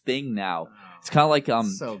this thing now. It's kind of like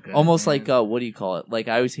so good, almost man. like what do you call it? Like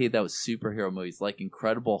I always hate that with superhero movies, like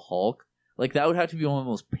Incredible Hulk. Like that would have to be one of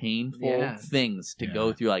the most painful things to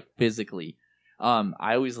go through, like physically.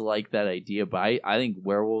 I always like that idea, but I think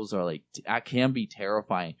werewolves are like can be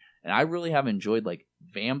terrifying, and I really have enjoyed like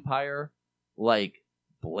Vampire, like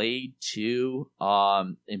Blade 2,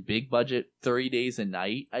 in big budget 30 Days a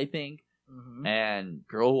Night, I think, and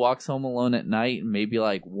Girl Who Walks Home Alone at Night, and maybe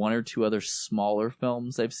like one or two other smaller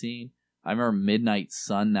films I've seen. I remember Midnight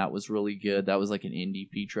Sun, that was really good. That was like an indie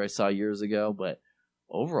feature I saw years ago, but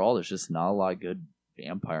overall there's just not a lot of good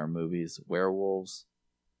vampire movies. Werewolves.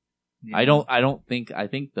 Yeah. I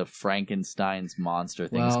think the Frankenstein's monster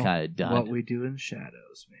thing's Well, kind of done. What We Do in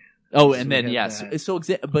Shadows, man. Oh, So and we then have yes, that. so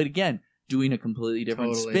but again, doing a completely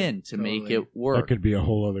different Totally, spin to make totally. it work. That could be a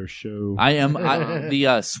whole other show. I the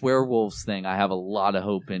Swearwolves thing. I have a lot of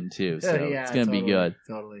hope in too, so Yeah, it's gonna be totally, good.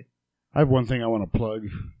 Totally. I have one thing I want to plug.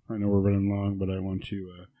 I know we're running long, but I want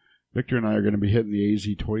to. Victor and I are going to be hitting the AZ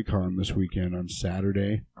Toy Con this weekend on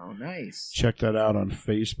Saturday. Oh, nice. Check that out on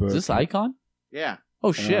Facebook. Is this Icon? Yeah.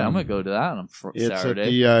 Oh shit! I'm Um, gonna go to that on It's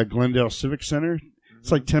Saturday. at the Glendale Civic Center.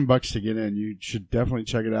 It's like $10 to get in. You should definitely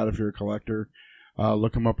check it out if you're a collector.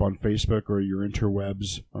 Look them up on Facebook or your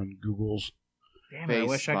interwebs on Google's. Damn it, I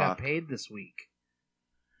wish I got Facebook. paid this week.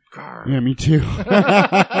 Grr. Yeah, me too.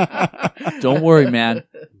 Don't worry, man.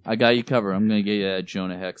 I got you covered. I'm gonna get you a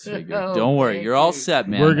Jonah Hex figure. Oh, Don't worry, thank you're all you. set,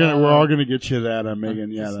 man. We're all gonna get you that,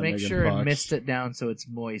 Megan. Yeah, Just that make Megan sure Fox. it mist it down so it's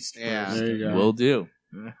moist. Yeah. First. There you go. Will do.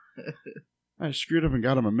 I screwed up and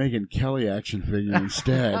got him a Megan Kelly action figure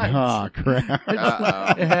instead. Oh crap!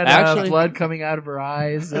 Uh-oh. It had Actually- blood coming out of her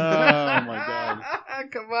eyes. Oh, my God.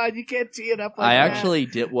 Come on, you can't tee it up like I that. actually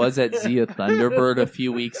was at Zia Thunderbird a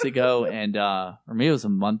few weeks ago, and or maybe it was a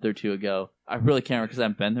month or two ago. I really can't remember because I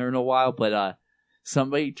haven't been there in a while. But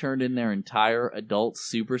somebody turned in their entire adult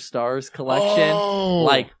superstars collection. Oh.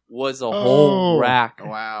 Like was a whole Oh. rack.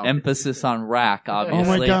 Wow. Emphasis on rack, Oh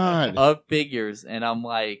obviously. my God! Of figures, and I'm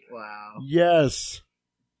like, Wow. Yes.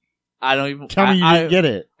 I don't even. Tell me you didn't get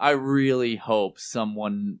it. I really hope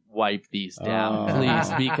someone wiped these down, Oh.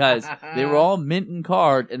 please, because they were all mint and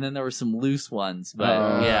card, and then there were some loose ones.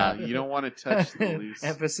 But yeah, You don't want to touch the loose.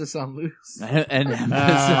 Emphasis on loose. and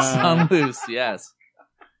emphasis on loose. Yes,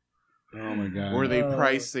 Oh my God! Were they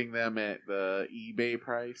pricing them at the eBay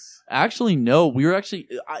price? actually, no. We were actually,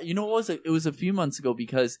 you know, what was it? It was a few months ago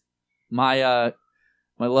because my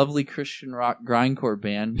my lovely Christian rock grindcore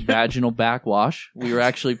band, Vaginal Backwash. We were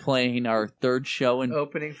actually playing our third show in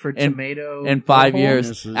Opening for And- tomato. in 5 Oh, years.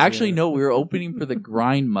 this is- Actually, yeah. no, we were opening for the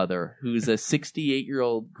Grindmother, who's a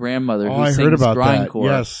 68-year-old grandmother Oh, who I sings heard about that. grindcore.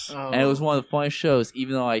 Yes. Oh. And it was one of the funniest shows,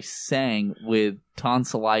 even though I sang with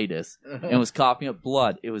tonsillitis and was coughing up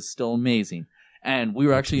blood. It was still amazing. And we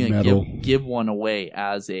were actually going Metal. to give one away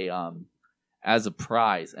as a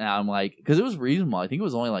prize. And I'm like, because it was reasonable. I think it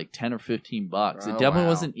was only like 10 or 15 bucks. It Oh, definitely wow.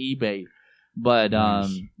 wasn't eBay. But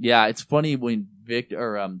Nice. yeah, it's funny when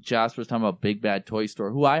Jasper was talking about Big Bad Toy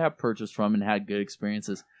Store, who I have purchased from and had good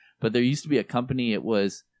experiences. But there used to be a company.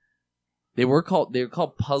 They were called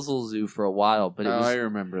Puzzle Zoo for a while, but it was I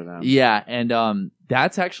remember them. yeah, and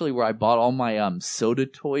that's actually where I bought all my Soda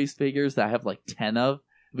Toys figures that I have like 10 of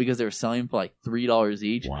because they were selling for like $3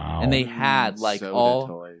 each. Wow. And they had like Soda all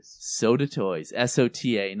toys. Soda Toys,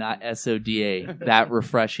 SOTA, not SODA, that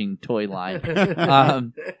refreshing toy line.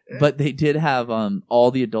 But they did have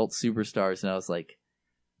all the adult superstars, and I was like,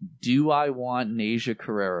 do I want an Asia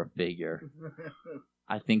Carrera figure?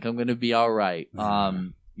 I think I'm gonna be all right.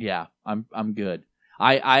 Yeah, I'm good.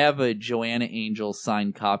 I have a Joanna Angel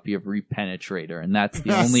signed copy of Repenetrator, and that's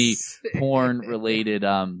the only porn related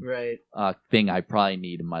Right. thing I probably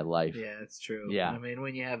need in my life. Yeah, that's true. Yeah. I mean,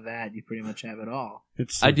 when you have that, you pretty much have it all.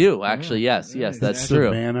 It's I do actually. Yes, Yeah, yes, that's exactly. true.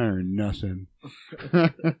 Savannah or nothing.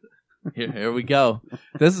 Here we go.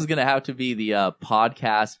 This is gonna have to be the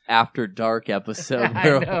podcast after dark episode I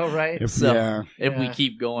where know, right? If So- yeah, if we Yeah.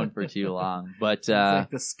 keep going for too long. But It's like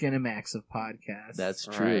the Skinemax of podcasts. that's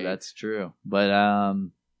true. Right. That's true. But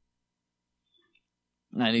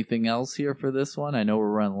anything else here for this one? I know we're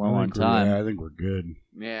running low on time. I think we're good.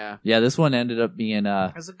 Yeah. Yeah, this one ended up being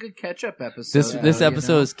It was a good catch-up episode. this you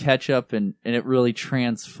episode know? is catch up and it really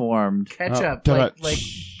transformed. Ketchup, Oh, like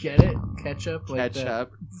get it? Ketchup, like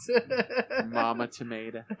Ketchup, that. Mama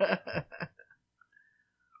Tomato.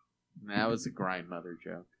 That was a grindmother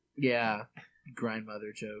joke. Yeah,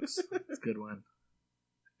 grindmother jokes. It's a good one.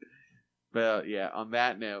 But yeah, on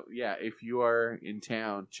that note, yeah, if you are in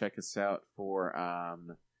town, check us out for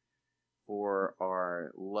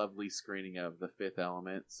our lovely screening of The Fifth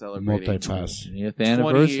Element, celebrating Multipass. 20th 20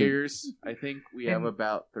 anniversary. years. I think we have And-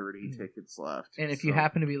 about 30 tickets left. And if you so-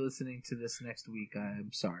 happen to be listening to this next week,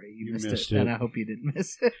 I'm sorry you, You missed missed it, it. and I hope you didn't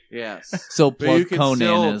miss it. yes, So But you plug can Conan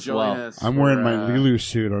still as join well. us I'm for, wearing my Lulu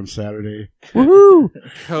suit on Saturday. Woohoo!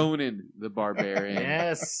 Conan the Barbarian.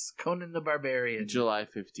 Yes, Conan the Barbarian. July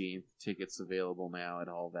 15th. Tickets available now at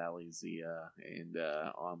All Valley Zia and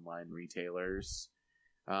online retailers.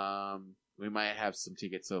 We might have some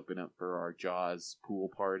tickets open up for our Jaws pool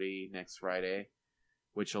party next Friday,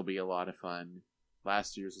 which will be a lot of fun.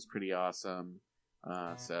 Last year's was pretty awesome.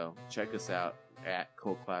 So check us out at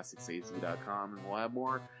cultclassicsaz.com, and we'll have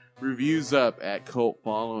more reviews up at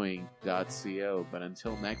cultfollowing.co. But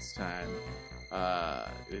until next time,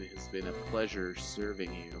 it has been a pleasure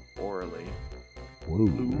serving you orally.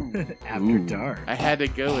 Whoa. After Ooh. Dark. I had to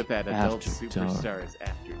go with that. Adult After Dark. Superstars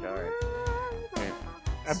After Dark. Okay.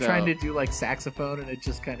 I'm So- trying to do like saxophone, and it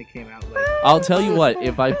just kind of came out like. I'll tell you what,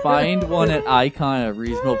 if I find one at Icon at a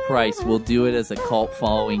reasonable price, we'll do it as a cult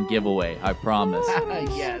following giveaway. I promise.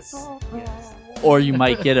 Yes. Yes. Or you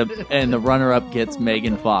might get and the runner-up gets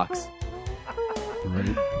Megan Fox.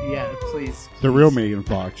 Right. Yeah, please. The real Megan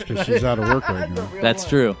Fox, because she's out of work right The now. real That's one.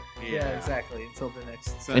 true. Yeah, exactly. Until the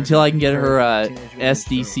next. So- Until I can get her Teenage Mutant Ninja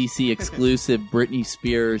SDCC exclusive Britney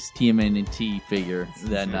Spears TMNT figure,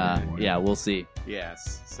 then yeah, we'll see.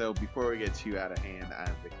 Yes. So before we get too out of hand,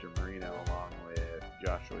 I'm Victor Marino along with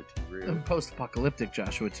Joshua T. Root, Post-apocalyptic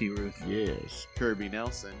Joshua T. Ruth. Yes. Kirby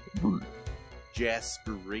Nelson,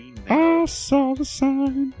 Jasperino. I saw the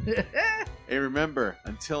sign. Hey, remember,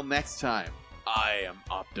 until next time, I am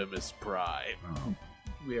Optimus Prime.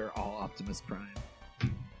 We are all Optimus Prime.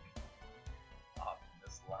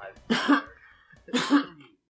 Optimus Live.